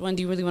do? Which one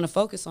do you really want to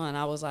focus on? And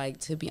I was like,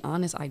 to be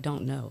honest, I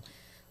don't know.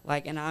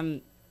 Like, and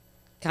I'm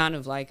kind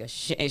of like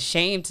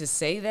ashamed to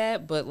say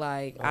that, but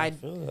like, I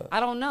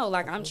don't know.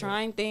 Like, I'm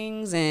trying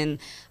things and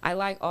I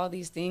like all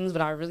these things,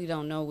 but I really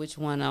don't know which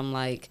one I'm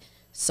like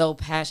so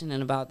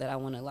passionate about that I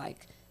want to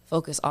like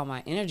focus all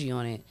my energy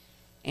on it.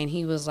 And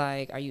he was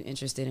like, are you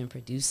interested in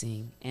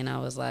producing? And I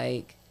was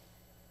like,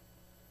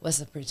 what's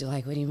a producer?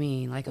 Like, what do you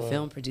mean? Like a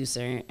film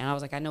producer? And I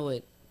was like, I know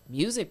what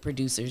music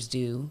producers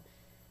do,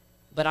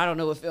 but I don't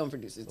know what film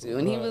producers do.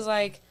 And he was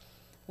like,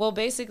 well,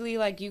 basically,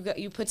 like,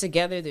 you put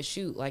together the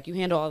shoot. Like, you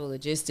handle all the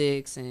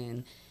logistics.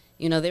 And,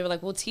 you know, they were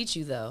like, we'll teach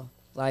you, though.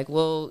 Like,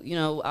 well, you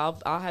know,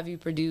 I'll have you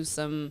produce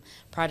some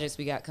projects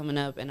we got coming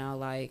up, and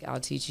I'll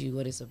teach you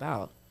what it's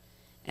about.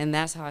 And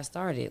that's how I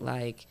started.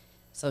 Like,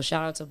 so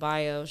shout out to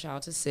Bio, shout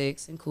out to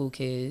Six and Cool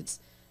Kids.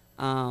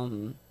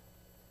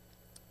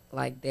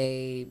 Like,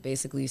 they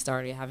basically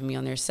started having me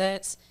on their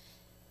sets.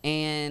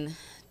 And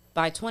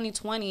by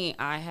 2020,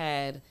 I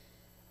had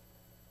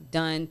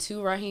done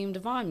 2 Raheem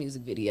Devon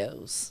music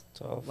videos.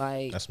 Tough.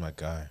 Like, That's my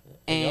guy.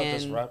 And y'all and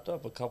just wrapped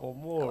up a couple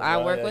more. I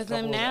right? work A with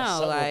him couple now.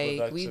 several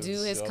Like, we do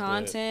productions his y'all did.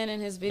 content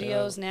and his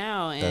videos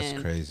now. And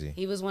That's crazy.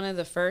 he was one of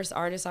the first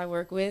artists I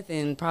worked with,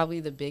 and probably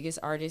the biggest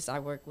artist I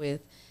worked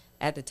with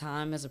at the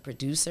time as a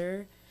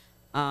producer.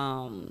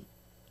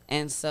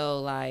 And so,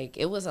 like,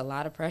 it was a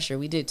lot of pressure.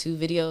 We did 2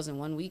 videos in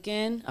one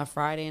weekend, a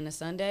Friday and a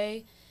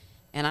Sunday.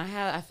 And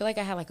I feel like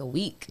I had like a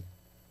week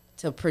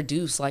to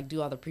produce, like,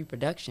 do all the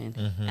pre-production.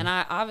 Mm-hmm. And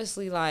I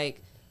obviously,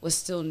 like, was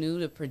still new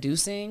to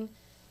producing.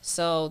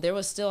 So there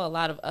was still a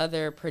lot of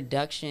other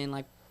production,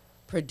 like,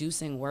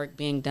 producing work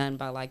being done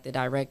by, like, the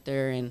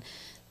director and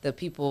the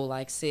people,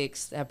 like,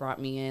 Six that brought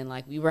me in.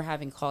 Like, we were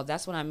having calls.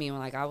 That's what I mean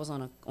when, like, I was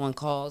on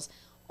calls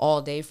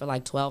all day for,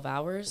 like, 12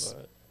 hours.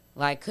 Right.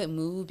 Like, couldn't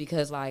move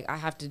because, like, I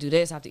have to do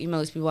this, I have to email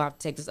these people, I have to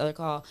take this other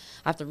call,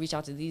 I have to reach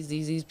out to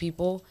these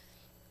people.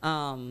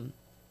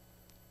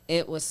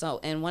 It was so,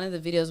 and one of the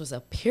videos was a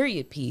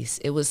period piece.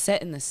 It was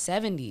set in the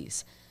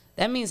 70s.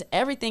 That means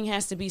everything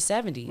has to be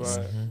 70s.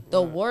 Right.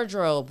 The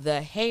wardrobe,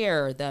 the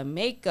hair, the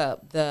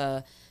makeup,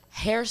 the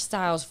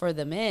hairstyles for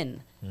the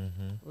men.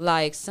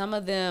 Like, some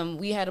of them,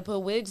 we had to put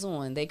wigs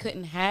on. They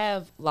couldn't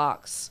have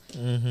locks.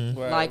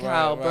 Like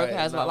how Brooke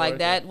has, like,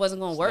 that wasn't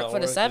going to work for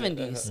the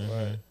 70s.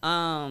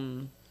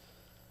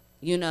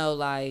 You know,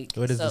 like,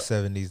 What is so,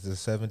 the 70s? The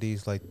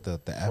 70s, like the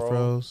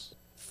afros?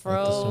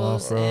 Like the small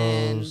froze,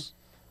 and fros?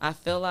 I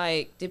feel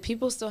like, did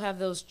people still have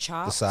those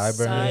chops? The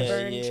sideburns?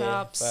 Sideburn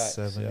chops, Facts,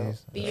 70s?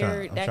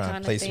 beard, I'm that trying kind to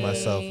of place thing.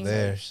 myself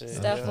there.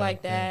 stuff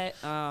like that.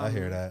 I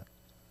hear that.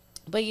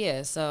 But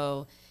yeah,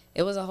 so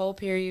it was a whole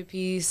period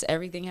piece.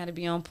 Everything had to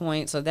be on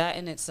point. So that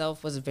in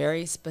itself was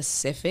very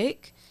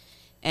specific.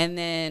 And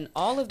then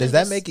all of Does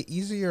that make it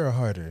easier or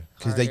harder?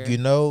 Because, like,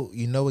 Harder.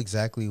 you know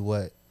exactly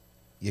what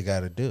you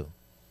got to do.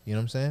 You know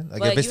what I'm saying? Like,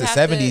 But if it's you the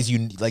have to-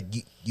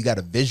 70s, you got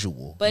a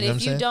visual. But you know if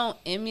what you I'm saying? don't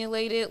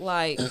emulate it,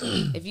 like,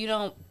 if you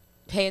don't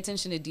pay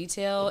attention to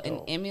detail It and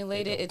don't-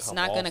 emulate it it, don't it's come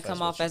not going to off come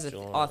as off what as you're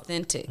doing.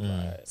 authentic.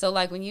 Right. So,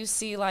 like, when you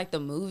see, like, the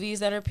movies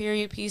that are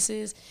period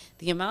pieces,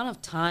 the amount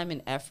of time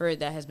and effort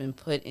that has been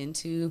put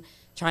into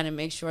trying to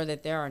make sure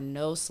that there are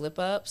no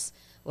slip-ups,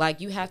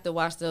 like, you have to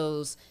watch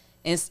those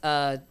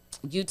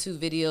YouTube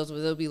videos where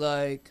they'll be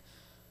like,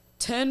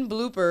 10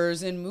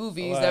 bloopers in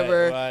movies that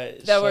were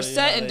Show you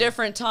set how in they-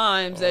 different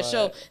times that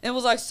show, and it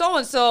was like so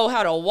and so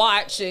had a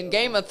watch in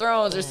Game of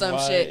Thrones or some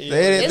Right, shit. yeah.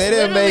 They It's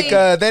didn't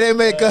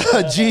make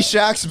literally-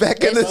 G-Shocks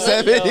back in the It's-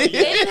 70s. They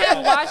didn't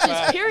have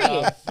watches,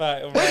 period.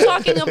 We're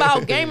talking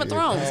about Game of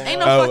Thrones. Ain't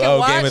no fucking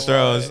watch. Game of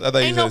Thrones. I thought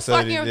Ain't you no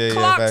said 70s. fucking Yeah,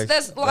 clocks facts.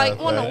 that's like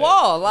Nah, on the facts.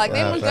 wall. Like,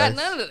 they Nah, don't got facts.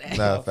 none of that.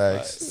 Nah,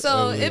 facts.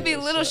 So it'd be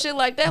little shit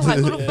like that. Like,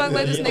 who the fuck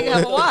let this nigga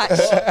have a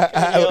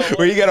watch?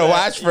 Where you got a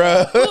watch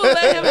from? Who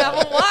let him have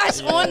a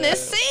watch on this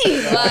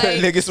scene? Like,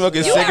 Nigga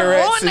smoking you have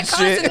cigarettes ruined the and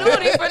shit.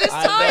 continuity for this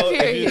I time know, if you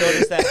period.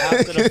 notice that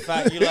after the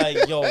fact, you're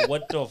like, yo,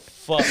 what the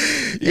fuck?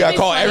 You gotta be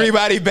call funny.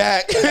 everybody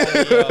back. Yo,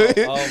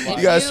 oh my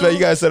You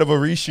gotta set up a If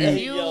reshoot.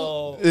 you-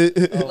 Yo.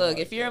 Look,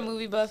 if you're a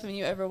movie buff and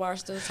you ever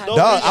watch those type of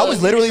Dog, I videos,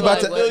 was literally you're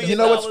about like, to- what? you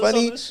know what's $1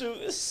 million funny? on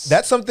the shoot.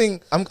 That's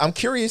something I'm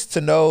curious to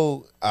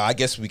know. I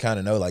guess we kind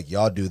of know, like,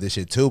 y'all do this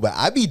shit too, but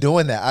I be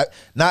doing that. I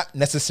not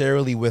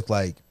necessarily with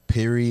like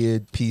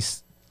period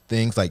piece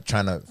things, like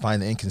trying to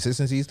find the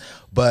inconsistencies,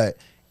 but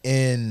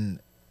in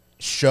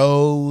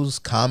shows,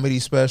 comedy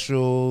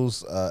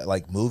specials,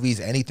 like movies,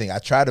 anything, I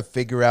try to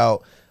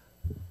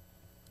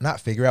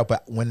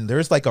but when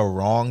there's like a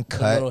wrong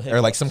cut little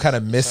or like some kind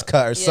of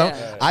miscut or something,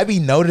 Yeah. I be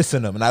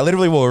noticing them, and I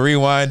literally will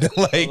rewind and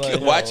like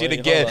Like, watch yo, it wait,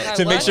 again hold on.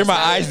 to Like, make what? sure my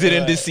Right, eyes didn't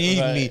right, deceive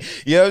right. me.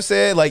 You know what I'm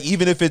saying? Like,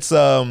 even if it's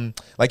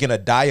like in a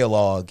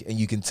dialogue and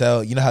you can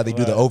tell, you know how they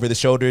do the Right. over the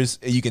shoulders,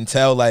 and you can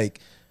tell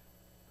like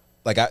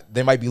like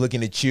they might be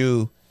looking at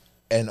you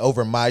and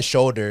over my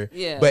shoulder,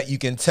 Yeah. but you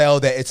can tell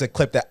that it's a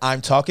clip that I'm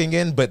talking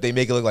in, but they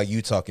make it look like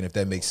you talking, if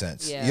that makes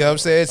sense. Yeah. You know what I'm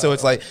saying? So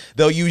it's like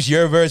they'll use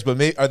your verse, but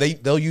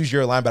they'll use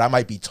your line, but I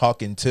might be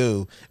talking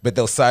too, but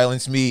they'll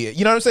silence me.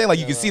 You know what I'm saying? Like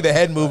you can see the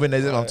head moving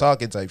as if I'm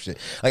talking type shit.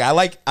 Like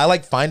I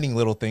like finding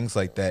little things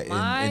like that in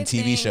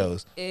TV thing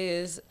shows.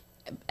 Is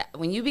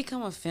when you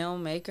become a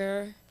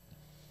filmmaker,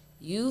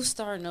 you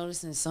start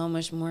noticing so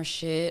much more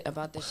shit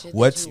about the shit.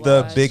 What's that you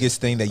the watch.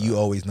 biggest thing that you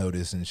always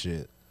notice and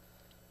shit?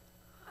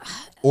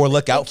 Or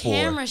look out for?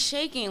 Camera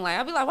shaking. Like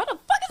I'll be like, what the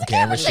fuck is the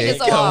Camera camera shaking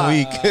shake. so hard?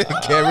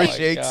 Weak. Camera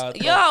shakes. God,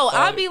 Yo,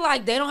 I'll be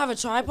like, they don't have a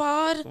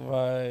tripod.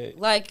 right.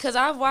 Like, cause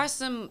I've watched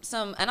some,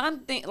 and I'm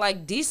think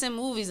like decent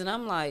movies, and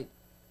I'm like,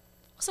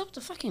 what's up with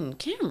the fucking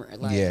camera?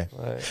 Like, Yeah.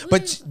 Right.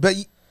 But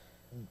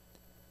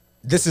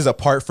this is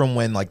apart from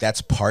when like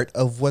that's part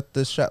of what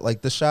the shot,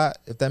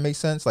 if that makes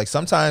sense. Like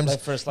sometimes Like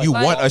first, like- you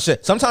want a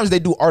shit. Sometimes they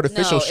do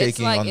artificial no, shaking it's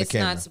like on the it's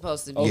camera. not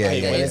supposed to be. Okay,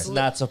 like that. when it's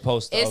not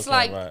supposed to. It's okay,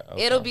 like right,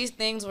 okay. it'll be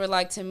things where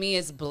like to me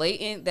it's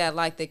blatant that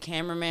like the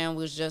cameraman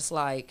was just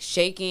like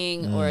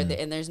shaking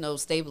and there's no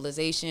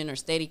stabilization or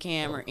steady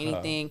cam or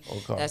anything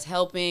that's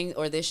helping,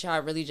 or this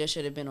shot really just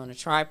should have been on a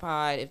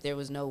tripod if there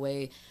was no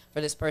way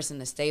for this person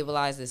to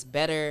stabilize this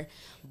better.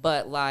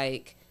 But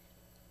like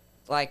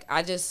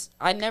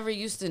I never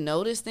used to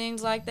notice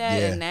things like that,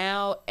 Yeah. and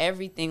now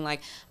everything,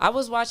 like I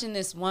was watching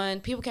this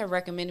one, people kept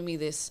recommending me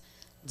this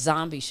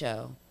zombie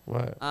show.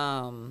 Right.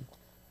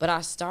 But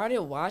I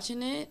started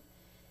watching it,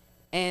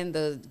 and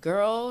the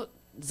girl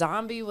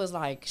zombie was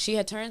like, she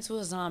had turned to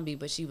a zombie,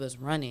 but she was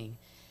running.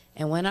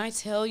 And when I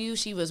tell you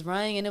she was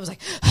running, and it was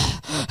like,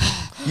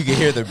 You can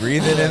hear the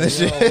breathing and the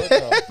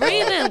shit.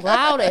 breathing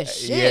loud as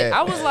shit. Yeah.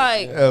 I was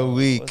like, A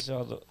week. What's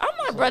y'all do? I'm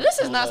like, bro, this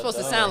is not supposed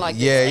to sound like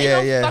this. Yeah, Ain't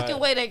no yeah. fucking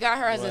way they got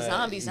her as a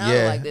zombie sounding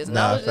Yeah. like this. And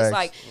Nah, I was just facts.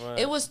 like, Right.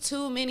 it was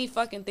too many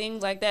fucking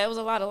things like that. It was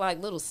a lot of like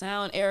little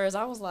sound errors.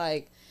 I was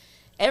like,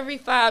 every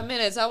 5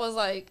 minutes, I was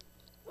like,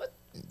 what?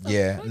 the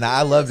Yeah. fuck Nah, is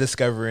I love this?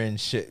 discovering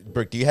shit.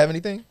 Brooke, do you have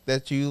anything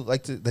that you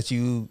like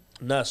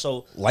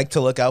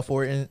to look out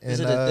for in This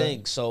is the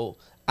thing. So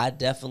I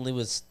definitely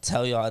would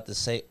tell y'all to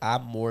say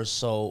I'm more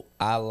so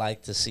I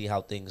like to see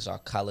how things are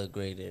color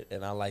graded,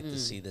 and I like to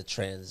see the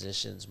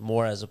transitions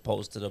more as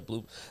opposed to the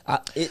blue.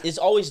 It's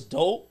always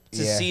dope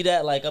to Yeah. see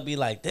that. Like I'll be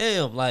like,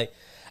 damn, like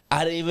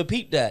I didn't even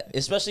peep that.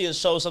 Especially in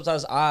shows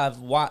sometimes I've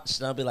watched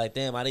and I'll be like,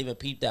 damn, I didn't even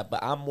peep that.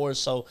 But I'm more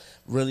so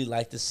really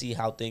like to see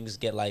how things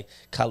get like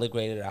color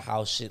graded or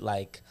how shit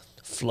like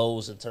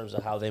flows in terms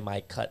of how they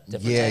might cut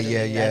different. Yeah, types of yeah,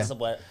 things. yeah. That's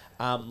what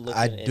I'm looking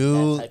I in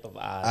do. that type of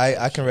eye.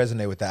 I can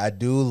resonate with that. I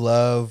do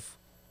love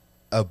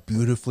a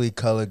beautifully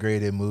color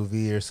graded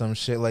movie or some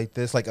shit like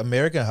this. Like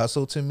American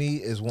Hustle to me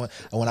is one.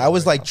 When I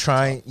was like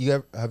trying,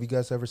 have you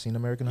guys ever seen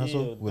American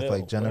Hustle Yeah, with Bale,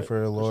 like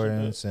Jennifer right?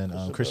 Lawrence and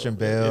Christian Christian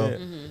Bale, Bale,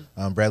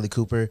 yeah. Bradley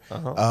Cooper.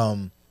 Uh-huh.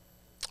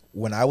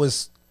 When I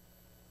was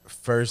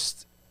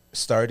first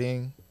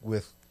starting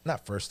with,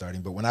 not first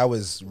starting, but when I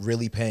was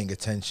really paying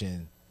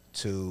attention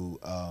to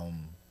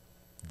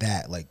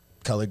that, like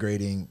color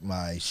grading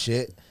my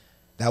shit,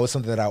 that was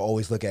something that I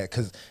always look at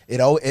because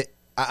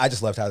I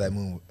just loved how that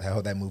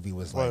movie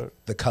was like, Right.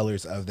 the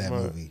colors of that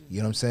Right. movie. You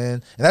know what I'm saying?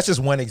 And that's just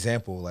one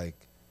example. Like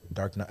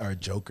Dark Knight or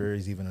Joker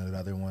is even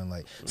another one.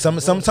 Like some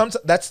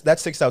that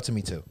sticks out to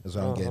me too. Is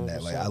what I'm getting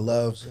at. Like I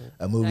love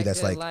a movie Like that's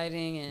good like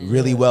lighting and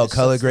really well it sets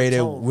the color graded,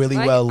 tone. really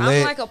like, well lit.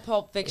 I'm like a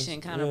Pulp Fiction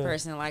kind of Yeah.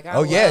 person. Like I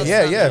Oh, yeah, love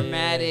yeah, some yeah.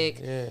 dramatic,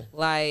 Yeah.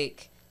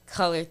 like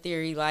color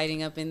theory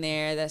lighting up in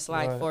there. That's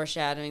like Right.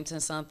 foreshadowing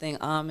to something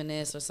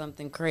ominous or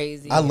something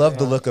crazy. I love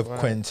the Right, look of right.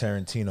 Quentin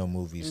Tarantino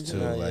movies too.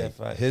 Yeah, yeah, Like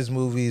facts. his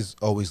movies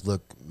always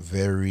look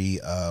very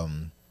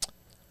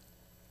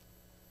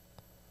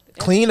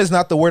clean is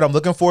not the word I'm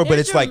looking for, but They're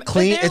it's like but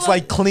clean. they're It's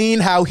like clean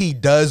how he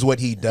does what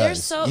he They're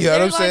does. so You know what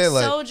they're I'm saying?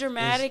 like Like so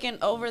dramatic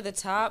and over the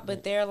top,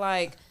 but they're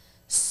like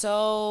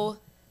so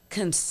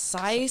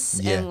concise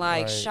Yeah. and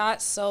like Right.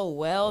 shot so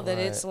well that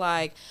Right. it's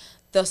like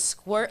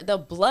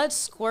the blood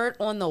squirt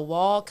on the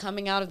wall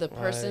coming out of the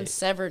person's Right.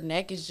 severed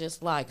neck is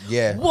just like,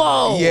 Yeah.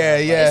 whoa, Yeah,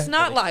 yeah. It's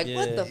not like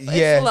what the,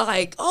 Yeah. it's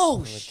like,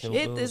 oh Kill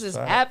shit, Bill this is is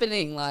fire.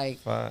 happening. Like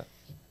Fine.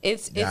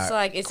 it's nah,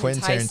 like it's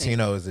Quentin enticing.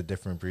 Tarantino is a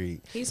different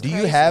breed. He's Do you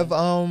crazy. have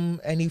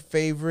any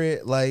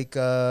favorite like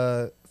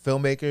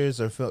filmmakers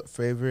or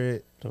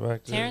favorite?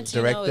 Director. Tarantino is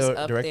Director-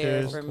 up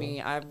directors? there for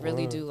me. I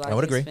really do like I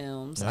would his agree.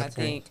 films. I I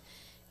agree. think,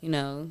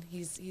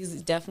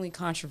 he's definitely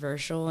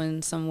controversial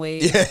in some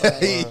ways.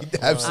 Yeah,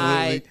 but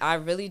absolutely. I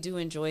really do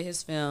enjoy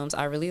his films.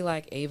 I really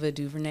like Ava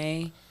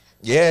DuVernay.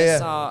 Yeah, I yeah.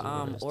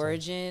 saw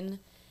Origin.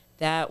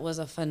 That was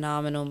a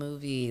phenomenal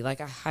movie.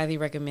 Like I highly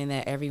recommend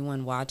that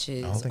everyone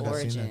watches I don't think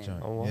Origin. I've seen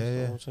that joint.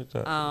 Yeah. Check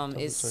that.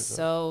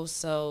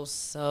 It's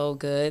so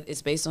good.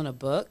 It's based on a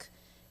book,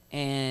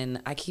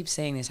 and I keep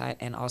saying this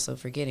and also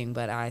forgetting,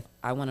 but I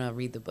want to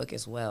read the book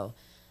as well.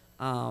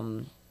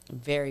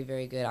 Very,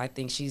 very good. I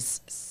think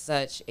she's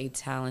such a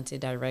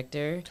talented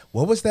director.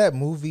 What was that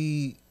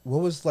movie? What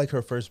was like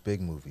her first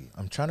big movie?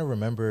 I'm trying to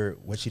remember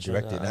what she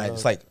directed. And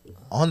it's like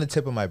on the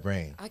tip of my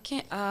brain. I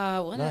can't. I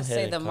want to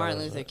say the Martin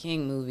Luther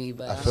King movie,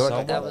 but I feel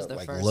like that was the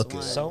like first look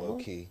one. at low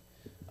key.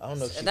 I don't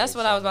know. If That's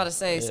what I was about to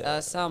say.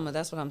 Selma.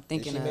 That's what I'm Did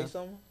thinking she make of.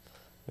 Selma?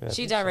 Yeah,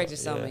 She I think directed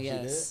so. Selma,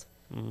 Yeah. yes.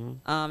 Mm-hmm.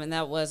 And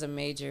that was a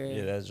major.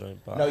 Yeah, that's joint.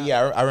 No,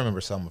 yeah, I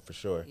remember Selma for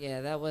sure.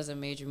 Yeah, that was a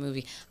major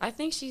movie. I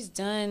think she's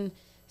done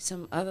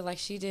some other, like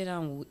she did.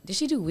 Did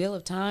she do Wheel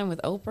of Time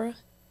with Oprah?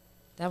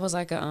 That was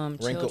like a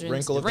children's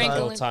Wrinkle of Wrinkle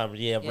Time? of Time.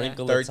 Yeah, Yeah.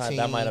 Wrinkle of Time. 13.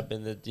 That might have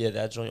been the. Yeah,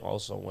 that joint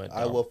also went.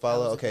 I will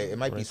follow. That was Okay, it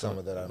might be Wrinkle-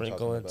 Selma that I'm Wrinkle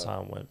talking in about.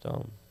 Time went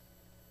down.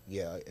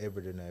 Yeah,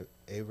 Ava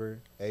Ava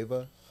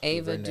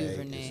DuVernay is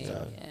DuVernay.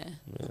 tough.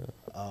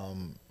 Yeah.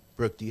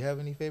 Brooke, do you have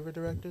any favorite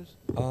directors?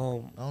 I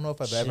Um, don't know if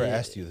I've ever Shit.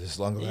 asked you this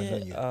long as I've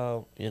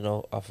known you. you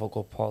know, I fuck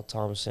with Paul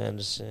Thomas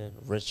Anderson,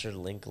 Richard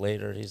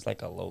Linklater. He's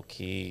like a low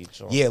key.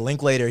 Yeah,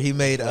 Linklater. He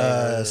made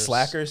Linklaters.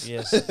 Slackers.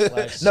 Yes.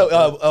 Slackers.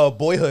 No,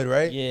 Boyhood,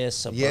 right? Yeah,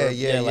 Suburb.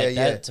 yeah, like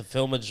yeah. that to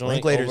film a joint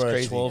Linklater's over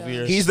crazy. a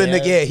 12-year. He's the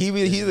nigga. Yeah,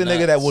 he's the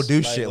nigga that will nuts.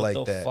 do shit what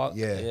like the that. fuck?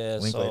 Yeah,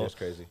 Linklater's so,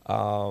 crazy.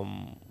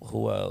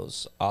 who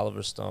else?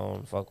 Oliver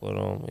Stone. Fuck with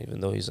him,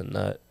 even though he's a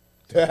nut.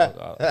 I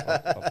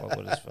fuck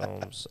with his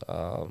films.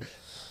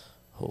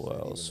 Who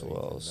else? Who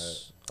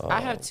else? I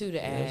have two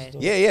to add.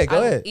 Yeah,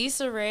 go ahead.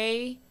 Issa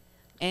Rae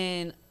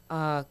and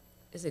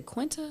is it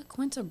Quinta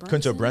Brunson?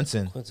 Quinta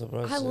Brunson. Quinta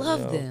Brunson, I love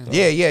yo. them.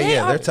 Yeah, They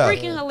are they're tough.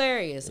 freaking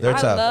hilarious. They're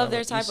I tough. love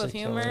their type Issa of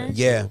humor. Killer.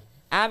 Yeah.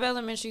 Ab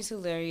Elementary's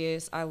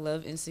hilarious. I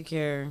love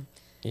Insecure.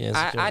 Yeah,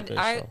 it's a good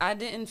show. I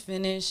didn't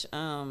finish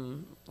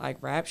like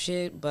rap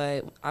shit,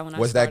 but when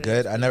Was I that started,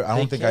 good? I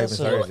don't think I even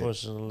started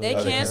it. They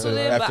Oh, canceled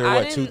it, after but I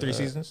what, didn't. 2-3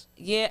 seasons?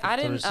 Yeah, I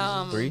didn't.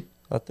 seasons? 3?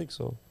 I think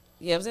so.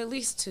 Yeah, it was at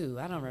least 2.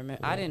 I don't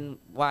remember. I didn't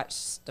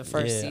watch the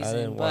first Yeah, season, I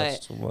didn't but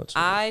watch too much.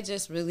 I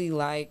just really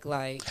like.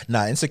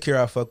 Nah, Insecure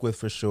I fuck with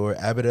for sure.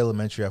 Abbott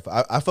Elementary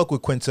I fuck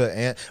with Quinta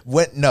and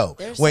when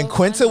They're when so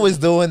Quinta funny. was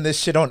doing this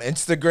shit on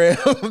Instagram,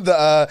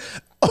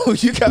 oh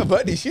you got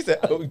buddy. She said,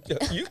 oh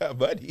you got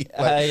buddy.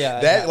 Like,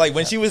 Yeah. like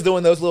when she was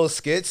doing those little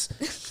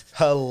skits,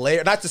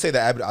 hilarious. Not to say that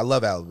Abbott, I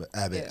love Abbott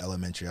Yeah.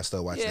 Elementary. I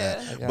still watch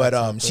Yeah. that.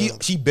 But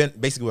she been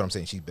basically what I'm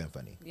saying. She's been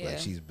funny. Yeah. Like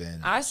she's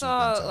been. I she's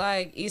saw been tough.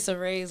 like Issa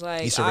Rae's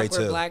like Issa Rae Awkward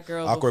too. Black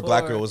Girl. Awkward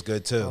Black before. Girl was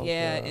good too.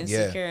 Yeah, Yeah.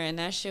 Insecure, and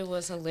that shit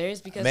was hilarious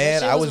because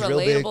Man, that shit I was was real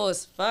big. relatable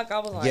as fuck. I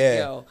was like, Yeah.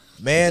 yo,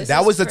 Man, this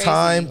that is was the crazy.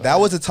 time. That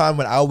was the time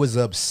when I was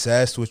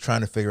obsessed with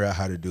trying to figure out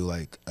how to do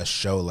like a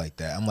show like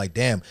that. I'm like,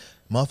 damn,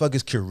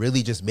 motherfuckers could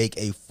really just make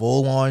a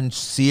full-on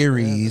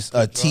series,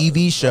 a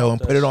TV show,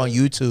 and put it on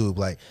YouTube.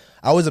 Like,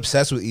 I was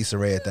obsessed with Issa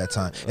Rae at that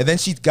time, and then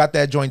she got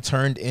that joint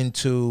turned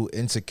into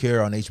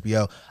Insecure on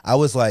HBO. I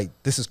was like,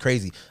 this is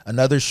crazy.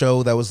 Another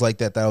show that was like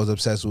that I was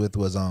obsessed with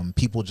was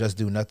People Just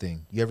Do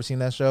Nothing. You ever seen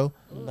that show?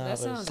 Ooh, that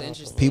sounds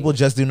interesting. People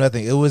Just Do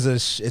Nothing. It was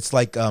it's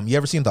like you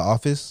ever seen The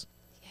Office?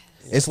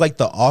 Yes. It's like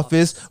The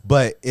Office,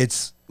 but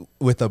it's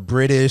with a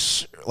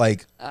British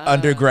like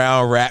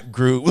underground rap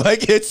group.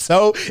 Like it's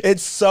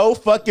so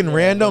fucking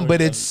random,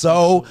 but it's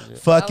so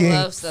fucking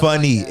love stuff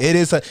funny. like that. It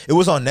is. It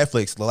was on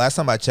Netflix. The last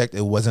time I checked,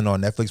 it wasn't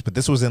on Netflix, but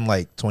this was in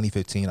like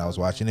 2015. I was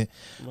watching it,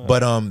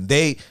 but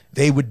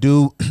they would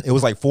do. It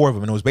was like 4 of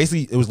them, and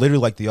it was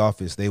literally like The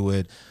Office. They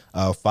would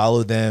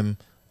follow them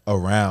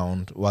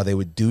around while they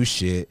would do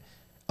shit.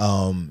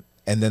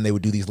 And then they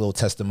would do these little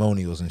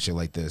testimonials and shit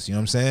like this. You know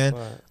what I'm saying?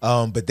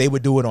 Right. But they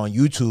would do it on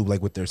YouTube,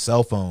 like with their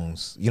cell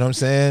phones. You know what I'm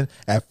saying?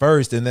 At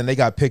first, and then they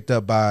got picked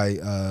up by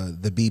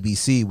the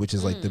BBC, which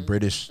is like the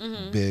British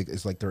big.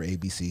 It's like their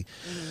ABC.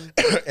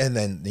 And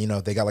then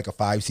they got like a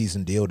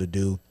 5-season deal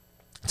to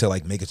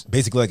like make it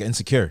basically like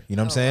Insecure. You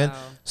know what I'm saying?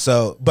 Wow.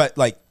 So, but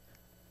like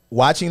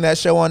watching that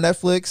show on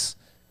Netflix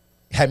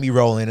had me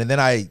rolling, and then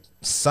I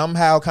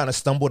somehow kind of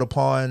stumbled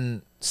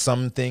upon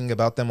something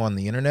about them on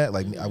the internet.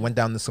 Like I went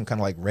down to some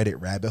kind of like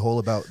Reddit rabbit hole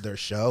about their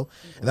show,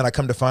 and then I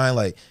come to find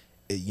like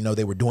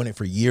they were doing it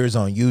for years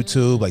on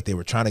YouTube. Like they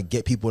were trying to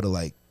get people to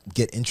like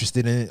get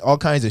interested in it, all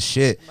kinds of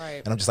shit.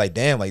 Right. And I'm just like,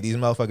 damn, like these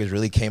motherfuckers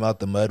really came out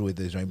the mud with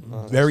this. Right?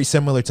 Very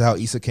similar to how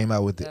Issa came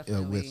out with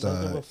Definitely.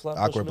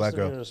 Awkward Black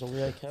Girl.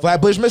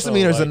 Flatbush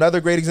Misdemeanor is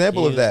another great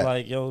example of that.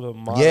 Like, yo,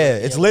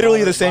 It's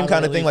literally the same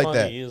kind of thing like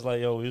that. He was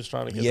like, yo, we was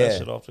trying to get Yeah. that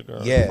shit off the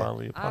ground. Yeah.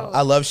 Finally, it popped.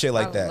 I love shit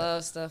like I that.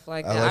 love stuff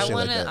like I that. love I shit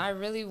like wanna. that. I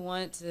really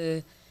want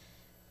to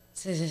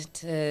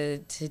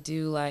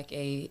do like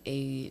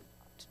a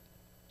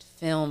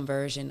film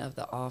version of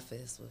The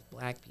Office with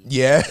black people.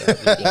 Yeah.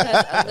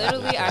 Because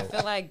literally, I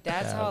feel like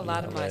that's how a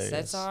lot of my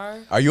sets are.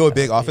 Are you a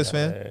big Office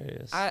fan?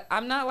 Hilarious.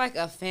 I'm not like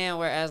a fan,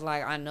 whereas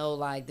like I know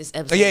like this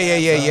episode.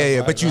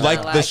 Yeah. But you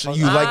like the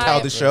you like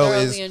how the show I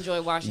is. thoroughly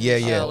enjoy watching Yeah,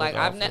 the show. yeah. Like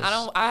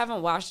Office. I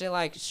haven't watched it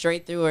like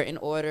straight through or in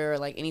order or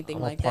like anything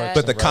I'm a like Parks that.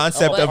 But the Rec.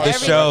 concept But of the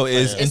every- show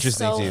is it's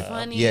interesting so to you.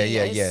 funny. Yeah.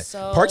 It's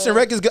so Parks and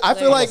Rec is good. I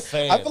feel like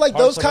fan. I feel like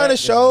Parks those and kind Rec of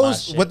is my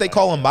shows, shit what they right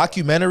call them there.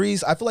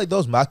 mockumentaries. I feel like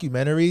those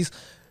mockumentaries,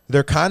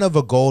 they're kind of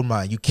a gold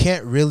mine. You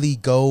can't really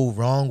go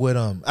wrong with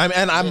them.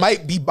 I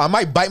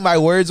might bite my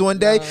words one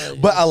day,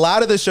 but a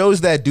lot of the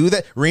shows that do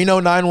that, Reno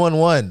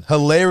 911,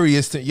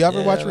 hilarious. You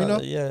ever watch Reno?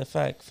 Yeah,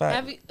 fact.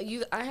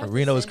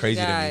 Reno is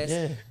crazy to me.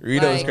 Yeah.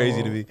 Reno is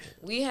crazy to me.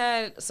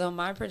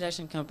 My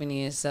production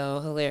company is so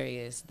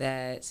hilarious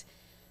that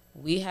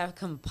we have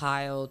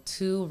compiled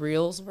 2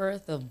 reels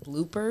worth of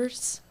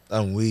bloopers.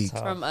 I'm weak.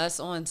 From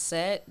us on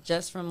set,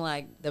 just from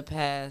like the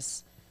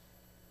past.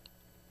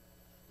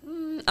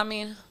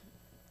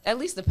 At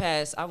least the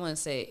past, I wouldn't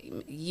say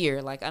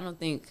year. Like, I don't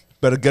think.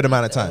 But a good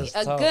amount of time.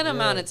 A good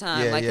amount of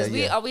time. Yeah, like,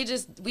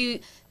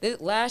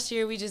 cause last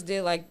year we just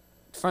did like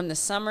from the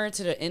summer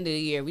to the end of the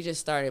year, we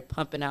just started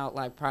pumping out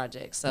like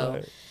projects.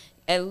 So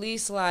at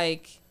least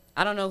like,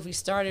 I don't know if we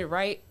started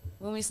right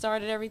when we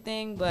started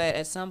everything, but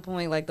at some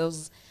point, like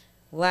those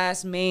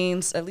last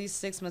mains, at least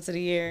 6 months of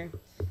the year,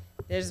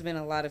 there's been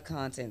a lot of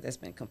content that's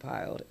been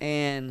compiled.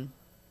 And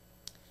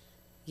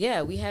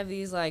yeah, we have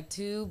these like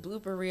 2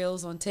 blooper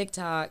reels on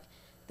TikTok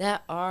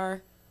that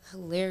are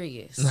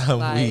hilarious.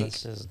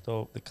 That's just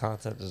dope. The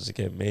content doesn't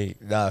get made.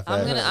 Nah,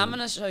 I'm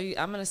gonna show you.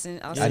 I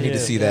need to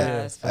see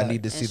that. I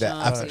need to see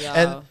that.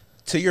 And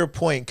to your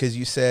point, because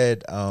you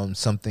said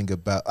something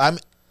about,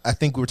 I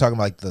think we were talking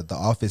about like the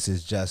Office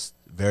is just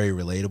very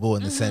relatable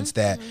in the sense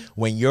that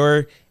when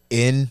you're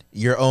in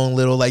your own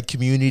little like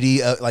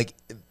community, like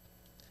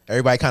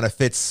everybody kind of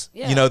fits.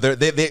 You know,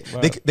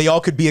 they all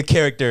could be a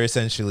character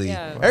essentially.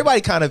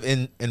 Everybody kind of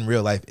in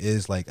real life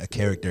is like a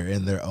character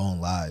in their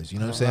own lives. You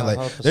know what I'm saying? Like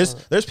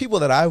 100%. There's people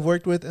that I've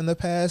worked with in the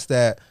past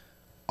that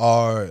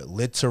are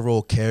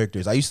literal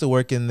characters. I used to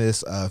work in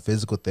this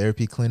physical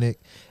therapy clinic,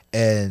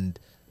 and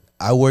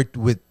I worked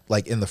with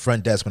like in the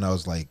front desk when I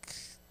was like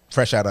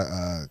fresh out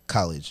of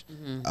college.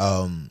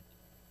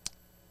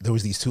 There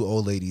was these 2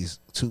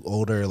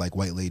 older like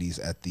white ladies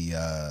at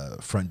the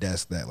front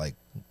desk that like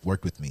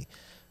worked with me.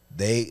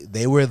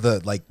 They were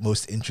the like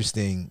most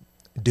interesting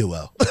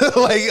duo.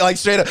 like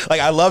straight up,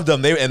 like I loved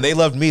them. They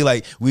loved me.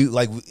 Like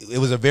it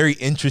was a very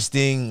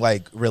interesting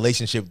like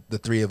relationship the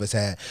 3 of us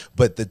had.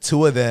 But the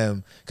 2 of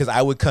them, because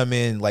I would come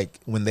in like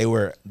when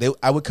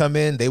I would come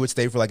in, they would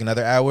stay for like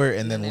another hour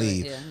and then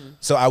leave.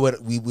 So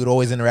we would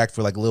always interact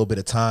for like a little bit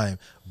of time.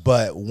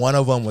 But one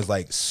of them was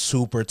like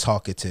super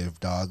talkative,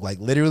 dog. Like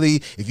literally,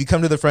 if you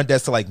come to the front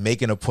desk to like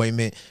make an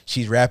appointment,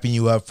 she's wrapping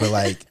you up for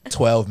like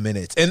 12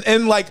 minutes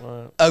and like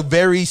a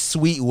very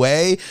sweet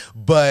way.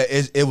 But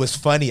it was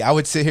funny. I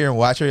would sit here and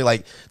watch her,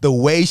 like the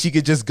way she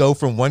could just go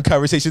from one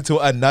conversation to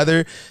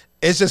another.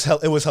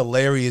 It was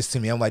hilarious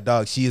to me. I'm like,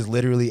 dog, she is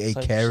literally a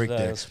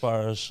character.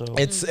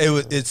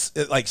 It's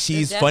like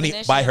she's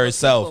funny by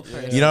herself.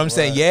 You know what I'm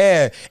saying?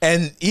 Yeah.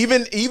 And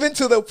even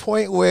to the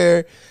point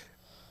where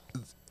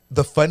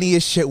the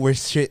funniest shit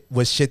was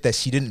shit that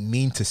she didn't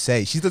mean to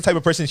say. She's the type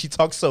of person, she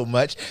talks so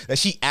much that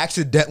she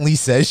accidentally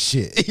says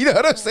shit. You know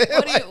what I'm saying?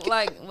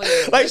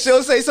 Like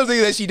she'll say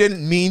something that she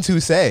didn't mean to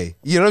say.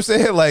 You know what I'm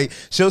saying? Like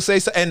she'll say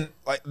and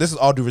like this is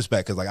all due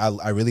respect because like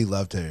I really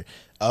loved her.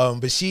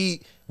 But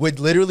she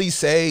would literally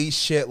say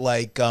shit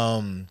like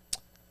dog,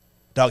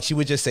 she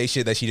would just say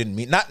shit that she didn't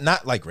mean.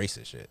 Not like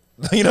racist shit.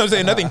 You know what I'm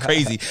saying? Nothing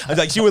crazy.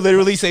 Like she would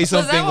literally say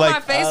something was that what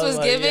like my face was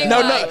giving?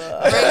 No,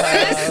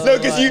 racist? no,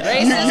 because you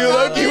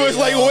low-key was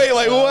like, wait,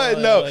 like what?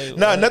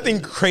 No, nothing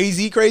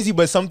crazy,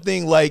 but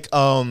something like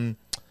I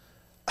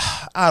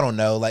don't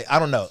know. Like I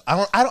don't know.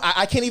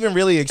 I can't even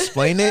really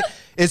explain it.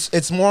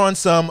 It's more on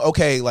some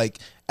like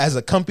as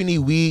a company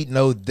we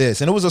know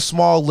this, and it was a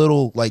small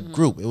little like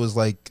group. It was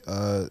like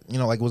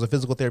like it was a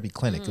physical therapy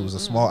clinic. It was a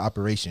small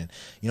operation.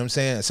 You know what I'm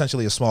saying?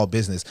 Essentially a small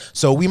business.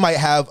 So we might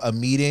have a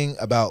meeting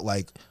about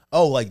like,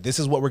 oh, like this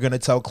is what we're going to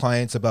tell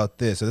clients about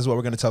this, or this is what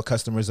we're going to tell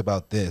customers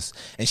about this.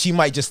 And she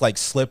might just like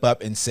slip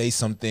up and say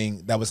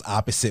something that was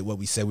opposite what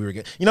we said we were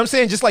going to, you know what I'm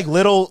saying? Just like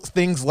little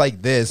things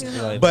like this.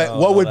 But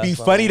what would be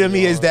funny to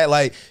me is that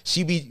like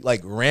she'd be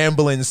like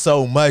rambling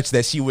so much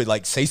that she would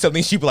like say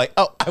something. She'd be like,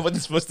 oh, I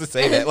wasn't supposed to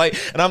say that. Like,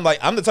 and I'm like,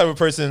 I'm the type of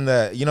person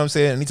that, you know what I'm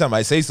saying? Anytime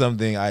I say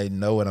something, I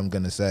know what I'm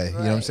going to say. You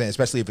know what I'm saying?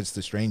 Especially if it's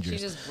to strangers.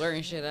 She's just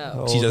blurring shit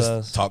out. She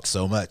just talks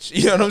so much.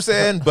 You know what I'm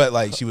saying? But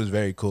like she was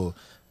very cool.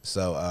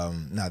 So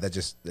it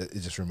just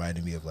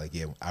reminded me of like,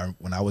 yeah,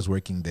 when I was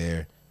working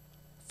there,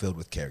 filled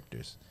with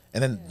characters,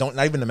 and then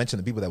not even to mention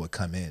the people that would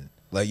come in,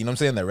 like, you know what I'm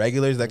saying, the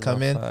regulars that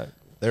come in,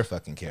 they're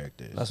fucking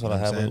characters. That's what I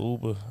have with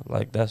Uber.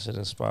 Like that shit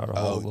inspired a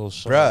whole little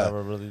show I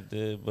never really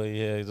did, but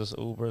yeah, just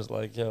Uber's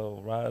like,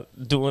 yo, right,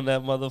 doing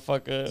that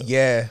motherfucker.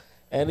 Yeah.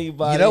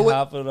 Anybody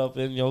hopping up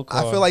in your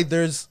car. I feel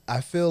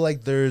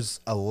like there's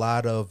a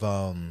lot of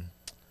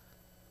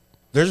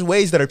there's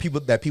ways that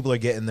people are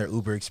getting their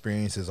Uber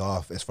experiences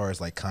off as far as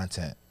like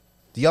content.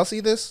 Do y'all see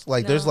this?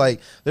 Like there's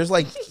like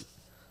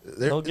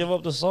don't give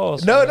up the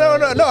sauce. No.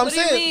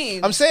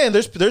 I'm saying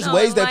there's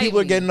ways that people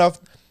are getting off.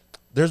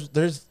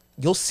 There's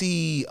you'll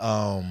see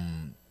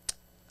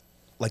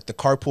like the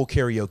carpool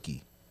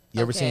karaoke.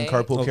 You ever seen Okay.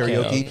 carpool Okay.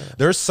 karaoke? Okay.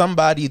 There's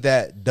somebody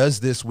that does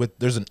this with.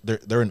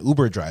 They're an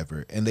Uber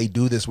driver, and they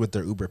do this with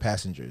their Uber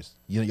passengers.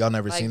 Y'all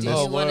never Like, seen do this?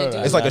 you wanna do-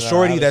 It's like a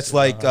shorty that's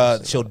like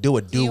she'll do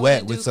a Do you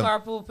duet wanna with do some.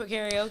 carpool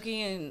karaoke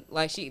and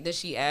like does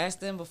she ask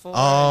them before?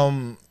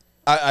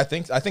 I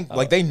think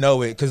like they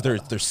know it because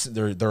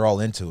they're all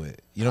into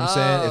it. You know what I'm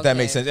saying? If that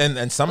makes okay. sense.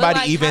 And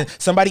somebody like,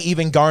 somebody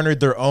even garnered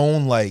their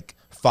own like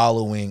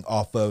following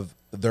off of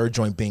their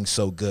joint being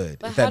so good.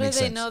 But if how that do makes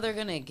they sense. know they're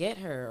gonna get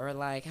her, or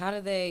like how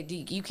do they?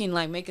 You can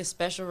like make a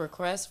special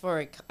request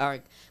for a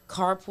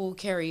carpool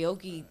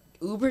karaoke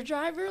Uber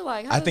driver.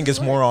 Like how I does think it it's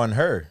work? more on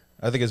her.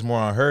 I think it's more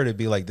on her to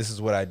be like, this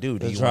is what I do.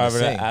 Do The you want to driver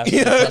that sing? asks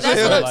You know the what I'm But that's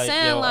saying? what I'm Like,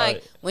 saying. yo, Like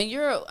like-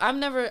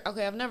 when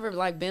I've never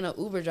like been an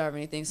Uber driver or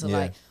anything. So Yeah.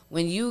 like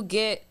when you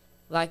get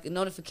like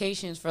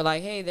notifications for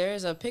like, hey,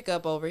 there's a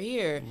pickup over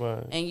here,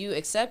 Right. and you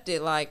accept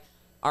it, like.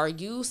 Are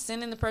you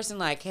sending the person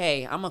like,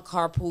 hey, I'm a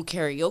carpool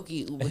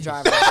karaoke Uber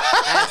driver,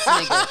 ass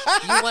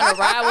nigga. You want to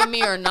ride with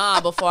me or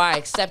nah before I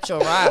accept your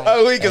ride?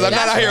 Oh, because I'm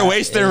not out here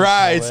wasting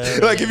rides.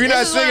 hilarious. Like if you're not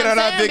This is what singing, I'm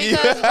not saying,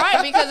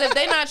 thinking. because if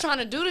they're not trying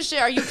to do the shit,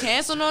 are you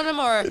canceling on them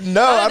or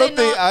No, how I do don't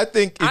they think. know- I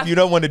think if you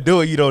don't want to do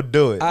it, you don't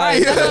do it.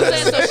 Right, that's what I'm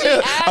saying. So she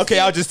asked Okay,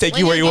 I'll just take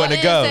when you where you get wanna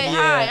in, go. Say,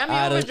 hi, I'm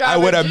Yeah, your Uber I driver.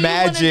 would Do you wanna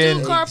imagine-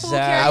 do carpool Exactly.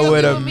 I karaoke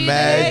would with me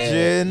today?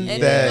 imagine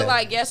And that. you were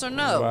like, yes or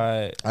no.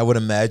 Right. I would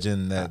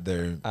imagine that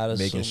they're I'd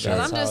making assume sure.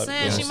 Because I'm That's just how it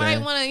saying, goes. she You know what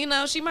I'm might saying?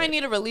 want to, she might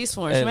need a release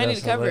form. She Hey, might need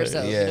to that's cover hilarious.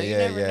 herself. Yeah, you yeah,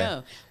 never yeah.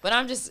 know. But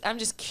I'm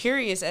just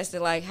curious as to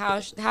like how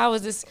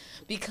is this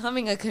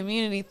becoming a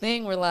community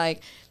thing where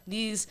like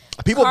these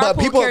carpool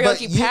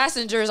karaoke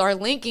passengers are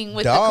linking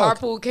with Dog.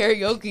 the carpool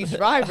karaoke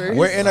drivers.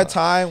 We're in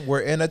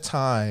a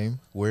time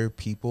where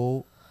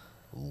people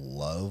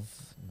love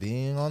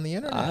being on the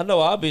internet. I know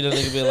I'll be the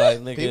nigga be like,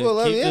 nigga, People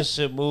love keep it. this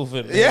shit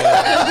moving.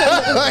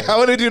 Yeah, like I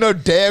want to do no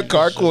damn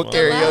carpool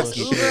shit, man. Last karaoke.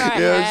 Uber You know I what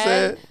I'm had,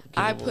 saying?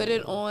 I put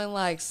it on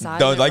like silent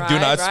Don't like do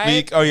ride, not right?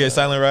 speak. Oh yeah,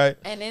 silent ride.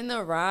 And in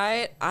the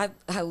ride, I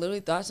literally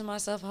thought to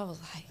myself, I was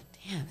like,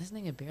 damn, this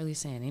nigga barely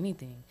saying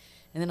anything.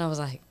 And then I was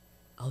like,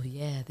 oh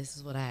yeah, this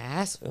is what I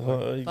asked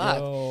for. Fuck.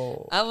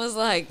 Yo. I was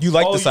like, You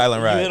like Oh, the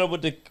silent you ride? hit him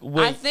with the I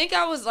wait. think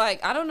I was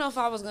like, I don't know if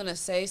I was gonna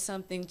say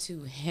something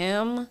to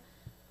him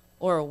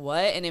or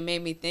what, and it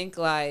made me think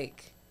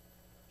like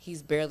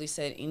he's barely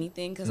said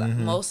anything because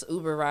most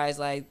Uber rides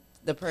like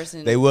the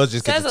person They will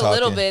just get says to a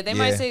little talking. bit. They Yeah.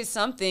 might say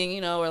something,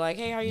 you know, or like,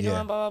 hey, how you Yeah.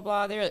 doing, blah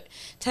blah blah. They're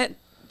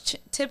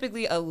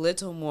typically a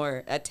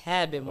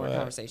tad bit more Right.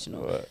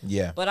 conversational. Right.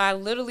 Yeah. But I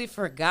literally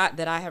forgot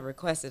that I had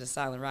requested a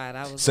silent ride.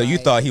 I was So you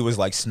like- thought he was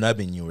like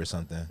snubbing you or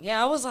something?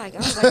 Yeah, I was like,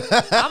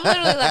 I'm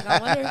literally like, I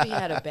wonder if he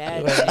had a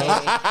bad day.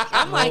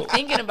 I'm like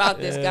thinking about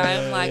this guy.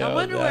 I'm like, I Yo,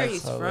 wonder where that's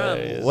he's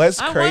hilarious. from.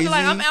 What's I'm crazy?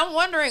 wondering, like, I'm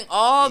wondering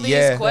all these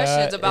Yeah.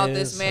 questions That about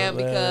is this man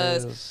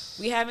hilarious. because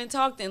we haven't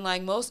talked in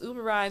like most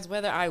Uber rides,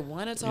 whether I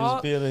want to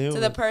talk being a to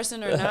human. the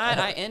person or not.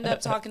 I end up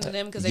talking to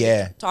them because they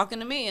Yeah. keep talking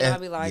to me, and And- I'll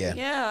be like, yeah.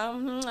 yeah,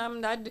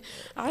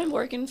 I'm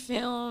working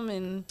film,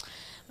 and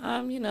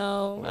I'm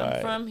I'm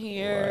Right. from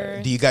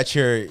here. Do you got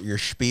your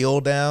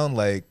spiel down,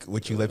 like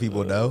what you let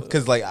people know?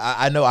 Because like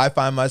I know I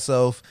find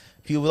myself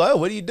people be like, oh,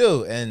 what do you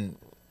do? And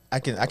I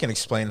can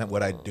explain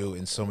what I do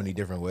in so many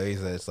different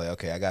ways that it's like,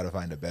 okay, I got to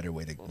find a better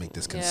way to make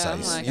this concise. Yeah,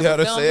 I'm like, You know I'm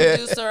what a I'm film saying?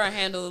 producer. I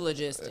handle the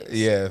logistics.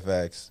 Yeah,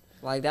 facts.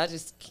 Like that,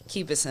 just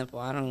keep it simple.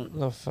 I don't.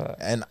 No fact.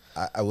 And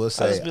I will I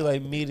say, just be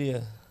like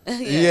media.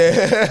 yeah,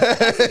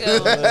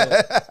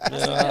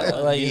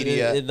 Like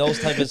Media. in those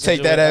type of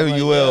Take that situations, how I'm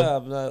you like, will. Yeah,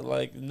 I'm not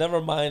like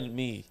never mind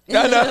me.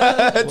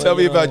 no, tell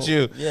me about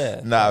you. Yeah.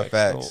 Nah,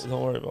 facts.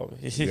 Don't worry about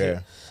me. Yeah,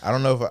 I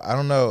don't know. I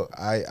don't know.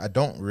 I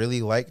don't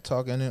really like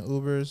talking in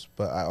Ubers,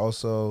 but I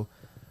also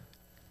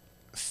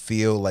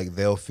feel like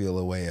they'll feel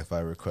away if I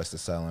request a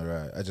silent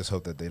ride. I just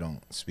hope that they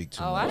don't speak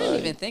too Oh, I much. didn't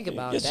even think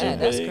about Guess that. you're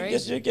That's paid. crazy.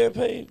 Guess you're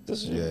getting paid.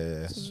 This is Yeah,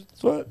 yeah. This is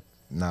what?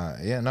 Nah,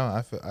 yeah,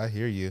 no, I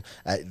hear you.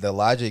 The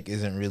logic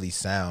isn't really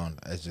sound.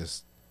 It's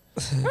just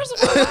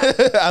First of all,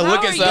 I look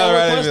are at you silent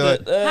ride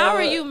and be like, how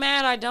are you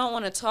mad? I don't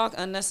want to talk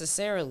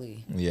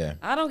unnecessarily. yeah,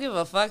 I don't give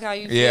a fuck how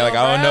you feel. yeah. Like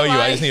I don't know bruh. you. I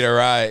Like, just need a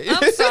ride.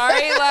 I'm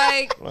sorry.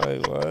 Like,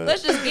 Like what?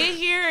 let's just get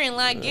here and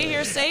like get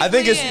here safely. I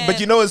think it's, and- but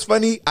you know what's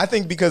funny? I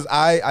think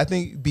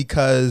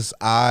because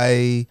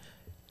I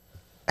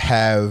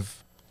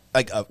have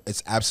like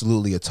it's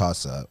absolutely a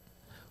toss up,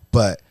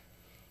 but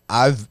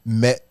I've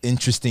met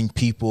interesting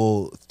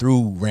people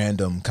through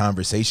random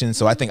conversations.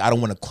 So I think I don't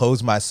want to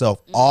close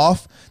myself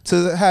off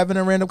to having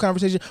a random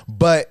conversation.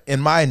 But in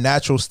my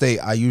natural state,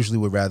 I usually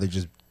would rather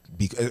just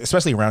be,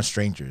 especially around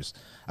strangers,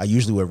 I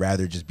usually would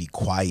rather just be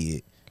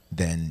quiet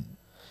than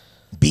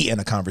be in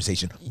a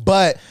conversation.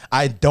 But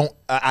I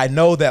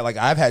know that like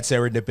I've had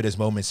serendipitous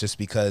moments just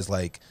because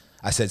like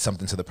I said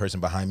something to the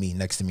person behind me,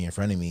 next to me, in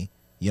front of me.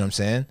 You know what I'm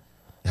saying?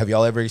 Have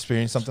y'all ever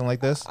experienced something like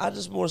this? I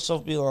just more so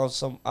feel on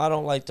some. I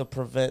don't like to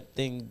prevent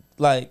things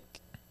like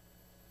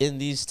in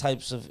these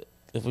types of.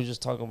 If we're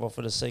just talking about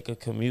for the sake of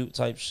commute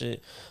type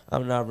shit,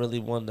 I'm not really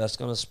one that's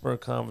gonna spur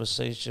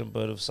conversation.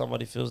 But if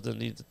somebody feels the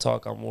need to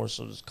talk, I'm more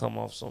so just come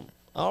off some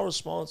I'll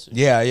respond to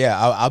you. Yeah.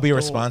 I'll be Don't-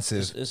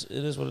 responsive. It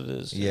is what it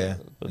is. Yeah.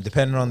 But,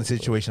 Depending on the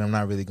situation, I'm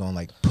not really going to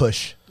like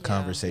push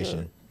conversation.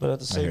 yeah. But at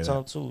the I same hear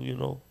time, too, you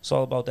know, it's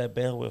all about that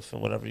bandwidth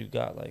and whatever you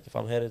got. Like, if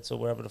I'm headed to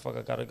wherever the fuck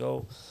I gotta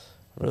go,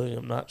 really,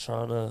 I'm not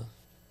trying to.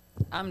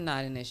 I'm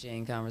not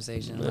initiating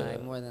conversation, Yeah.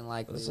 like, more than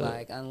likely. That's it.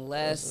 Like,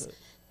 unless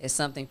it's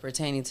something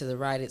pertaining to the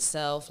ride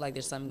itself, like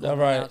there's something Yeah, going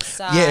right. on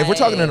outside. Yeah, if we're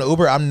talking in an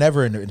Uber, I'm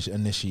never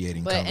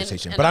initiating But- and-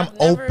 conversation. and but I'm I've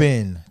never-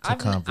 open to I've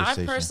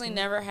conversation. personally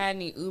never had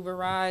any Uber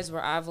rides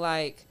where I've,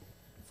 like,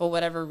 for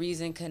whatever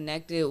reason,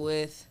 connected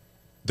with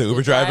the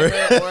Uber the driver. or,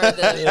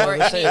 the, Yeah, or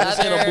this any ain't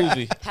a other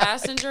movie.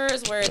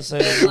 passengers where it's This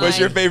ain't a been, movie. What's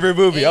your like, favorite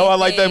movie? Oh, I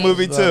like that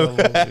movie It's too. not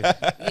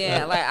a movie.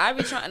 Yeah, like, I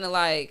be trying to,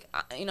 like,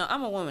 you know,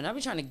 I'm a woman. I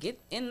be trying to get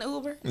in the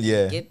Uber,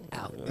 Yeah. get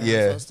out where Yeah.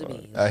 I'm supposed to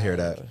be. I hear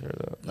Like, that. I hear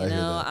that. I You hear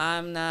know, that.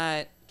 I'm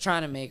not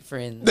trying to make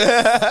friends in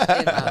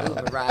my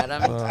Uber ride.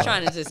 I'm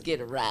trying to just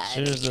get a ride.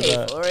 Cheers to Pay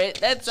that. for it.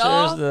 That's Cheers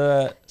all. to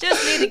that.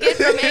 Just need to get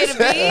from A to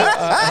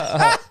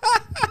B.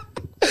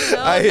 You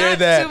know, I hear not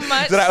that. Too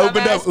much Then I I'm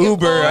opened up asking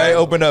Uber. for. I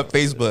opened up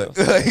Facebook.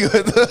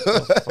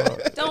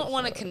 Don't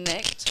want to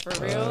connect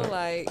for real.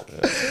 Like,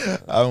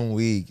 I'm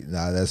weak.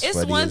 Nah, that's it's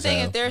funny one as thing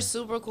hell. if they're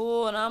super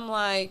cool and I'm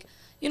like,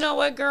 you know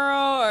what,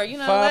 girl, or you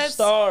know, 5 let's.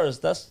 stars.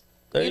 That's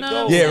there You you, know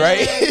go. what I'm Yeah,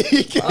 right. saying?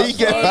 you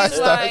get It's 5 stars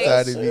like-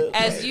 out of me.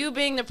 As you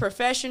being the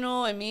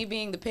professional and me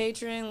being the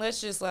patron, let's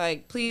just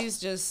like, please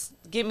just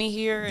get me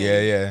here. And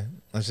Yeah.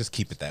 Let's just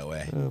keep it that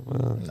way. Yeah,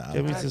 man. Nah,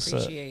 Get me I to the set.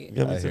 appreciate it.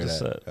 Get me I to hear the that.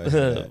 set. I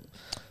hear that.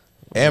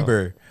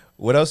 Amber,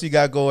 what else you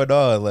got going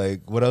on?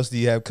 Like, what else do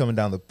you have coming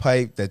down the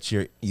pipe that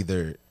you're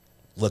either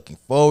looking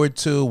forward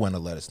to, want to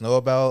let us know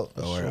about,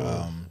 For or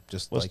sure.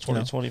 just What's like, you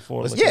know, 2024?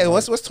 what's, looking yeah,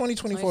 like? what's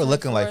 2024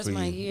 looking like 2024 for is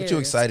my you? year. What you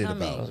It's excited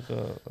coming. about? That's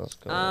good. That's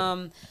good.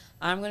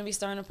 I'm gonna be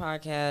starting a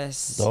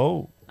podcast.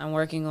 Dope. I'm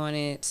working on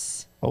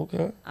it.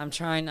 Okay. I'm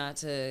trying not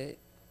to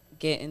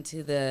get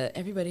into the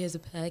everybody has a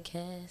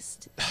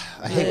podcast.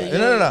 I hate Yeah, it.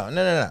 yeah.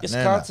 No. It's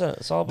no. content.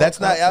 It's all about That's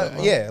not, content,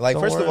 man. yeah. Like,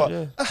 Don't first of all,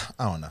 worry,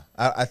 I don't know.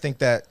 I think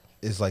that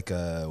is like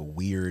a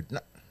weird.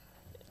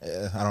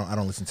 I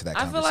don't listen to that.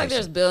 I feel like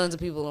there's billions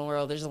of people in the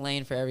world. There's a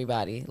lane for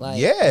everybody. Like,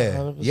 yeah,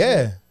 100%.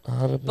 yeah.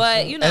 100%.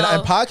 but you know,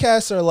 And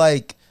podcasts are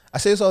like, I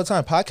say this all the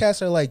time.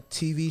 Podcasts are like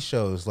TV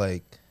shows.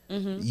 Like,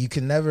 you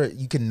can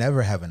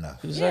never have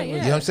enough. Exactly. Yeah,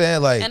 You know what I'm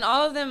saying? Like, and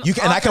all of them. you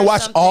can, and I can offer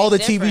watch all the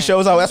something TV different.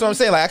 shows. That's what I'm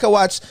saying. Like, I can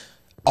watch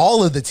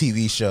all of the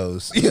TV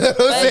shows. You know what I'm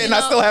But, saying? you And I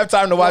know, still have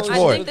time to watch I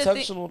more. think that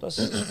Intentional. That's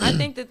it. I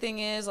think the thing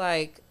is,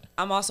 like,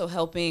 I'm also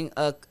helping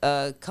a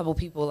couple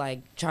people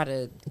like try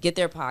to get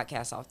their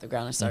podcast off the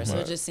ground and start. So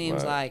it just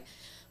seems Right. like,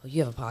 oh,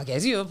 you have a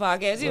podcast, you have a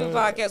podcast, you have a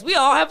podcast. We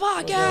all have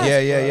podcasts.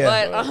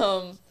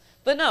 Yeah.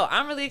 But no,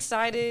 I'm really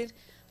excited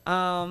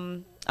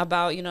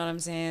about, you know what I'm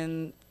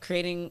saying,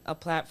 creating a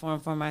platform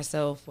for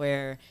myself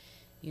where,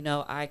 you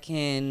know, I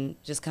can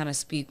just kind of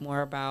speak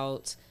more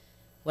about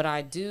what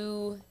I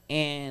do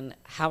and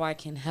how I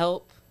can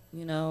help,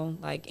 you know,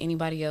 like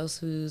anybody else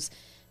who's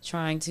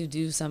trying to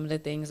do some of the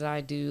things that I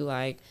do.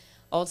 Like,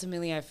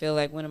 ultimately, I feel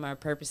like one of my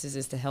purposes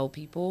is to help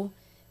people.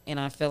 And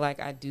I feel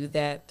like I do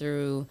that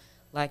through,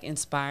 like,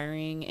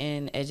 inspiring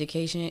and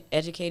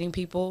educating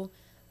people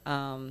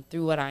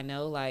through what I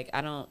know. Like, I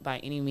don't by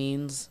any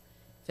means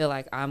feel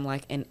like I'm,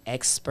 like, an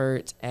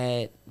expert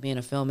at being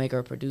a filmmaker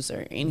or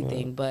producer or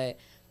anything. But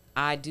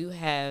I do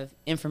have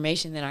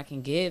information that I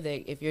can give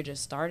that if you're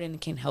just starting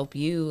can help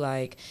you,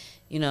 like,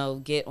 you know,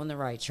 get on the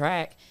right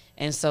track.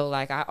 And so,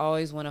 like, I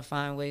always want to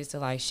find ways to,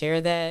 like, share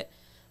that.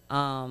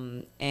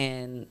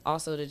 And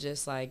also to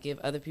just, like, give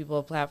other people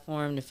a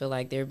platform to feel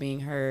like they're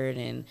being heard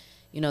and,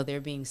 you know,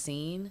 they're being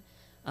seen.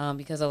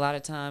 Because a lot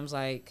of times,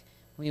 like,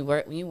 when you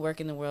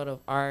work in the world of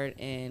art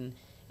and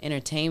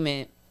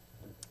entertainment,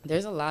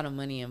 there's a lot of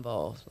money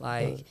involved.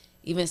 Like,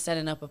 even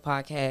setting up a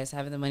podcast,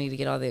 having the money to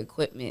get all the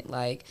equipment,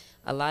 like,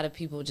 a lot of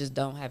people just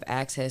don't have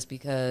access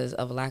because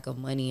of lack of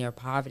money or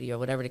poverty or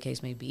whatever the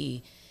case may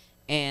be.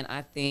 And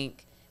I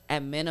think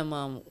at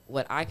minimum,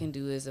 what I can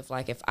do is if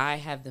I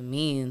have the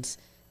means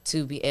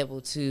to be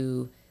able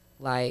to,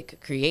 like,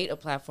 create a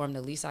platform,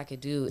 the least I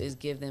could do is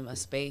give them a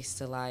space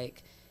to,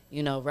 like,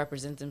 you know,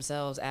 represent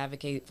themselves,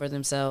 advocate for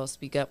themselves,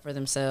 speak up for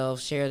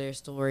themselves, share their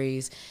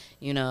stories,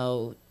 you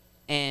know,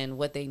 and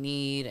what they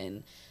need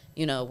and,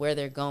 you know, where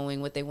they're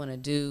going, what they want to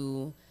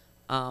do,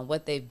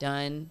 what they've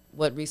done,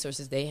 what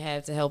resources they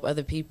have to help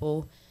other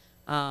people.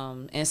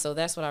 And so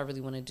that's what I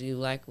really want to do,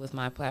 like, with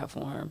my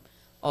platform,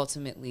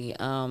 ultimately.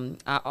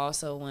 I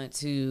also want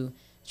to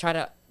try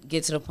to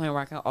get to the point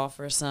where I can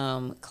offer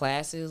some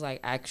classes, like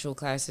actual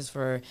classes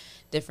for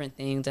different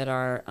things that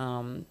are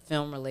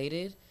film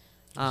related.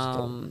 That's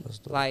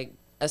dope. Like,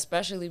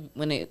 especially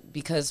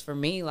because for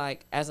me,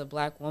 like, as a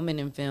black woman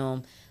in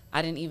film,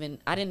 I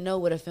didn't know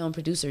what a film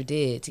producer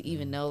did to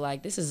even know,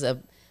 like, this is a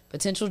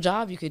potential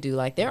job you could do.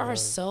 Like, there are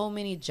so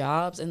many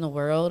jobs in the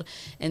world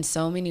and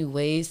so many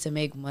ways to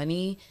make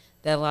money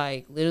that,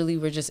 like, literally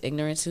we're just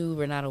ignorant to,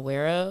 we're not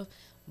aware of.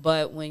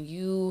 But when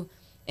you,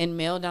 in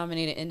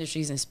male-dominated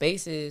industries and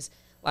spaces,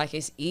 like,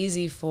 it's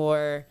easy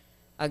for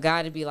a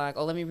guy to be like,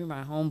 oh, let me bring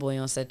my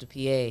homeboy on set to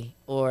PA.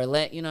 Or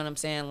you know what I'm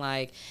saying?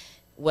 Like,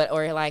 what,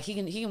 or like he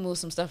can move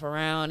some stuff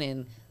around,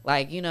 and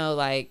like, you know,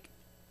 like,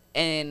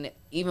 and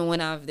even when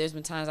there's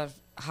been times I've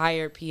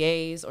hired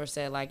PAs or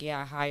said like, yeah,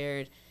 I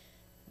hired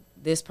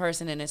this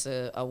person and it's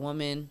a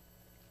woman,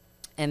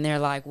 and they're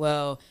like,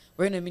 well,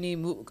 we're gonna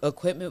need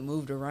equipment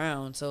moved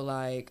around, so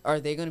like, are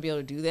they gonna be able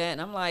to do that?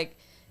 And I'm like,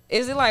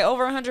 is it like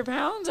over 100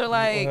 pounds or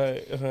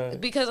like,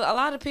 because a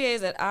lot of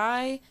PAs that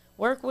I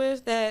work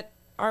with that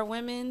are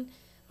women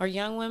or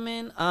young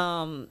women,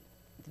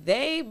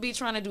 they be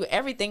trying to do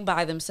everything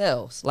by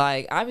themselves.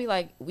 Like, I be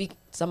like,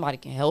 somebody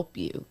can help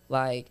you.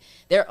 Like,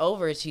 they're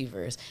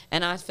overachievers.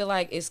 And I feel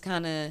like it's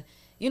kind of,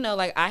 you know,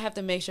 like, I have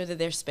to make sure that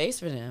there's space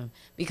for them.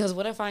 Because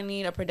what if I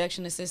need a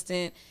production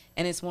assistant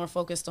and it's more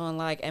focused on,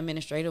 like,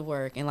 administrative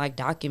work and, like,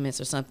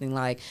 documents or something?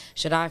 Like,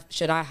 should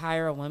I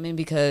hire a woman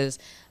because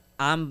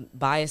I'm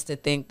biased to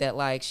think that,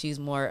 like, she's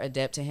more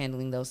adept to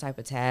handling those type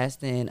of tasks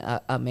than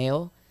a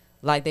male?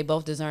 Like, they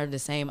both deserve the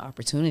same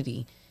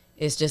opportunity.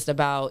 It's just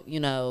about, you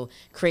know,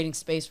 creating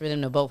space for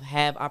them to both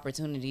have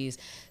opportunities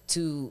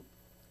to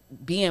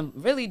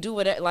really do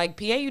whatever, like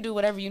PA, you do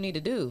whatever you need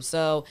to do.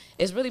 So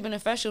it's really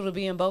beneficial to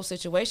be in both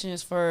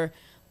situations for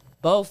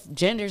both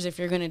genders if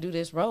you're going to do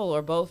this role,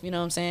 or both, you know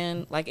what I'm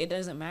saying? Like, it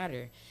doesn't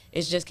matter.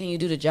 It's just, can you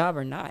do the job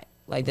or not?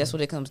 Like, that's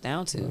what it comes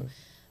down to.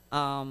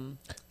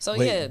 So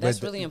Wait, yeah,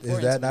 that's really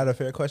important. Is that not a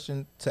fair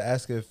question to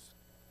ask if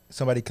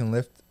somebody can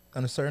lift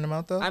on a certain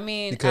amount though? I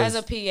mean, because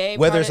as a PA,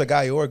 whether it's a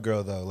guy or a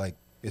girl though, like,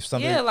 if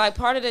something, yeah, like,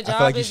 part of the job I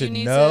feel like you is should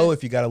need know to,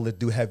 if you got to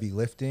do heavy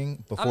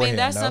lifting beforehand. I mean,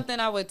 that's no? something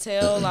I would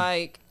tell,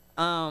 like,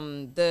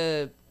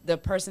 the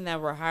person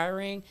that we're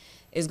hiring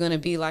is going to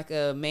be like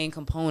a main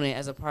component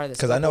as a part of the.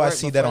 Because I know I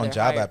see that on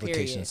job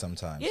applications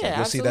sometimes. Yeah, like,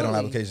 you'll see that on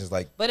applications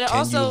like, but can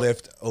also, you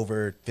lift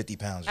over 50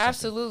 pounds? Or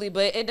absolutely,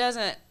 but it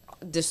doesn't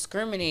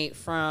discriminate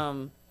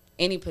from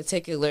any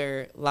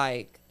particular,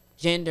 like,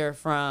 gender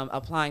from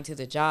applying to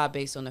the job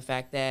based on the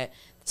fact that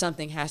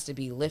something has to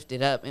be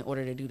lifted up in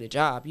order to do the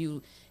job.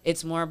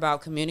 It's more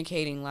about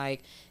communicating,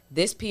 like,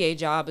 this PA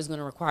job is going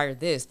to require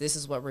this. This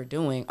is what we're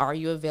doing. Are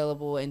you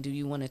available, and do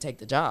you want to take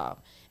the job?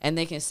 And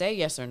they can say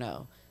yes or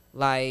no.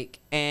 Like,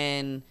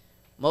 and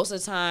most of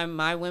the time,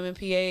 my women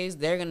PAs,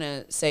 they're going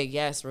to say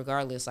yes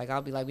regardless. Like,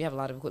 I'll be like, we have a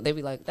lot of equipment. They'll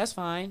be like, that's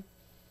fine.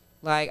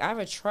 Like, I have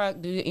a truck.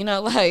 You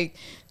know, like,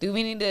 do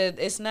we need to,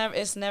 it's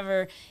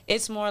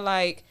more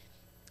like,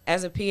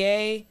 as a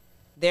PA,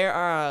 there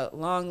are a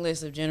long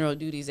list of general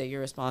duties that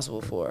you're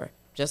responsible for.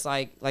 Just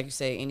like you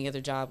say, any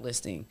other job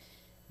listing.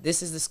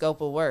 This is the scope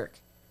of work.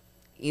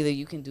 Either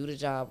you can do the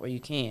job or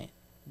you can't.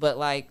 But,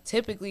 like,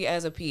 typically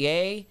as a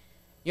PA,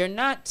 you're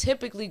not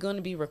typically going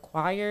to be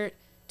required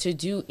to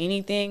do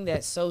anything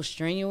that's so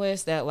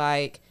strenuous that,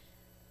 like,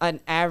 an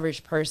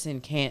average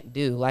person can't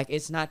do. Like,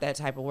 it's not that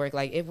type of work.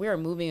 Like, if we're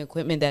moving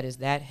equipment that is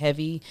that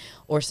heavy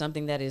or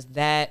something that is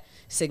that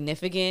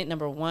significant,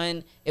 number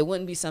one, it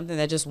wouldn't be something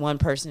that just one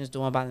person is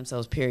doing by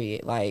themselves,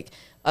 period. Like,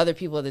 other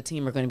people of the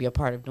team are going to be a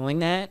part of doing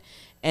that.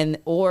 And,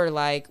 or,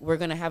 like, we're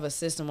going to have a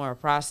system or a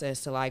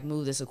process to, like,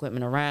 move this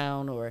equipment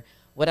around or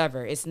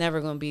whatever. It's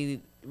never going to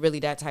be really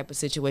that type of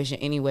situation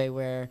anyway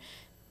where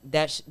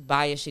that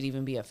bias should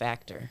even be a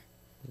factor.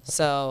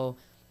 So,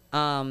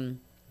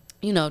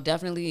 you know,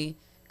 definitely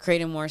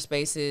creating more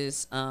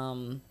spaces,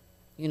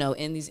 you know,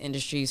 in these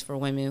industries for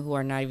women who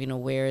are not even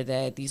aware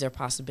that these are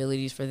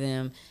possibilities for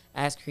them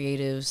as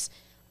creatives,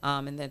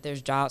 and that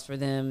there's jobs for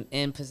them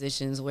in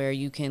positions where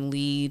you can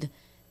lead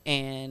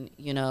and,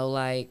 you know,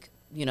 like,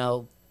 you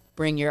know,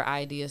 bring your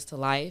ideas to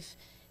life.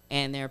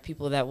 And there are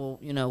people that will,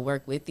 you know,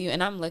 work with you.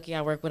 And I'm lucky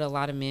I work with a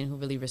lot of men who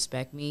really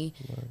respect me.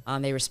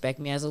 Right. They respect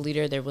me as a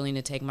leader. They're willing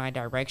to take my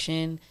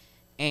direction.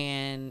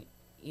 And,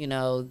 you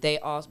know, we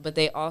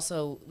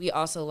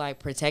also like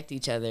protect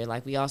each other.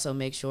 Like, we also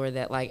make sure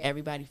that, like,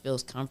 everybody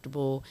feels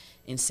comfortable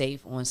and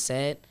safe on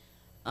set.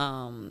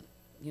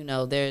 You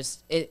know,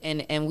 there's it,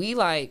 and we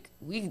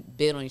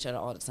bid on each other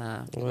all the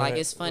time. Right, like,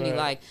 it's funny,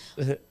 right.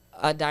 Like,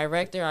 a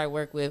director I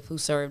work with who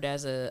served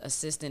as an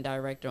assistant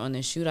director on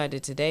the shoot I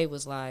did today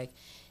was like,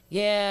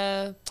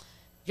 yeah,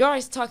 you're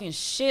always talking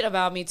shit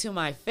about me to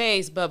my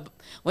face, but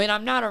when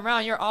I'm not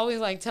around, you're always,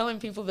 like, telling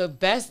people the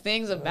best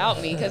things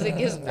about me because it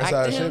gets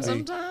back to him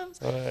sometimes,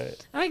 right.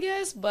 I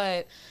guess.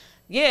 But,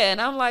 yeah,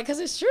 and I'm like, because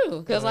it's true.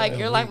 Because, like,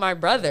 you're like my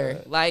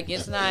brother. Like,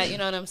 it's not, you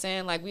know what I'm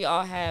saying? Like, we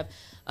all have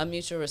a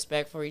mutual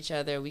respect for each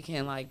other. We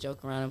can, like,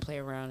 joke around and play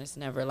around. It's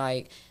never,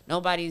 like,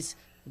 nobody's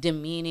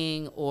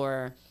demeaning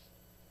or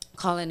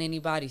calling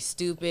anybody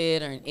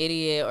stupid or an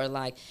idiot or,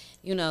 like,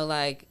 you know,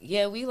 like,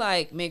 yeah, we,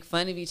 like, make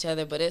fun of each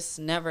other, but it's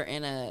never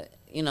in a,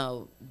 you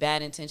know,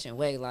 bad intention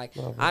way. Like,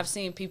 I've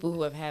seen people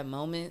who have had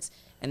moments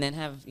and then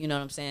have, you know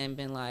what I'm saying,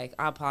 been like,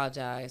 I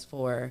apologize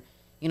for,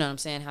 you know what I'm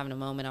saying, having a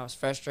moment. I was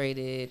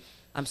frustrated.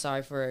 I'm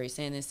sorry for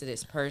saying this to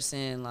this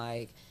person.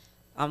 Like,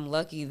 I'm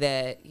lucky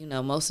that, you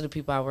know, most of the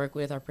people I work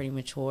with are pretty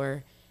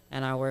mature,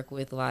 and I work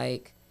with,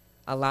 like,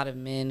 a lot of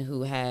men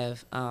who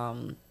have,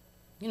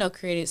 you know,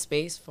 created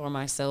space for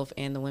myself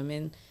and the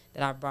women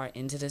that I brought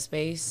into the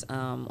space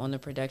on the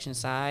production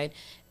side.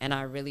 And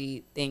I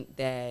really think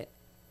that,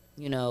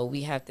 you know,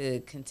 we have to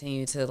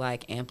continue to,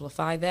 like,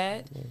 amplify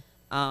that.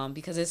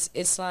 Because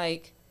it's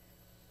like,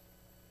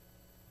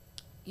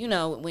 you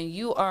know, when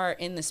you are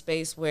in the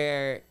space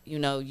where, you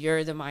know,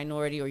 you're the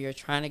minority or you're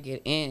trying to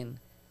get in,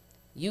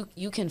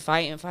 you can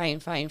fight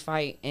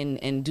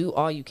and do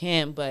all you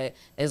can, but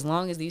as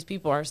long as these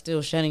people are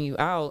still shutting you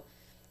out,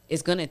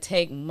 it's going to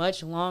take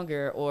much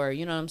longer, or,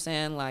 you know what I'm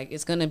saying, like,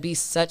 it's going to be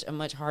such a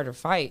much harder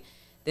fight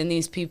than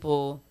these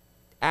people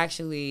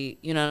actually,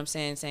 you know what I'm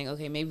saying,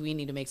 okay, maybe we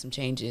need to make some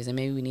changes and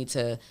maybe we need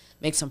to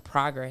make some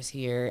progress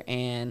here.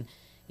 And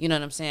you know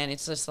what I'm saying,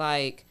 it's just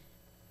like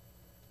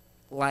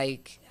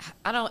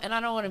I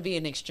don't want to be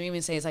an extreme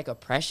and say it's like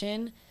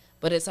oppression,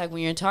 but it's like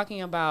when you're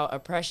talking about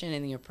oppression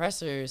and the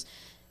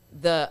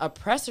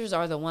oppressors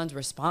are the ones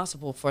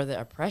responsible for the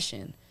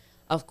oppression.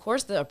 Of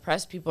course the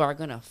oppressed people are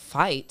going to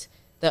fight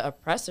the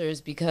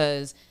oppressors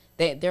because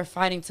they're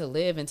fighting to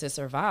live and to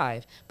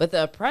survive, but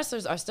the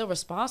oppressors are still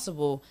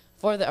responsible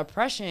for the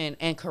oppression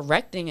and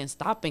correcting and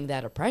stopping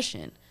that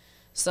oppression.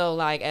 So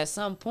like at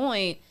some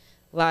point,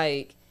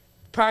 like,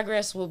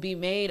 progress will be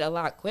made a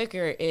lot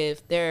quicker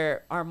if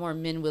there are more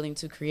men willing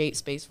to create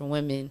space for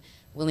women,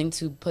 willing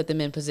to put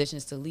them in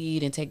positions to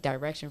lead and take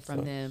direction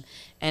from them,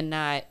 and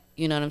not,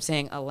 you know what I'm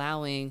saying,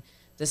 allowing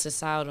the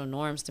societal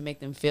norms to make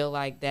them feel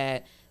like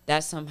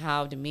that's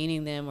somehow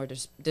demeaning them or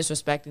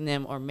disrespecting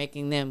them or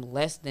making them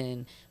less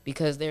than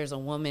because there's a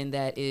woman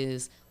that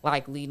is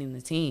like leading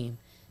the team.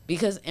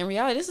 Because in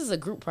reality, this is a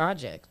group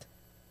project.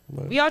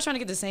 Right. We all trying to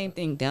get the same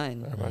thing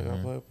done. Everybody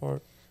gotta play a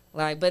part.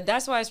 Like, but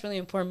that's why it's really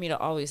important for me to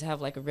always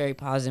have like a very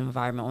positive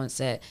environment on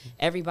set.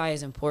 Everybody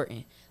is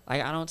important.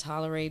 Like, I don't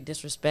tolerate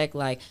disrespect.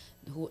 Like,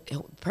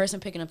 person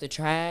picking up the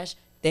trash,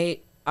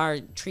 they are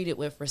treated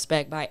with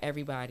respect by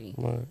everybody.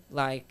 Right.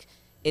 Like,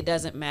 it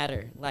doesn't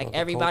matter. Like,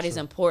 everybody's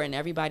important.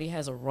 Everybody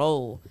has a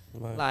role.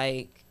 Right.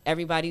 Like,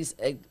 everybody's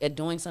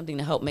doing something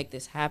to help make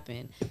this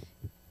happen.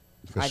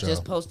 I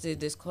just posted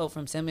this quote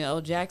from Samuel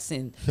L.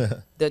 Jackson.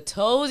 The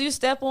toes you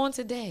step on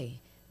today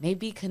may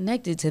be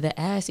connected to the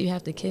ass you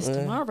have to kiss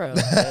tomorrow.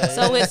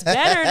 So it's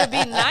better to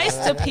be nice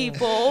to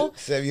people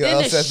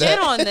than to shit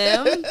on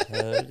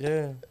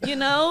them. You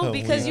know,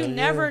 because you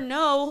never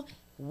know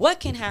what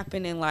can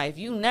happen in life.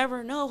 You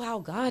never know how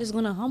God is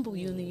going to humble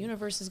you and the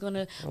universe is going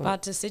to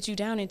about to sit you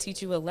down and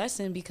teach you a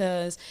lesson,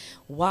 because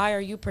why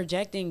are you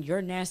projecting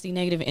your nasty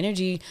negative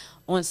energy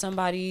on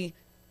somebody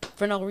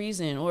for no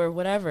reason or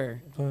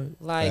whatever?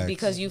 Like,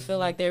 because you feel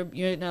like they're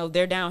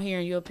down here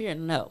and you up here.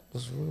 No.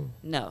 That's real.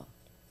 No.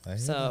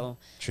 So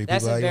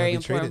that's a very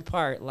important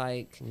part,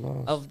 like,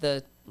 of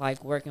the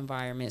like work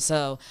environment.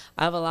 So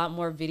I have a lot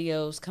more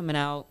videos coming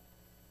out,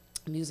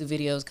 music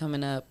videos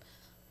coming up,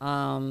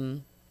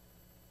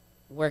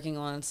 working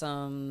on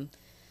some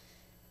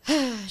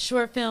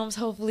short films.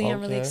 Hopefully, I'm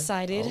really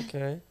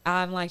excited.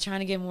 I'm like trying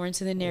to get more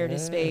into the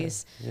narrative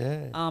space.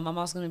 I'm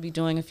also going to be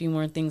doing a few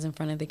more things in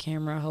front of the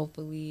camera.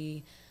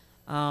 Hopefully,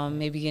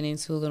 maybe getting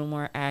into a little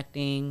more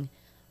acting.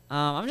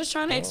 I'm just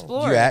trying to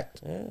explore. You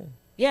act?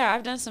 Yeah,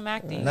 I've done some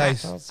acting.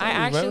 Nice. I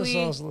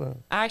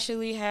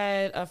actually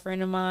had a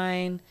friend of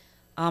mine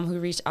who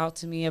reached out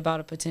to me about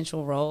a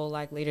potential role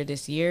like later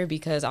this year,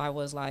 because I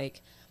was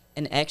like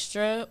an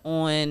extra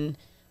on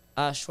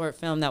a short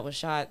film that was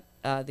shot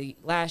the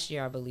last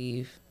year, I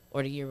believe,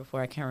 or the year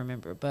before, I can't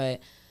remember. But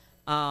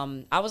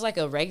I was like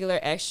a regular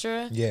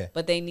extra. Yeah.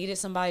 But they needed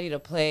somebody to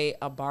play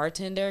a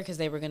bartender because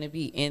they were going to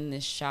be in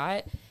this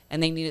shot,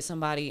 and they needed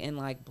somebody in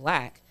like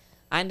black.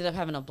 I ended up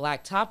having a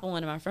black top on,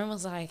 and my friend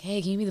was like,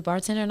 hey, can you be the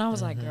bartender? And I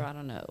was like, girl, I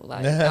don't know.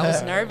 Like, I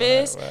was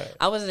nervous. Right.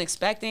 I wasn't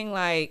expecting,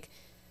 like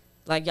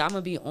y'all, I'm going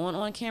to be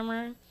on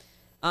camera.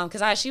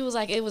 Because she was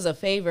like, it was a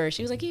favor.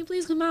 She was like, can you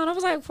please come out? I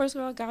was like, first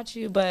of all, I got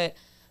you. But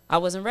I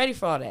wasn't ready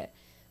for all that.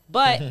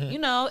 But, you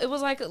know, it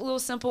was like little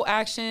simple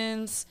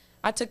actions.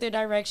 I took their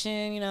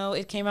direction. You know,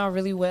 it came out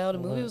really well. The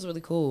movie was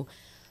really cool.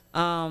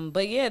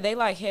 But yeah, they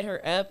like hit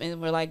her up and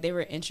were like, they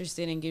were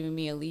interested in giving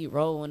me a lead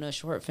role in a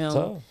short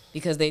film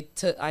because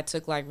I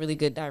took like really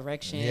good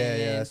direction. Yeah,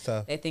 that's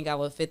tough. They think I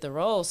would fit the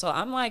role. So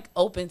I'm like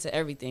open to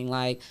everything.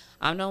 Like,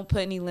 I don't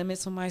put any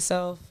limits on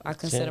myself. I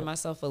consider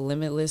myself a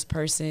limitless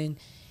person.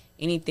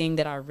 Anything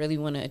that I really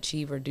want to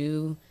achieve or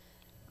do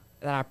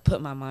that I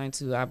put my mind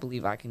to, I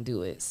believe I can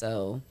do it.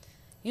 So,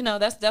 you know,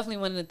 that's definitely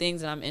one of the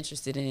things that I'm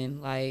interested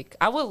in. Like,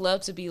 I would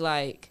love to be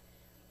like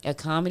a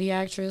comedy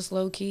actress,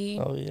 low key.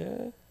 Oh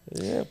yeah.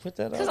 Yeah, put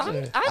that out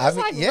there.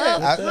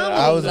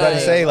 I was about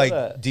to say, like,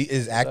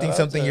 is acting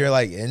something you're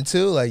like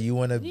into? Like, you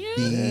want to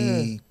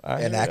be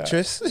an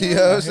actress? You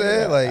know what I'm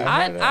saying?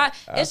 Like,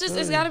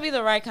 it's got to be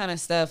the right kind of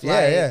stuff.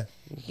 Like,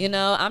 you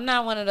know, I'm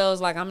not one of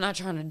those, like, I'm not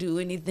trying to do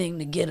anything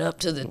to get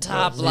up to the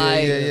top.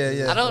 Like,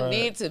 I don't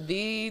need to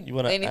be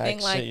anything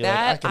like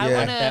that. I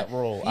want that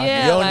role.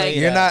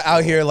 You're not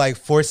out here like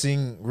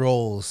forcing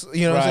roles.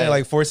 You know what I'm saying?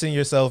 Like forcing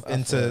yourself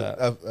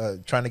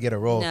into trying to get a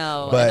role.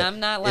 No, but and I'm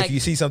not like, if you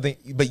see something,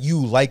 but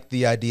you like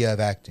the idea of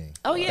acting.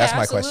 Oh yeah, that's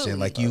absolutely. my question.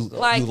 Like you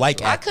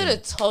like acting. I could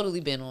have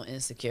totally been on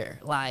Insecure.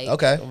 Like,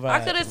 okay, I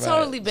could have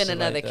totally been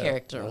another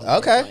character.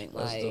 Okay,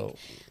 like,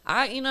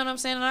 you know what I'm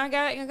saying? And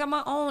I got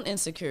my own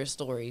insecure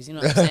stories. You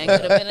know what I'm saying?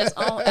 Could have been its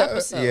own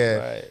episode. Yeah.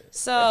 Right.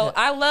 So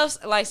I love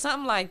like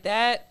something like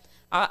that.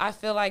 I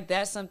feel like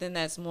that's something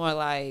that's more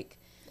like,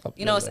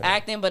 you know, it's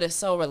acting, but it's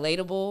so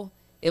relatable.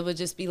 It would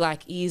just be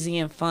like easy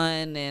and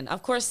fun, and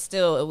of course,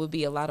 still it would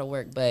be a lot of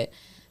work, but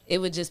it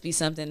would just be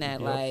something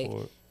that like.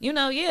 You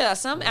know,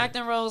 some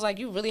acting roles, like,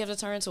 you really have to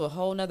turn into a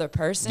whole nother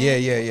person. Yeah.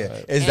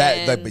 Right. Is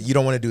that like, but you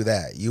don't want to do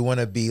that. You want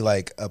to be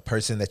like a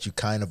person that you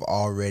kind of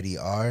already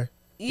are.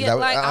 Yeah,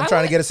 like, I'm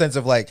trying to get a sense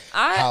of like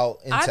how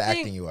into I think,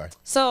 acting you are.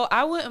 So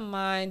I wouldn't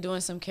mind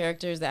doing some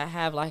characters that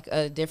have like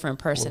a different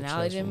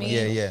personality than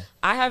me. Yeah.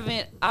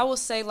 I will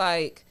say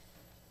like,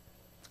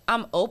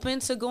 I'm open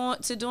to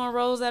doing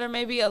roles that are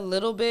maybe a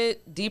little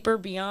bit deeper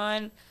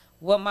beyond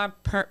what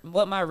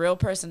my real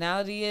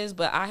personality is,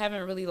 but I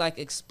haven't really like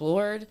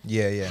explored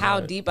how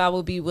deep I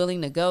would be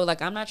willing to go.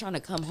 Like, I'm not trying to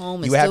come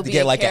home and you still have to be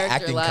get a like an character,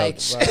 acting like,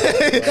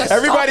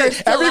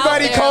 coach.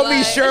 Everybody call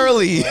me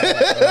Shirley.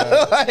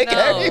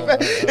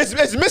 It's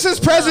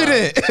Mrs.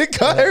 President.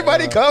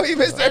 Everybody call me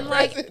Mr. And President.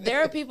 like,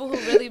 there are people who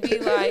really be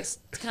like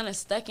kind of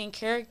stuck in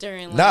character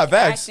and like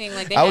acting.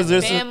 Like, I was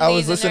listening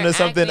to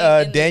something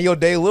Daniel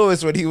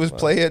Day-Lewis when he was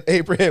playing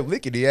Abraham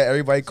Lincoln. He had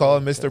everybody call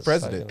him Mr.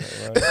 President.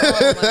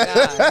 Oh my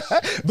gosh.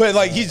 But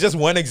like, he's just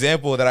one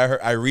example that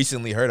I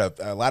recently heard of.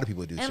 A lot of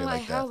people do and shit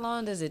like that. How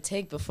long does it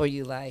take before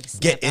you like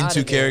get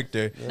into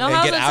character and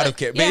get out of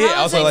character? Yeah,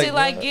 how also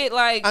like get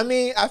like. I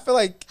mean, I feel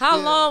like how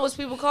long was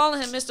people calling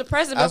him Mr.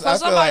 President before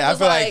I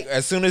feel like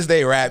as soon as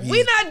they rap,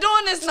 we not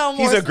doing this no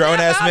more. He's a grown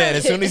ass man.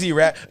 As soon as he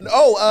rap,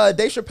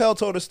 Dave Chappelle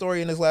told a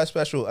story in his last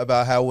special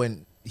about how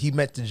when he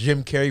met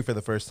Jim Carrey for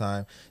the first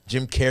time,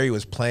 Jim Carrey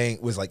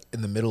was like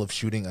in the middle of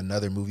shooting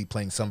another movie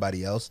playing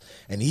somebody else,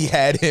 and he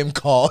had him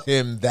call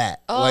him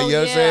that. Oh, like, you know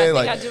what I'm saying?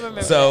 Like, I do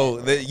remember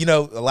so that. you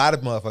know, a lot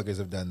of motherfuckers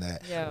have done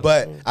that. Yeah.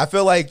 But I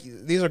feel like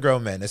these are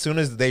grown men. As soon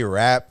as they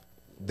rap,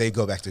 they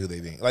go back to who they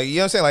being. Like, you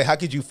know what I'm saying? Like, how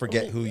could you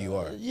forget who you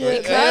are? Yeah,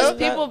 because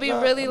people be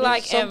really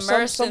like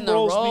immersed in the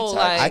role.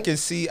 Like, I can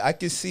see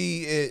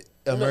it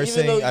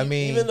immersing.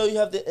 Even though you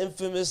have the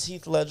infamous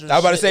Heath Ledger. I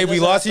was about to say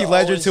we lost Heath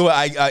Ledger to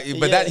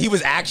that he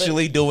was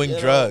actually doing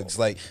drugs.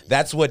 Like,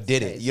 that's what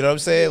did it. You know what I'm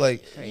saying?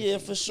 Like, yeah,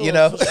 for sure. You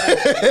know, for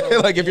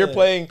sure. like if you're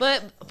playing.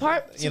 But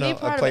part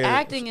of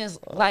acting is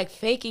like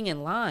faking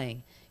and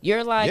lying.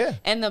 You're like,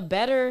 and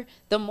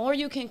the more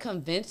you can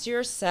convince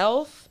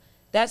yourself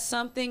that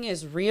something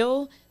is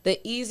real, the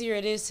easier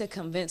it is to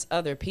convince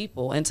other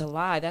people and to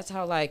lie. That's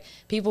how like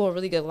people who are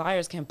really good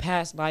liars can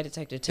pass lie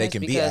detector tests. They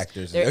can because be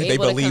actors. They're they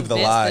able believe to the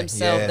convince lie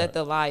themselves that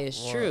the lie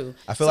is true.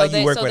 I feel like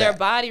you work so with their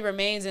body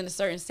remains in a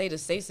certain state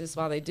of stasis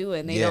while they do it,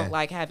 and they don't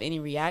like have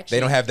any reaction. They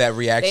don't have that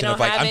reaction of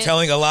like, I'm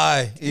telling a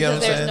lie. You know what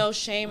I'm saying? There's no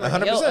shame or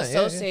guilt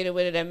associated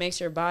with it that makes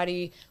your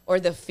body, or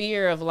the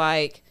fear of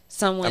like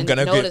someone I'm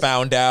gonna get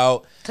found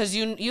out, because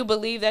you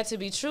believe that to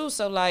be true.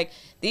 So like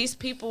these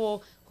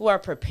people who are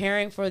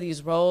preparing for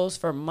these roles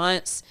for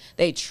months,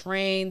 they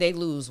train, they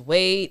lose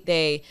weight,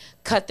 they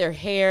cut their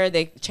hair,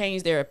 they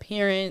change their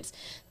appearance,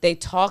 they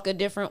talk a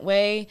different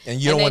way, and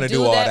you don't want to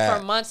do all that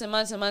for months and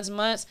months and months and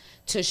months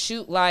to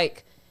shoot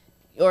like,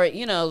 or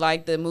you know,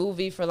 like the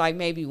movie for like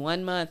maybe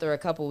 1 month or a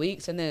couple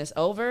weeks, and then it's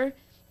over.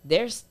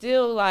 They're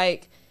still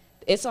like,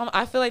 it's.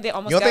 I feel like they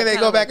almost. You don't think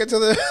they go back into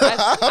the?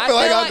 I feel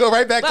like I'll go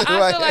right back to.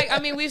 I feel like, I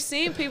mean, we've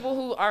seen people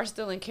who are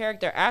still in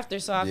character after,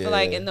 so I feel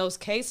like in those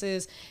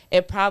cases,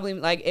 it probably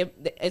like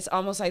it's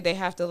almost like they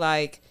have to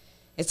like.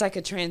 It's like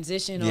a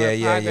transition or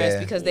a progress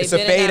because they've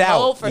been in that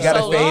mode for so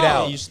long. Fade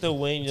out. You still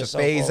weighing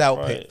yourself. Phase out.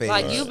 Right.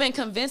 Like you've been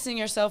convincing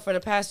yourself for the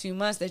past few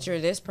months that you're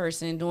this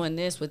person doing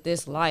this with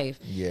this life.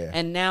 Yeah.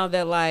 And now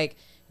that like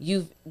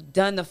you've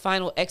done the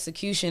final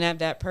execution of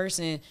that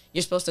person,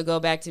 you're supposed to go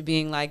back to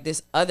being like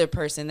this other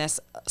person that's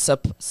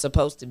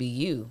supposed to be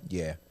you.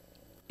 Yeah.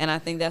 And I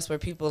think that's where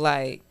people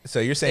like. So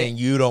you're saying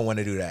you don't want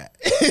to do that?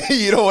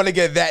 You don't want to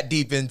get that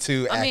deep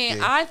into acting? I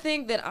mean, I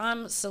think that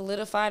I'm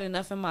solidified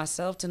enough in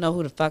myself to know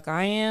who the fuck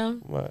I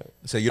am. Right.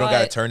 So you don't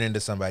got to turn into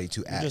somebody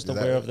to act. You're just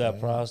aware of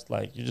that process.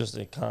 Like you're just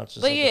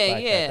conscious. But of the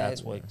fact that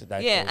that's what.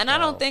 That yeah, and I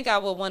don't down. think I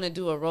would want to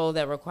do a role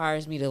that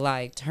requires me to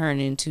like turn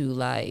into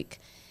like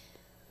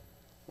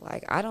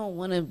I don't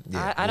want to.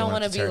 Yeah, I don't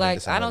want to be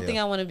like. I don't think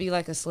else. I want to be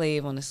like a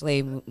slave on a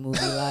slave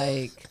movie.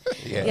 Like,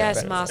 Yeah, yes,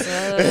 right. massa.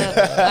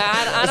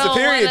 I It's a don't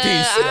period wanna,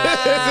 piece.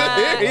 It's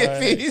a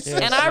period piece. Yeah.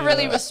 And I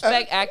really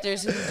respect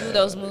actors who do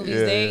those movies.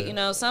 Yeah. They, you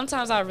know,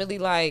 sometimes I really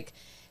like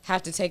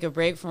have to take a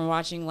break from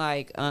watching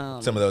like Some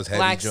of those heavy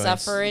black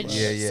joints. suffrage,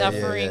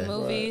 Yeah.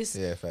 movies,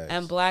 Yeah, facts.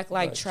 and black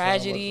like Like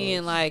tragedy trauma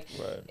and like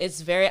right. it's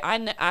very.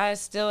 I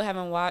still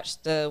haven't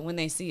watched the When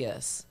They See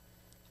Us.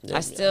 Yeah,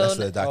 I still That's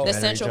the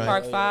documentary Central joint?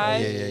 Park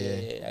 5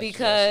 Yeah.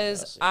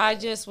 because I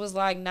just was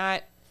like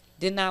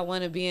did not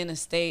want to be in a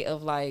state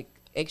of like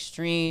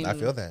extreme I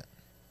feel that.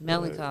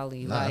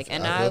 melancholy Nah, like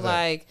and I I feel that.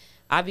 like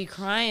I be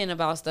crying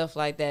about stuff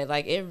like that.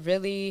 Like it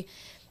really,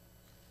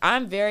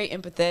 I'm very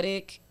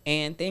empathetic,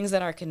 and things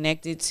that are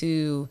connected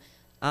to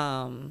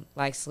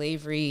like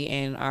slavery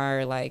and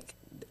our like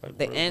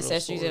the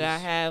ancestry that I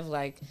have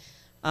like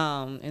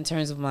in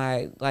terms of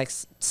my like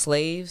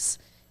slaves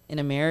in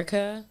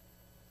America,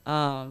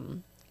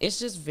 it's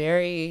just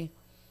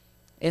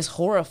it's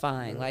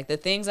horrifying. Like the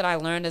things that I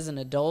learned as an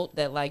adult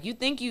that like you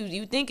think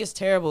it's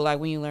terrible, like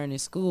when you learn in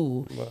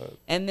school, Right.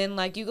 and then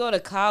like you go to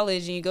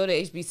college and you go to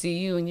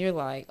HBCU and you're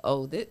like,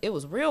 oh, it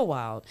was real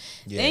wild.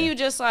 Yeah. Then you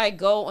just like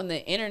go on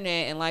the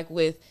internet and like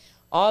with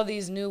all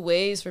these new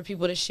ways for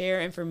people to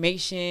share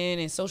information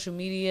and social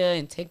media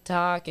and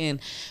TikTok and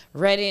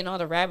Reddit and all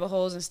the rabbit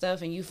holes and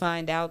stuff, and you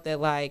find out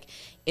that like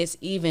it's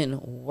even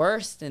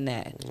worse than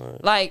that.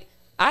 Right. Like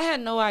I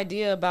had no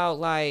idea about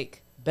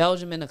like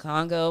Belgium and the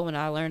Congo when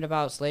I learned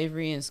about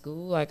slavery in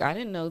school. Like I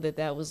didn't know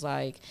that was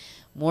like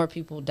more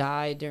Africans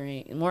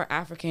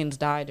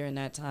died during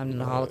that time than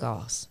the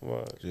Holocaust.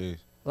 Right. Jeez.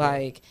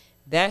 Like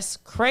that's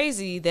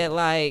crazy that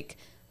like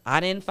I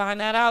didn't find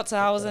that out till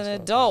I was an That's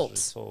not adult.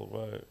 actually told,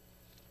 right.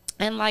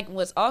 And like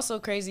what's also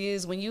crazy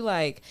is when you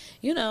like,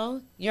 you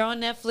know, you're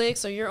on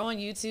Netflix or you're on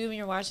YouTube and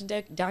you're watching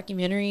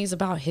documentaries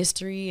about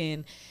history,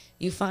 and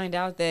you find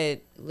out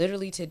that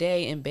literally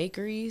today in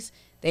bakeries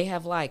they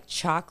have like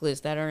chocolates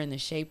that are in the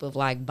shape of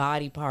like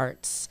body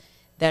parts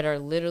that are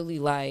literally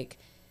like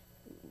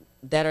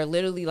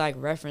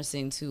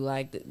referencing to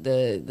like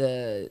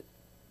the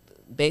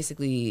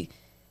basically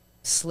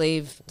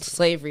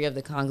slavery of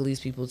the Congolese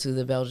people to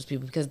the Belgian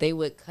people, because they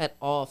would cut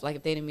off, like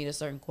if they didn't meet a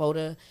certain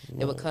quota,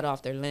 they would cut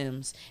off their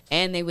limbs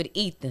and they would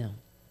eat them.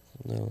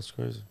 No, it's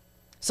crazy.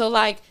 So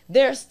like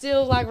there's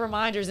still like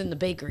reminders in the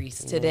bakeries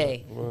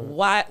today. Right.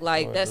 Why?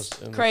 Like Right, that's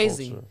in the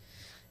crazy. culture.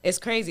 It's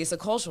crazy. It's a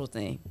cultural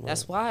thing. Right.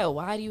 That's wild.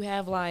 Why do you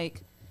have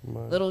like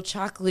Right. little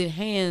chocolate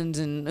hands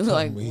and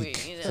like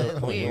weak. You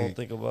don't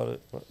think about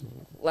it.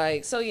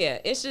 like, so yeah,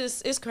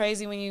 it's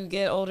crazy when you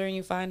get older and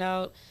you find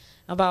out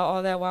about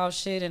all that wild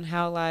shit, and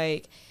how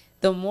like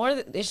the more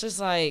it's just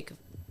like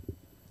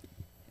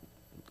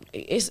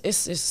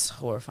it's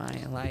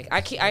horrifying. Like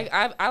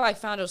I like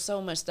found out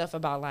so much stuff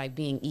about like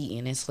being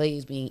eaten and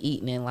slaves being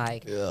eaten and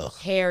like Ugh.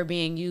 hair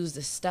being used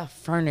to stuff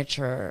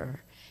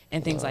furniture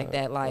and things like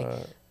that. Like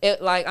right.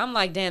 it, like I'm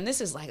like, damn,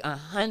 this is like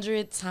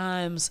 100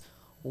 times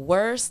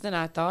worse than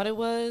I thought it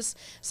was.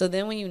 So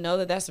then when you know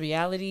that that's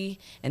reality,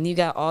 and you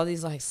got all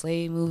these like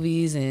slave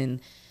movies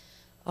and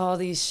all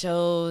these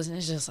shows, and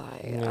it's just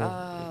like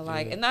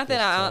like, and not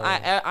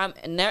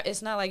that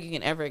it's not like you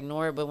can ever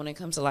ignore it, but when it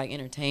comes to like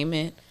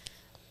entertainment,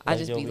 I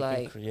just be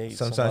like,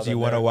 Sometimes you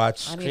want to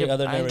watch I Create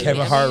other narratives.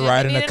 Kevin Hart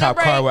riding a needing cop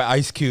break. car with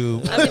Ice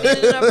Cube. I be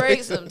needing a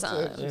break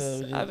sometimes.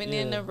 Yeah, I be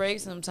needing a break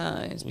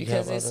sometimes We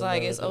because have it's other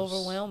like it's narratives.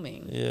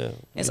 overwhelming. Yeah.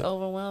 It's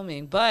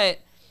overwhelming, but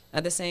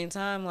at the same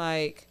time,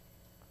 like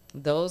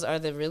those are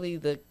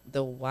the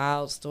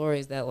wild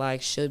stories that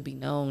like should be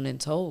known and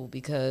told,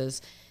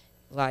 because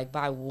like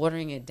by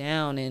watering it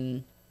down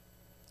and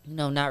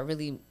not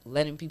really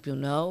letting people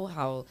know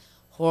how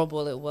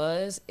horrible it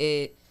was,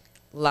 it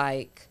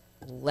like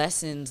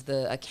lessens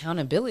the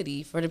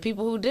accountability for the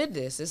people who did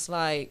this. It's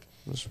like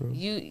That's real.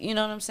 you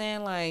know what I'm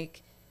saying?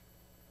 Like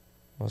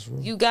That's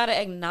real. you gotta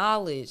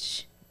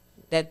acknowledge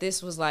that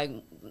this was like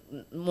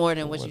more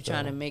than what What you're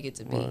trying to the- make it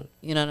to be. right.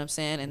 You know what I'm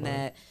saying? And Right.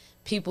 that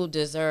people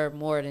deserve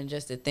more than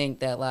just to think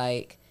that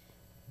like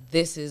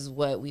this is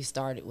what we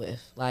started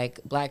with. Like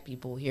black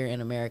people here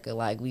in America,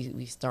 like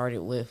we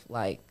started with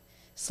like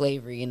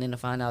slavery, and then to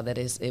find out that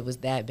it was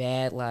that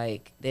bad,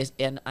 like this,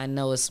 and I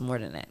know it's more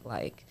than that.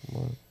 Like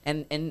Right.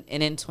 and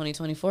in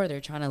 2024 they're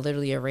trying to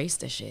literally erase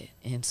the shit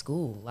in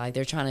school. Like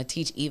they're trying to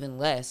teach even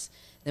less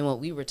than what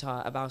we were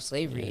taught about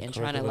slavery, Yeah, and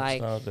trying to curriculums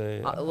like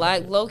nowadays,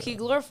 like yeah. low-key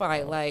glorify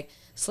it. Like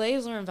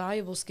slaves learn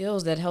valuable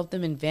skills that help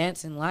them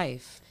advance in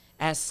life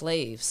as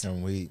slaves.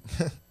 And we.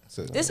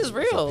 This is It's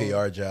real.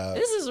 a PR job.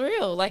 This is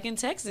real. Like in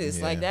Texas,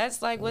 Yeah. like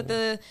that's like what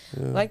the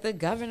like the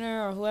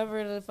governor or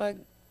whoever the fuck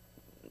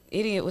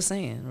idiot was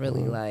saying,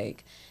 really.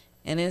 Like,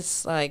 and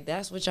it's like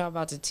that's what y'all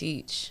about to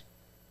teach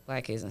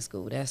black kids in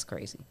school. That's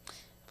crazy.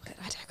 But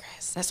I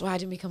digress. That's why I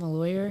didn't become a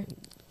lawyer.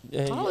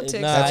 Yeah, Politics.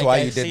 That's why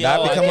you did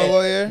not become a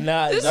lawyer?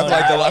 Nah, This no, is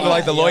I feel nah,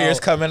 like the yo, lawyer's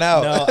coming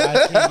out. No,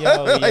 I think,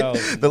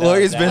 yo, The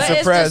lawyer's been But it's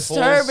suppressed.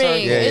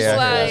 disturbing. Yeah, It's yeah,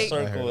 like,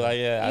 full circle. Like,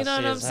 yeah, you know I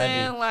what see I'm it's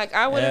saying? heavy. Like,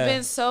 I would have Yeah.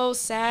 been so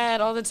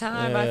sad all the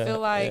time. I feel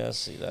like, yeah, I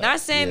see that.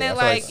 not saying Yeah, I that,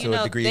 feel like like, to you a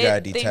know, degree you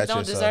gotta things detach don't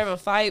yourself. deserve a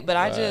fight, but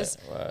I Right, just,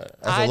 right. As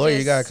I a lawyer, you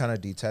just- gotta kind of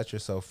detach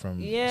yourself from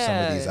some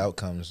Yeah. of these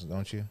outcomes,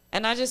 don't you?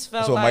 and I just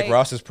felt That's what like, Mike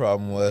Ross's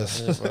problem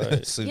was. Yeah,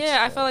 right. Suits. yeah,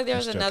 I felt like there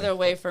was Instructor. another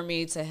way for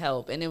me to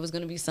help, and it was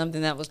going to be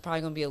something that was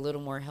probably going to be a little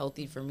more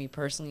healthy for me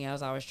personally,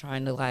 as I was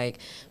trying to like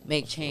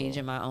make change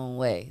in my own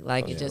way.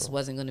 Like it just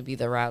wasn't going to be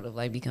the route of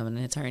like becoming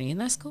an attorney,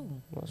 and that's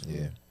cool. That's Yeah.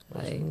 real.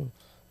 That's Like, real.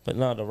 But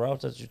no, the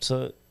route that you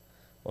took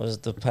was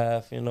the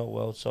path,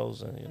 well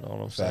chosen. You know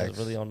what I'm saying? It's Facts.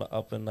 really on the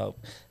up and up.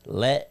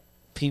 Let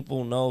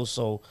people know,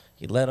 so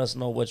you let us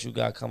know what you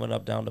got coming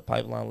up down the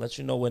pipeline. Let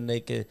you know when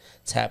they could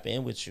tap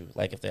in with you,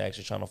 like if they're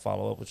actually trying to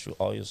follow up with you,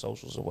 all your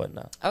socials or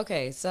whatnot.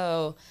 okay,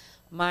 so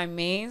my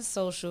main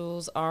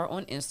socials are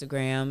on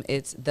Instagram.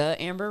 It's the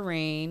Amber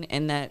Rayne,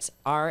 and that's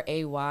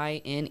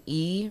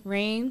RAYNE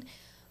Rayne.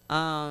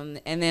 And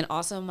then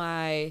also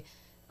my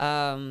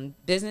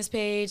business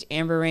page,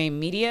 Amber Rayne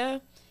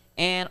Media,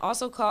 And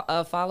also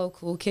follow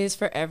Cool Kids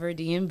Forever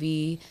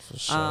DMV. For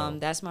sure.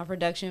 That's my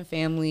production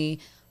family.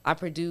 I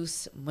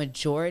produce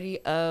majority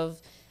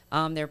of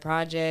their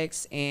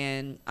projects,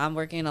 and I'm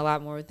working a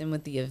lot more with them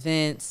with the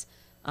events.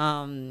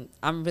 I'm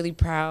really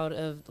proud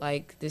of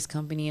like this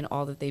company and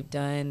all that they've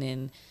done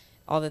and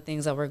all the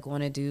things that we're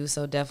going to do.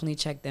 So definitely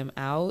check them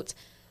out.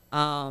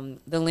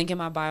 The link in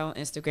my bio on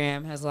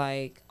Instagram has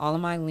like all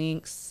of my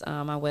links,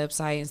 my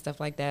website and stuff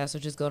like that. So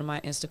just go to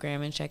my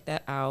Instagram and check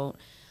that out.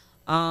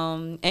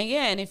 And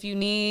if you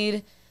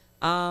need,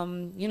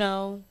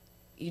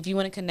 if you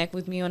want to connect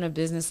with me on a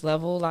business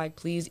level, like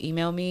please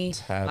email me.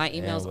 My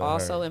email's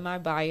also in my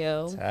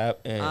bio.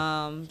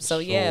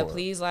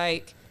 Please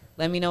like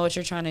let me know what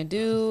you're trying to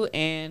do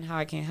and how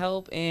I can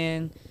help,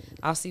 and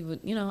I'll see what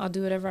I'll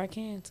do whatever I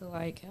can to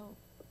like help.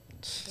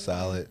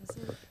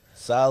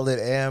 Solid,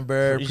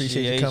 Amber.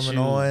 Appreciate you coming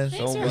on. Thanks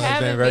for This has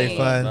having been very me.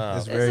 fun. No.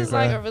 It's This very is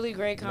fun. like a really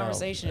great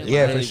conversation.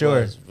 Yeah, Like, for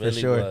sure. Really For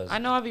sure. was. I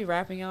know I'll be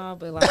rapping y'all,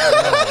 but like I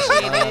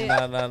appreciate it.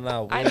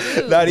 No. I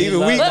do. Not even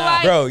we, But,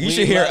 like, bro. You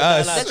should hear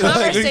us. The Like, what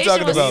you conversation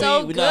talking was about?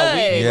 so We good.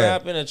 Yeah.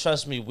 rapping, and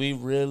trust me, we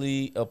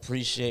really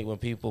appreciate when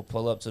people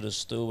pull up to the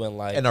stew and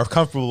like And are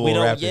comfortable we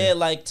don't. rapping. Yeah,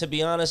 like to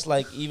be honest,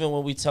 like even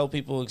when we tell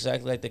people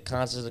exactly like the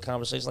concepts of the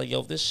conversation, like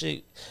yo, if this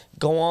shit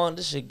go on,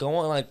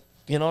 like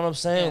you know what I'm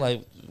saying, Yeah.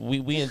 like.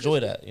 We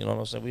enjoy that, you know what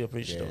I'm saying? We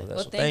appreciate that.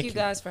 Well, So thank you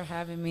guys for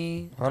having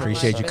me.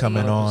 Appreciate you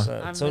coming on.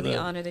 I'm really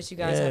honored that you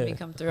guys had me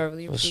come through. I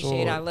really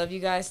appreciate it. I love you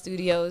guys.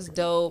 Studio is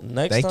dope.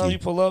 Next time you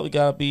pull up, we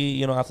gotta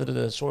be, after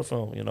the short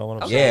film, what I'm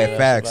Okay. saying? Yeah,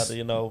 facts.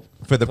 About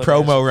to, For the put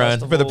promo in run,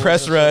 for the festivals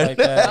press and shit run. like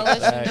that. I'll let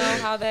you Exactly.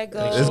 know how that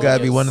goes. This got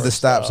to be one of the First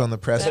stops stop. on the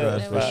press run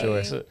for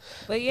Definitely. sure.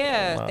 But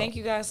yeah, Wow. thank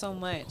you guys so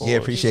much. Yeah,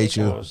 appreciate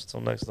you. Until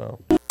next time.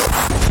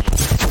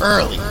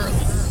 Early.